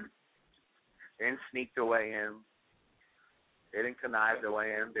way in. They didn't sneak their way in. They didn't connive their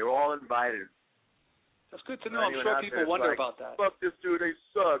way in. They were all invited. That's good to know. I'm sure people wonder about that. Fuck this dude, they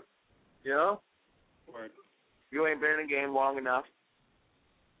suck. You know? Word. You ain't been in the game long enough.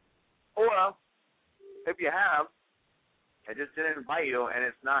 Or, if you have, I just didn't invite you, and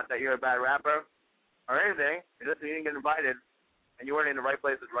it's not that you're a bad rapper or anything. It's just that you didn't get invited, and you weren't in the right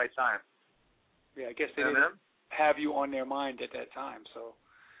place at the right time. Yeah, I guess they didn't have you on their mind at that time. So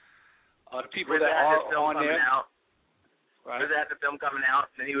the people RZA that had are the film on coming there, out. right? RZA had the film coming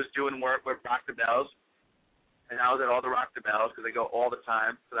out, and he was doing work with Rock the Bells, and I was at all the Rock the Bells because I go all the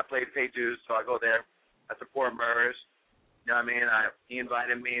time. Because I pay dues, so I go there. I support Murs. You know what I mean? He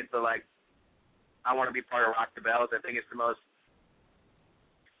invited me, so like, I want to be part of Rock the Bells. I think it's the most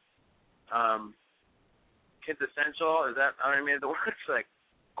quintessential. Is that I mean the words like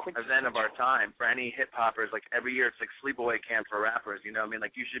event of our time for any hip hoppers. Like every year, it's like sleepaway camp for rappers. You know what I mean?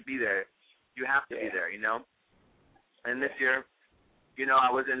 Like you should be there. You have to be there. You know. And this year,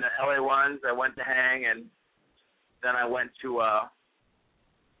 I was in the LA ones. I went to hang, and then I went to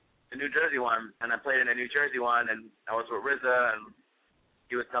the New Jersey one, and I played in the New Jersey one, and I was with RZA, and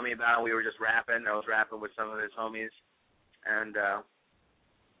he was telling me about it. We were just rapping. I was rapping with some of his homies, and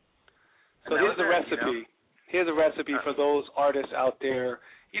so here's the recipe. Here's a recipe for those artists out there,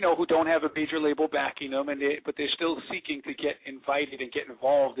 who don't have a major label backing them, but they're still seeking to get invited and get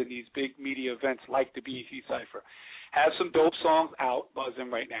involved in these big media events like the BET Cypher. Have some dope songs out,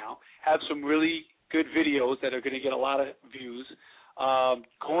 buzzing right now. Have some really good videos that are going to get a lot of views.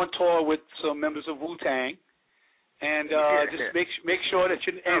 Go on tour with some members of Wu-Tang, and just make sure that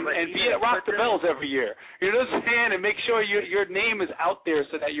you and be at Rock the Bells every year. You know what I'm saying? And make sure your name is out there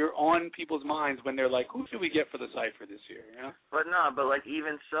so that you're on people's minds when they're like, who should we get for the Cypher this year? You know? But like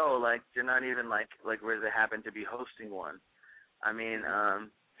even so, like you're not even like where they happen to be hosting one. I mean,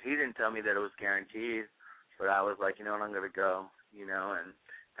 he didn't tell me that it was guaranteed, but I was like, I'm gonna go,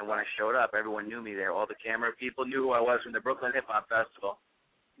 and when I showed up, everyone knew me there. All the camera people knew who I was from the Brooklyn Hip Hop Festival.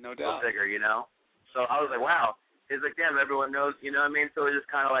 No doubt. Go figure, So I was like, wow. It's like, damn, everyone knows, you know what I mean? So it was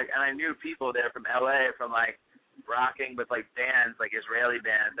just kind of like, and I knew people there from L.A., from like rocking with like bands, like Israeli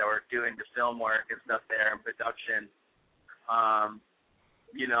bands that were doing the film work and stuff there and production.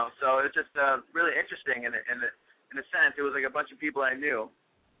 So it's just really interesting in a sense. It was like a bunch of people I knew.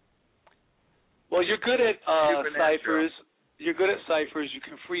 Well, you're good at ciphers. You're good at ciphers. You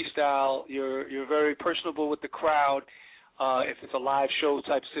can freestyle. You're very personable with the crowd. If it's a live show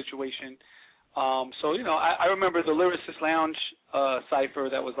type situation. I remember the Lyricist Lounge cipher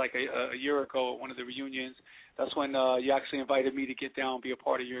that was like a year ago at one of the reunions. That's when you actually invited me to get down and be a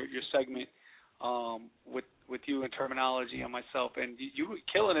part of your segment. with you and Terminology and myself, and you were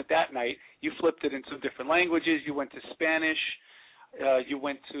killing it that night. You flipped it into different languages. You went to Spanish. Did you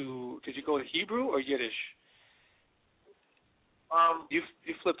go to Hebrew or Yiddish? You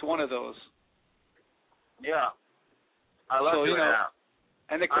flipped one of those. Yeah. I love doing that.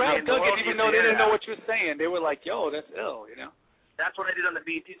 And the crowd dug it even though they didn't know what you were saying. They were like, yo, that's ill, That's what I did on the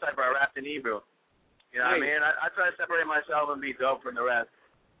BET side where I rapped in Hebrew. You know what I mean? I try to separate myself and be dope from the rest.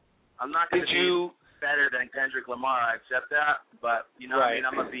 I'm not going to be better than Kendrick Lamar. I accept that. But, you know what I mean?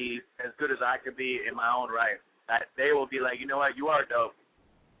 I'm going to be as good as I could be in my own right. They will be like, you know what? You are dope.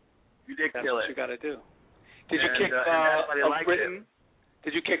 You did kill it. That's what you got to do. Did you kick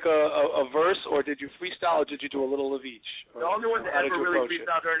Did you kick a verse, or did you freestyle, or did you do a little of each? The only one that ever really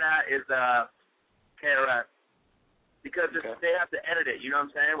freestyled during that is KRS. Because they have to edit it, you know what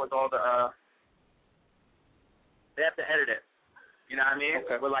I'm saying? With all the they have to edit it. You know what I mean?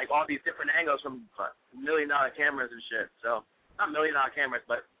 Okay. With like all these different angles from $1 million cameras and shit. So not $1 million cameras,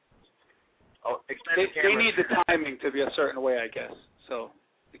 but expensive cameras. They need the timing to be a certain way, I guess. So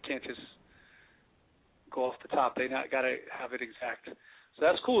they can't just go off the top. They not got to have it exact. So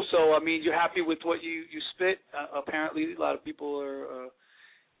that's cool. So I mean, you're happy with what you spit? Apparently, a lot of people are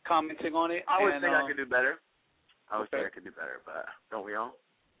commenting on it. I always think I could do better. I always think I could do better, but don't we all?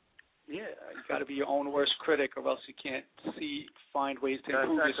 Yeah, you got to be your own worst critic, or else you can't find ways to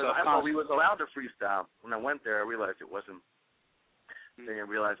improve yourself. I thought we was allowed to freestyle. When I went there, I realized it wasn't. Then I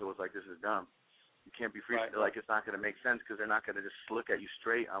realized it was like, this is dumb. You can't be freestyle. Like, it's not going to make sense because they're not going to just look at you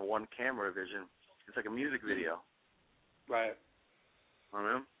straight on one camera vision. It's like a music video. Right. I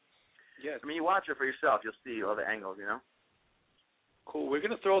mean? Yes. I mean, you watch it for yourself. You'll see all the angles, Cool. We're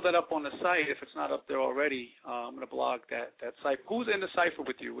going to throw that up on the site if it's not up there already. I'm going to blog that site. Who's in the cipher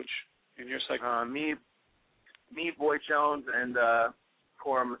with you? In your cipher? Me, Boy Jones, and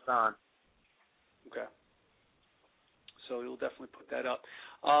Cora Masson. Okay. So you'll definitely put that up.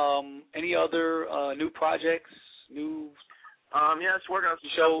 Any other new projects? Just working on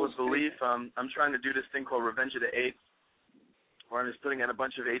some shows with Belief. I'm trying to do this thing called Revenge of the Eighth, where I'm just putting in a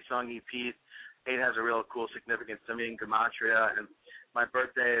bunch of 8-song EPs. 8 has a real cool significance to me in Gematria, and my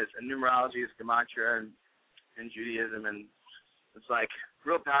birthday is, and numerology is Gematria and Judaism, and it's like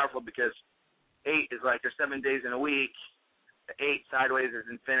real powerful because 8 is like there's 7 days in a week. The 8 sideways is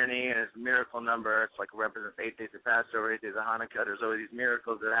infinity, and it's a miracle number. It's like represents 8 days of Passover, 8 days of Hanukkah. There's always these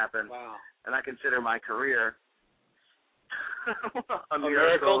miracles that happen. Wow. And I consider my career a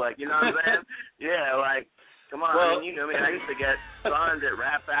miracle. Like, you know what I'm saying? Yeah, like, come on. Well, I mean, you know me. I used to get stunned at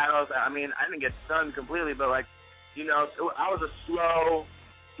rap battles. I mean, I didn't get stunned completely, but like, I was a slow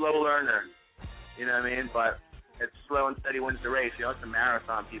learner. You know what I mean? But it's slow and steady wins the race. It's a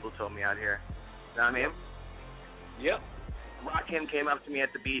marathon, people told me out here. You know what I mean? Yep. Rakim came up to me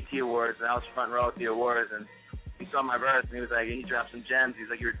at the BET Awards, and I was front row at the awards, and he saw my verse, and he was like, he dropped some gems. He's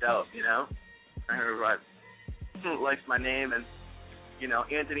like, you're dope, I heard likes my name, and,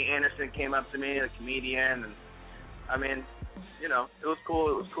 Anthony Anderson came up to me, a comedian, and, I mean, it was cool.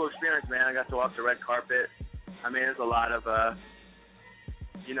 It was a cool experience, man. I got to walk the red carpet. I mean, there's a lot of, I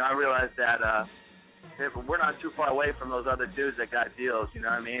realized that we're not too far away from those other dudes that got deals, you know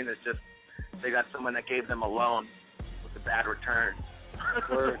what I mean? It's just they got someone that gave them a loan with a bad return.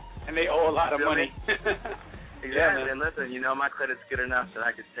 And they owe a lot of money. Exactly. Yeah, and listen, my credit's good enough that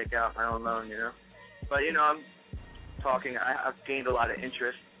I could take out my own loan, But, I'm talking, I've gained a lot of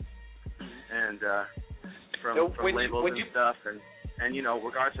interest and from labels and stuff. And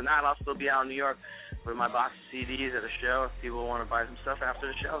regards to that, I'll still be out in New York with my box of CDs at a show if people want to buy some stuff after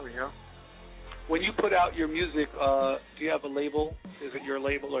the show, When you put out your music, do you have a label? Is it your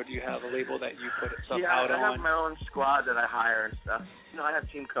label, or do you have a label that you put stuff out on? Yeah, I have my own squad that I hire and stuff. I have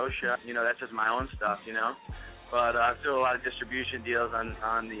Team Kosha. That's just my own stuff, But I do a lot of distribution deals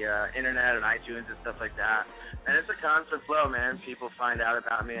on the internet and iTunes and stuff like that. And it's a constant flow, man. People find out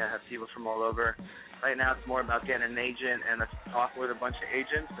about me. I have people from all over. Right now it's more about getting an agent and talk with a bunch of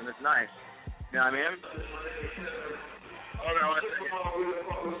agents, and it's nice. You know what I mean?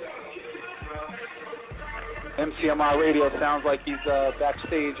 MCMI Radio sounds like he's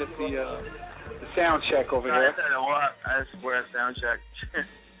backstage at the sound check over there. I swear, sound check.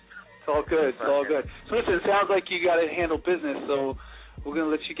 It's all good. It's all good. So listen, it sounds like you got to handle business, so we're going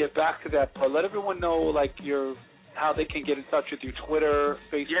to let you get back to that. But let everyone know, like, how they can get in touch with you, Twitter,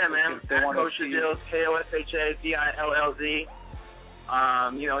 Facebook. Yeah, man. If they want to see Dills, KOSHADILLZ.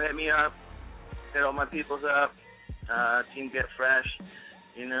 Hit me up. Hit all my peoples up. Team Get Fresh.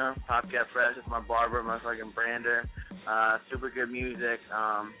 Pop Get Fresh. It's my barber, my fucking brander. Super good music.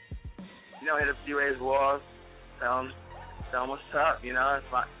 Hit up D-Ray's Walls. Tell him Tell him what's up, you know.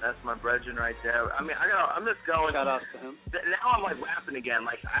 That's my brethren right there. I mean, I'm just going. Shout out to him. Now I'm like rapping again.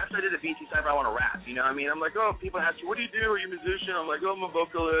 Like after I did the BT cypher, I want to rap. You know what I mean? I'm like, oh, people ask you, what do you do? Are you a musician? I'm like, oh, I'm a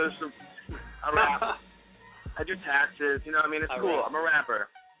vocalist. I rap. I do taxes. You know what I mean? It's cool. I'm a rapper.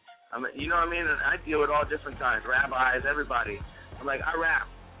 You know what I mean? And I deal with all different kinds, rabbis, everybody. I'm like, I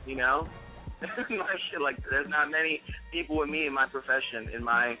rap. You know? Like there's not many people with me in my profession, in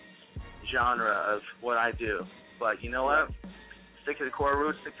my genre of what I do. But you know what? Stick to the core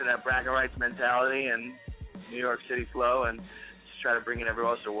roots, stick to that bragging rights mentality and New York City flow, and just try to bring it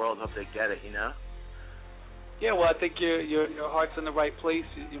everywhere else in the world. Hope they get it, you know? Yeah, well, I think your heart's in the right place.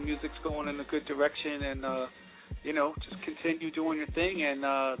 Your music's going in a good direction, and you know, just continue doing your thing, and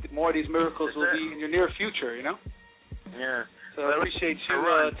more of these miracles will be in your near future, you know? Yeah. So I appreciate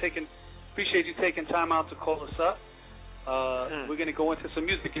you taking time out to call us up. We're gonna go into some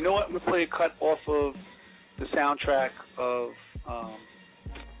music. You know what? I'm gonna play a cut off of the soundtrack of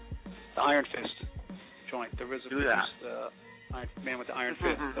the Iron Fist joint, the RZA produced Man with the Iron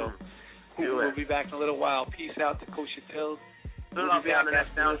Fist. So we'll be back in a little while. Peace out to Kosher Tills. It'll not be on the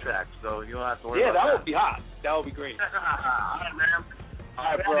next soundtrack, so you don't have to worry about that. Yeah, that would be hot. That would be great. All right, man. All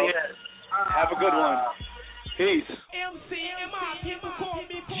right, bro. Have a good one. Peace.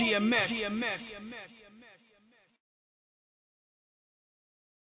 GMS.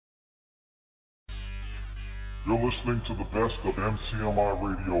 You're listening to the best of MCMI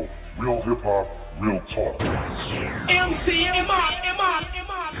Radio, real hip hop, real talk. MCMI.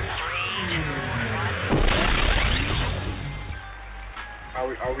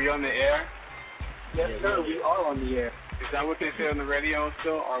 Are we on the air? Yes, sir. We are on the air. Is that what they say on the radio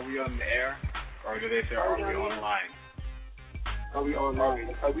still? Are we on the air? Or do they say, are we online? Are we online?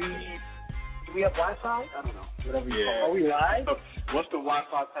 Do we have Wi-Fi? I don't know. Whatever you call it. Are we live? What's the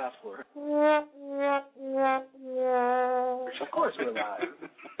Wi-Fi password? Of course we're live.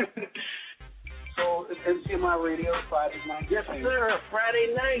 So it's MCMI Radio Friday night. Yes, sir.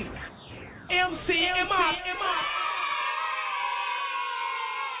 Friday night. MCMI.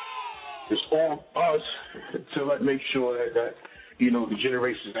 It's on us to make sure that you know, the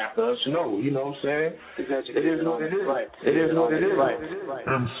generations after us know, you know what I'm saying? Exactly. It is what it is. Right. It is what it is. Right.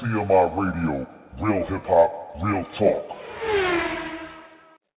 MCMI Radio, real hip hop, real talk.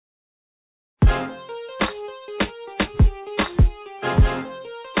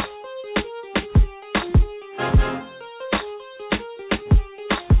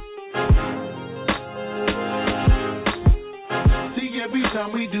 Every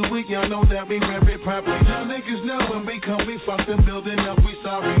time we do it, y'all know that we rap it properly. Y'all niggas know when we come, we fucked them building up, we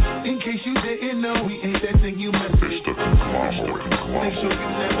sorry. In case you didn't know, we ain't that thing you messed with. Make sure you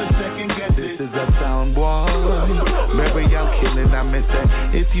never second guess it. This is a sound boy. Remember y'all killing, I miss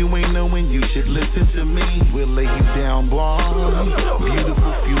that. If you ain't knowing, you should listen to me. We'll lay you down, boy.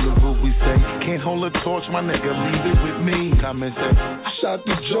 Beautiful funeral, we say. Can't hold a torch, my nigga, leave it with me. I miss that. Shot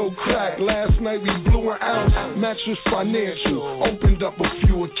the Joe Crack. Last night we blew an ounce. Mattress Financial. Opened up a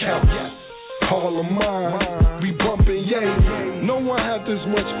few accounts. All of mine. We bumping yay. No one had this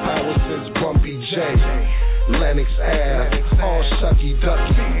much power since Bumpy J. Lennox Ave, all shucky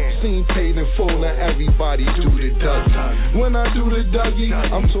ducky. Scene paid in full, now everybody do the Dougie. When I do the Dougie,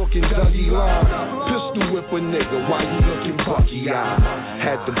 I'm talking Dougie line. Pistol whip a nigga while you looking bucky eye.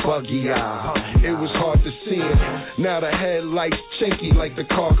 Had the buggy eye, it was hard to see him. Now the headlights chinky like the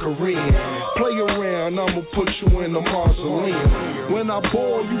car Korean. Play around, I'ma put you in the mausoleum. When I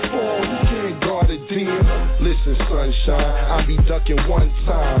ball, you fall, you can't guard a demon. Listen, sunshine, I be ducking one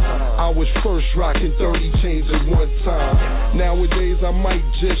time. I was first rocking 30 chains at one time. Nowadays I might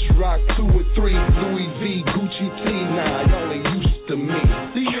just rock 2 or 3 Louis V, Gucci T. Nah, y'all ain't used to me.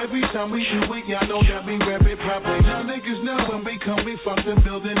 See, every time we do it, y'all know that we rap it properly. Y'all niggas know when we come, we fuck them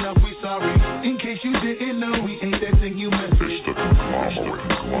building up, we sorry. In case you didn't know, we ain't that thing you messed with.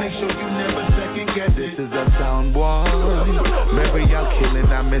 Make sure you never second guess it. This is a sound boy. Remember y'all killing,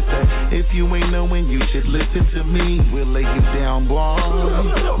 I miss that. If you ain't knowing, you should listen to me. We'll lay you down, boy.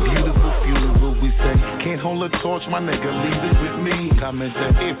 Beautiful funeral, we say. Can't hold a torch, my nigga, leave it with me. I miss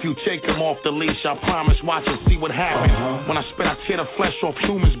that. If you take them off the leash, I promise, watch and see what happens. When I spit, I tear the flesh off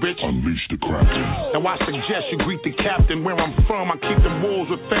humans, bitch. Unleash the Kraken. Now I suggest you greet the captain. Where I'm from, I keep them walls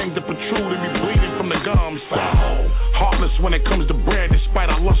with fangs that protrude and be bleeding from the gums. Heartless when it comes to bread, despite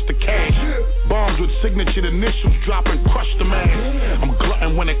I lust the cash. Bombs with signature initials drop and crush the man. I'm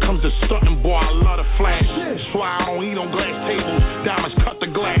glutton when it comes to stunting, boy, I love the flash. Fly, I don't eat on glass tables, diamonds cut the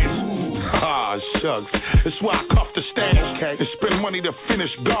glass. Ah, shucks, that's why I cuff the stash. And spend money to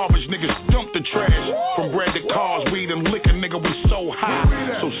finish garbage, niggas dump the trash. From bread to cars, weed and liquor, nigga, we so high.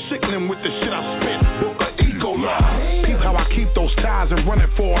 So sickening with the shit I spit. Book a eco no lie. Peep how I keep those ties and run it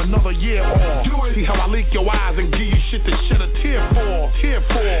for another year off. See how I leak your eyes and give you shit to shed a tear for.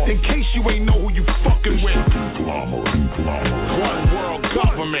 In case you ain't know who you fucking with. One world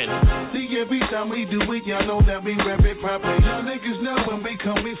government. See, every time we do it, y'all know that we rap it properly. Y'all niggas know when we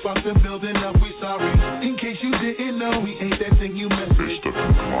come, we fuck the building up, we sorry. In case you didn't know, we ain't that thing you mess with.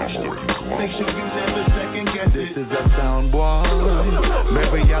 Make sure you never second guess it. This is a sound boy.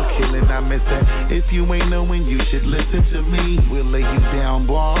 Remember y'all killing, I miss that. If you ain't knowing, you should listen to me. We'll lay you down,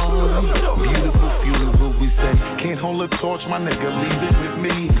 boy. Beautiful funeral, we say. Can't hold a torch, my nigga, leave it with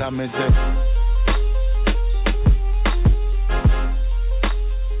me. Come and say.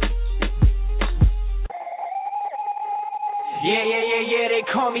 Yeah, they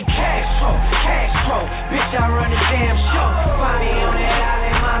call me Castro. Bitch, I run the damn show. Find me on that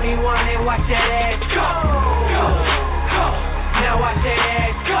island, mommy wanna watch that ass go. Now watch that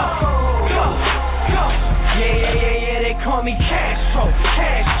ass go. Yeah, they call me Castro.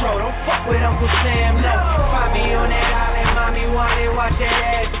 Don't fuck with Uncle Sam, no. Find me on that island, mommy wanna watch that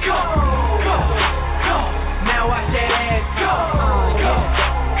ass go. Now watch that ass go.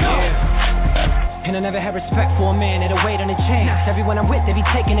 And I never had respect for a man that'll wait on a chance. Everyone I'm with, they be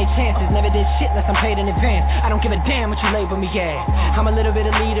taking their chances. Never did shit unless I'm paid in advance. I don't give a damn what you label me as. I'm a little bit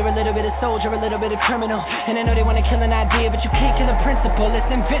of leader, a little bit of soldier, a little bit of criminal. And I know they wanna kill an idea, but you can't kill a principle.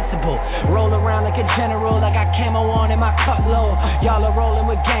 It's invincible. Roll around like a general, I got camo on and my cut low. Y'all are rolling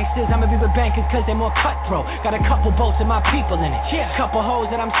with gangsters, I'ma be with bankers cause they're more cutthroat. Got a couple boats and my people in it. Couple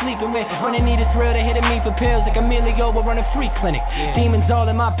hoes that I'm sleeping with. When they need a thrill, they hitting me for pills like Emilio will run a free clinic. Demons all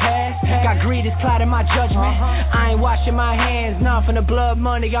in my past, got greed is clouding my judgment. I ain't washing my hands, none from the blood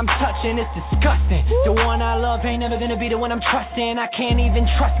money I'm touching. It's disgusting. The one I love ain't never gonna be the one I'm trusting. I can't even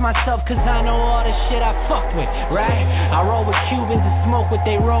trust myself cause I know all the shit I fuck with, right? I roll with Cubans and smoke with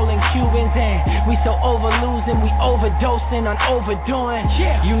they rolling Cubans, and we so over losing, we overdosing on overdoing.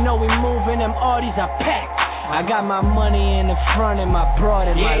 You know we moving, them Audis are packed. I got my money in the front and my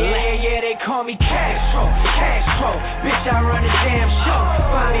broad in my lap. Yeah, they call me Castro. Bitch, I run the damn show.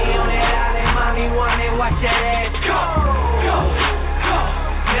 Find me on that island, mommy wanna watch that ass go.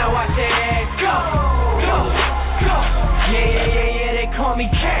 Now watch that ass go. Yeah, they call me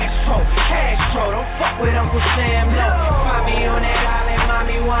Castro. Don't fuck with Uncle Sam, no. Find me on that island,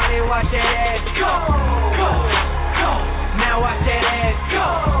 mommy wanna watch that ass go. Now watch that ass go.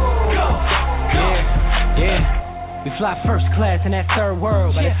 Yeah, we fly first class in that third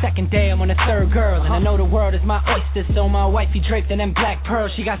world. By the second day, I'm on the third girl. And I know the world is my oyster, so my wifey draped in them black pearls.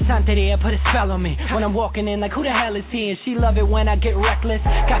 She got Santeria, put a spell on me. When I'm walking in, like, who the hell is he? And she love it when I get reckless.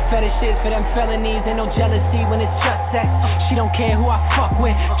 Got fetishes for them felonies, and no jealousy when it's just sex. She don't care who I fuck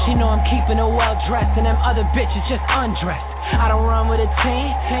with. She know I'm keeping her well dressed, and them other bitches just undressed. I don't run with a team,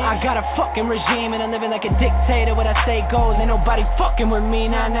 I got a fucking regime, and I'm living like a dictator. What I say goes, ain't nobody fucking with me,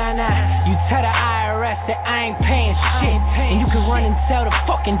 nah. You tell the IRS that I ain't paying shit, and you can run and tell the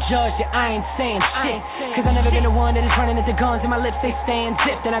fucking judge that I ain't saying shit. Cause I never been the one that is running into guns, and my lips they staying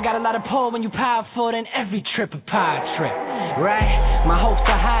zipped. And I got a lot of pull when you powerful, then every trip a power trip, right? My hopes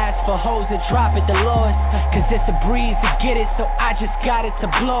are highest for hoes that drop it the lowest, cause it's a breeze to get it, so I just got it to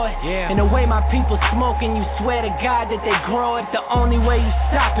blow it. And the way my people smoking, you swear to God that they grow it. The only way you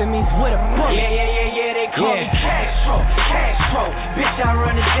stop it means with a bullet. Yeah, they call me Castro. Bitch, I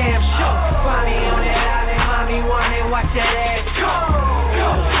run the damn show. Find me on that island, mommy wanna watch that ass go.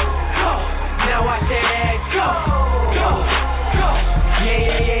 Now watch that ass go.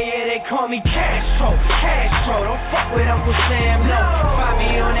 Yeah, they call me Castro. Don't fuck with Uncle Sam, no. Find me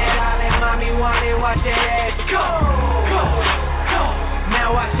on that island, mommy wanna watch that ass go.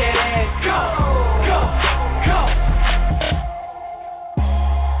 Now watch that ass go.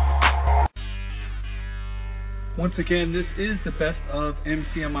 Once again, this is the best of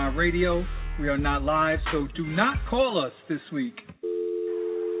MCMI Radio. We are not live, so do not call us this week.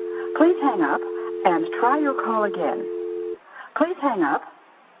 Please hang up and try your call again. Please hang up.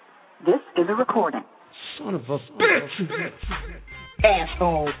 This is a recording. Son of a bitch!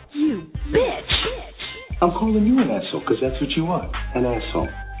 Asshole. You bitch. I'm calling you an asshole because that's what you are, an asshole.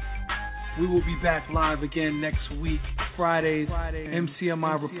 We will be back live again next week, Fridays,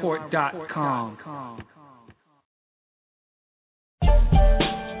 MCMIReport.com.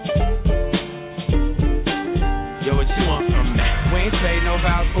 Yo, what you want from me? We ain't trade no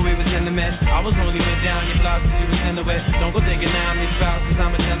vows, but we was in the mess. I was only been down your blouse cause you was in the west. Don't go thinking now I'm these vows cause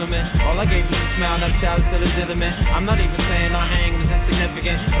I'm a gentleman. All I gave you was a smile, that child still legitimate. I'm not even saying our hang was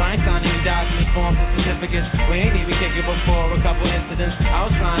insignificant, but I ain't signing any documents, forms, and certificates. We ain't even kicking before a couple incidents. I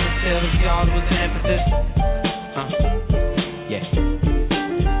was trying to chill if y'all was the emphasis. Yeah.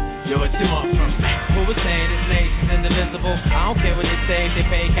 Yo, what you want from me? Who was saying this invisible. I don't care what they say, if they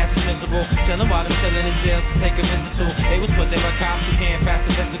pay cash is miserable. Chillin' while I'm chillin' in jail to take a visit to. They was put there by cops who can't pass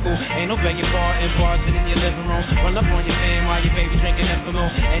the physical. Ain't no begging bar in bars and in your living room. Run up on your fan while your baby drinking Infamo.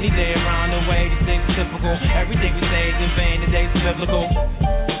 Any day around the way, these things are typical. Everything we say is in vain, the days are biblical.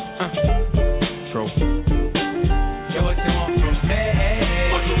 True. Yo, what you want from me?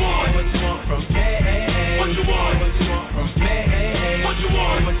 What you want? What you want from me? What you want? What you want from me? What you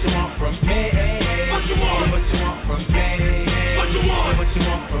want? What you want from me? What you want? What you want from me? What you want? What you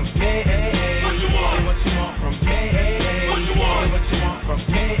want from me? What you want? What you want from me? What you want? What you want from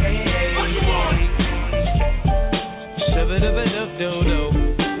me? What you want? Shabba-dabba-dub-doo-doo.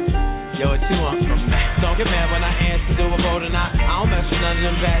 Yo, what you want from me? Don't get mad when I answer, do a vote or not. I don't mess with none of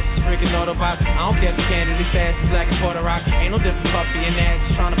them bats, freaking Autobots. I don't care if the candidate says it's black and Puerto Rock. Ain't no different puppy and ass,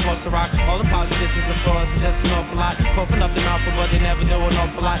 just trying to force a rock. All the politicians are frauds, it's just an awful lot. Puffing up the mouth, but they never do an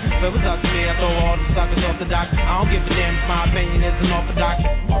awful lot. If it was up to me, I'd throw all them suckers off the dock. I don't give a damn if my opinion isn't orthodox.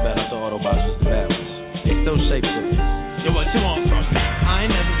 My bad, I thought Autobots was the bad ones. They still shapeshifters. Yo, what you want from me? I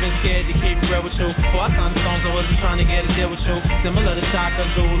ain't never been scared to keep it real with you. Before I signed the songs, I wasn't trying to get a deal with you. Similar to Shaka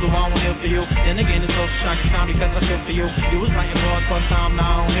Zulu, I won't hear for you. Then again, it's social shock, it's time because I feel for you. You was writing bars for a time, now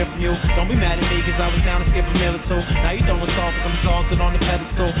I don't hear from you. Don't be mad at me, cause I was down to skip a meal or two. Now you throwing salt cause I'm exalted on the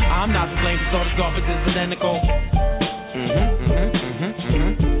pedestal. I'm not to blame, cause all this garbage is identical.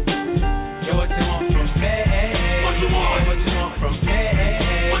 Yo, what you want from me? What you want? What you want from me?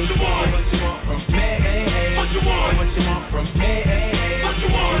 What you want? What you want from me? What you want? What you want from me? What you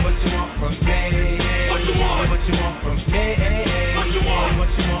want? What you want from me? What you want? What you want from me? What you want? What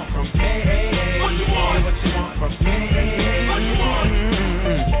you want from me? What you want? What you want from me? What you want?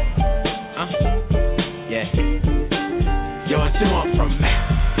 Yeah. Yo, what you want from me?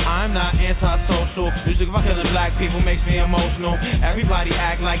 I'm not antisocial. Music about killing black people makes me emotional. Everybody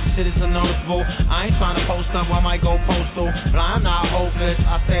act like shit is unnoticeable. I ain't trying to post up, I might go postal. But I'm not hopeless,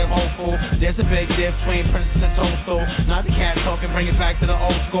 I stay hopeful. There's a big difference between Princess and Toadstool. Not the cat talking, bring it back to the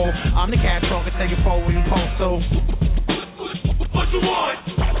old school. I'm the cat talking, take it forward and postal. What you want?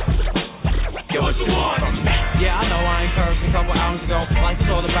 Yo, what you want? Yeah, I know I ain't cursed a couple hours ago. Life is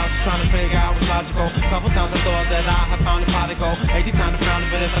all about just trying to figure out what's logical. Couple times I thought that I had found a pot to go. Maybe time to found it,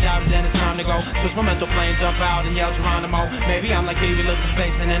 but if I doubt it, then it's time to go. Switch my mental plane, jump out and yell Geronimo. Maybe I'm like Pee-wee looking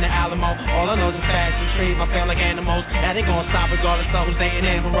spaceman in the Alamo. All I know is a fashion street, I feel like animals. That ain't gonna stop regardless of who's dating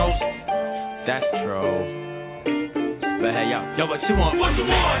Amber Rose. That's true. But hey, yo, what you want? What you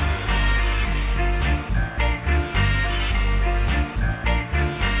want?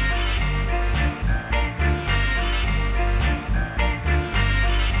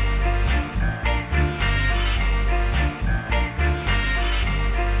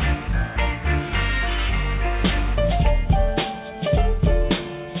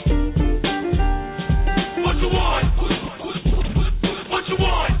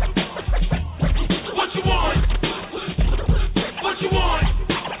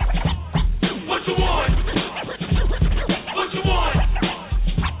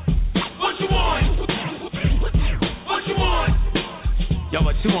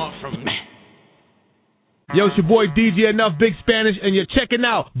 Yo, it's your boy DJ Enough Big Spanish, and you're checking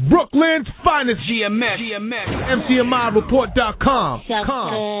out Brooklyn's finest GMS. MCMIReport.com.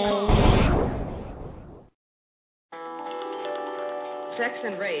 Sex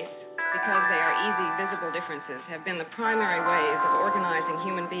and race, because they are easy, visible differences, have been the primary ways of organizing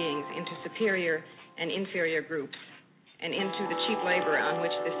human beings into superior and inferior groups, and into the cheap labor on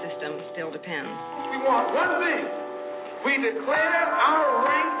which this system still depends. We want one thing. We declare our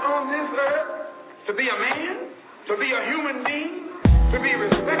right on this earth to be a man, to be a human being, to be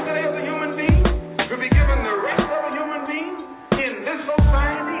respected as a human being, to be given the rights of a human being in this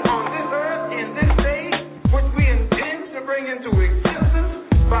society, on this earth, in this day, which we intend to bring into existence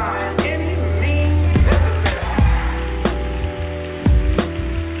by any means necessary.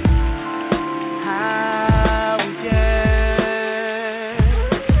 How we get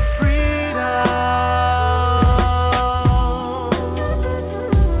freedom.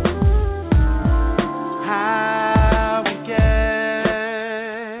 How we get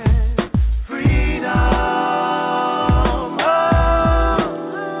freedom. Oh,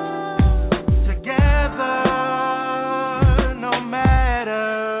 together, no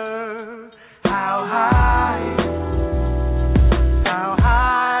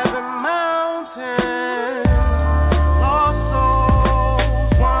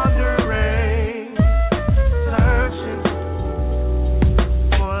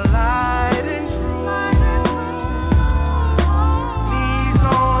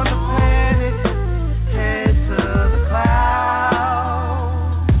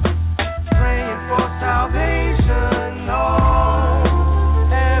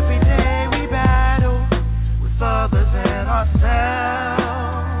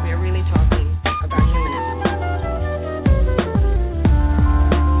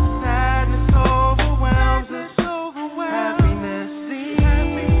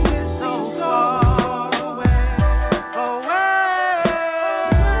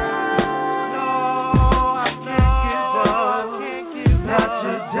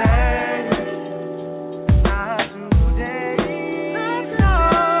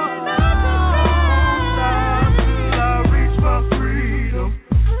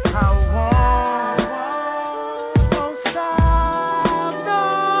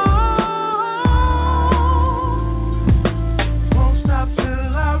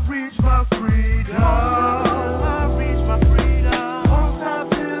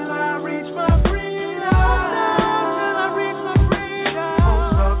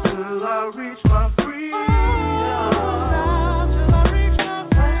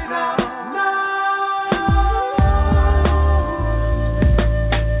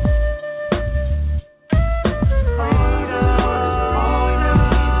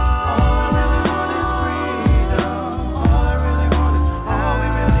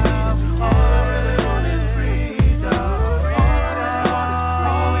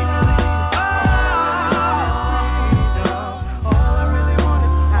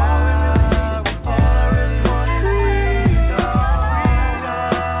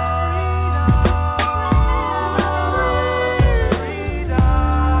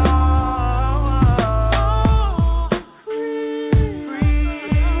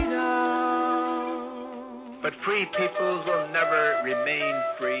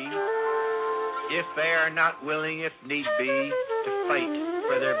free, if they are not willing, if need be, to fight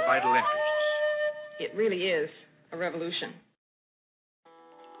for their vital interests. It really is a revolution.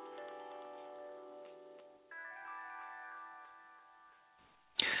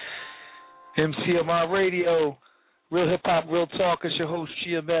 MCMI Radio, Real Hip Hop, Real Talk. It's your host,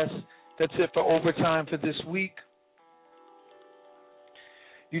 GMS. That's it for Overtime for this week.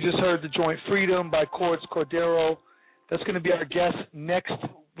 You just heard the joint Freedom by Chords Cordero. That's going to be our guest next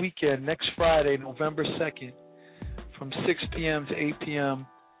weekend, next Friday, November 2nd, from 6 p.m. to 8 p.m.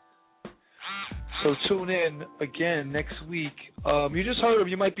 So tune in again next week. You just heard him.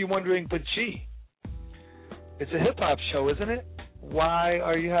 You might be wondering, but gee, it's a hip-hop show, isn't it? Why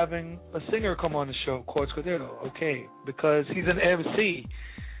are you having a singer come on the show, Chords Cordero? Okay, because he's an MC.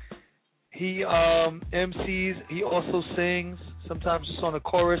 He MCs. He also sings, sometimes just on the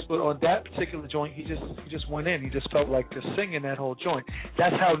chorus, but on that particular joint, he just went in. He just felt like just singing that whole joint.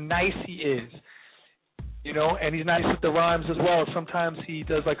 That's how nice he is, you know. And he's nice with the rhymes as well. Sometimes he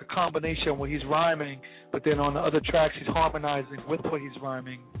does like a combination where he's rhyming, but then on the other tracks he's harmonizing with what he's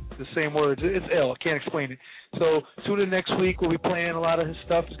rhyming. The same words. It's ill. I can't explain it. So tune in next week. We'll be playing a lot of his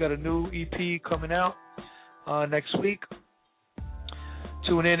stuff. He's got a new EP coming out next week.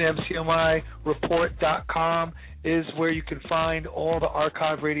 Tune in. MCMIReport.com is where you can find all the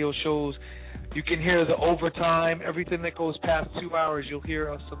archive radio shows. You can hear the overtime, everything that goes past 2 hours. You'll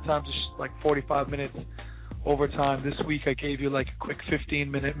hear us sometimes it's like 45 minutes overtime. This week I gave you like a quick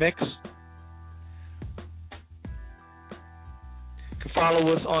 15-minute mix. You can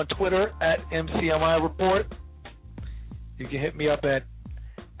follow us on Twitter at MCMI Report. You can hit me up at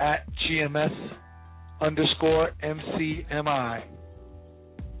GMS_MCMI.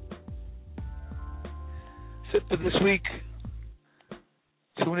 That's it for this week.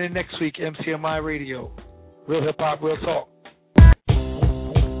 Tune in next week, MCMI Radio. Real Hip Hop, Real Talk.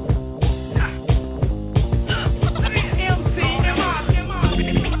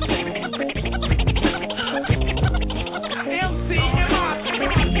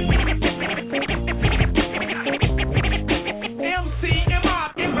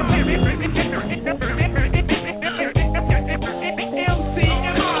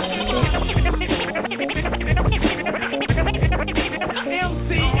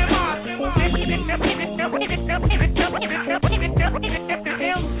 MCMI.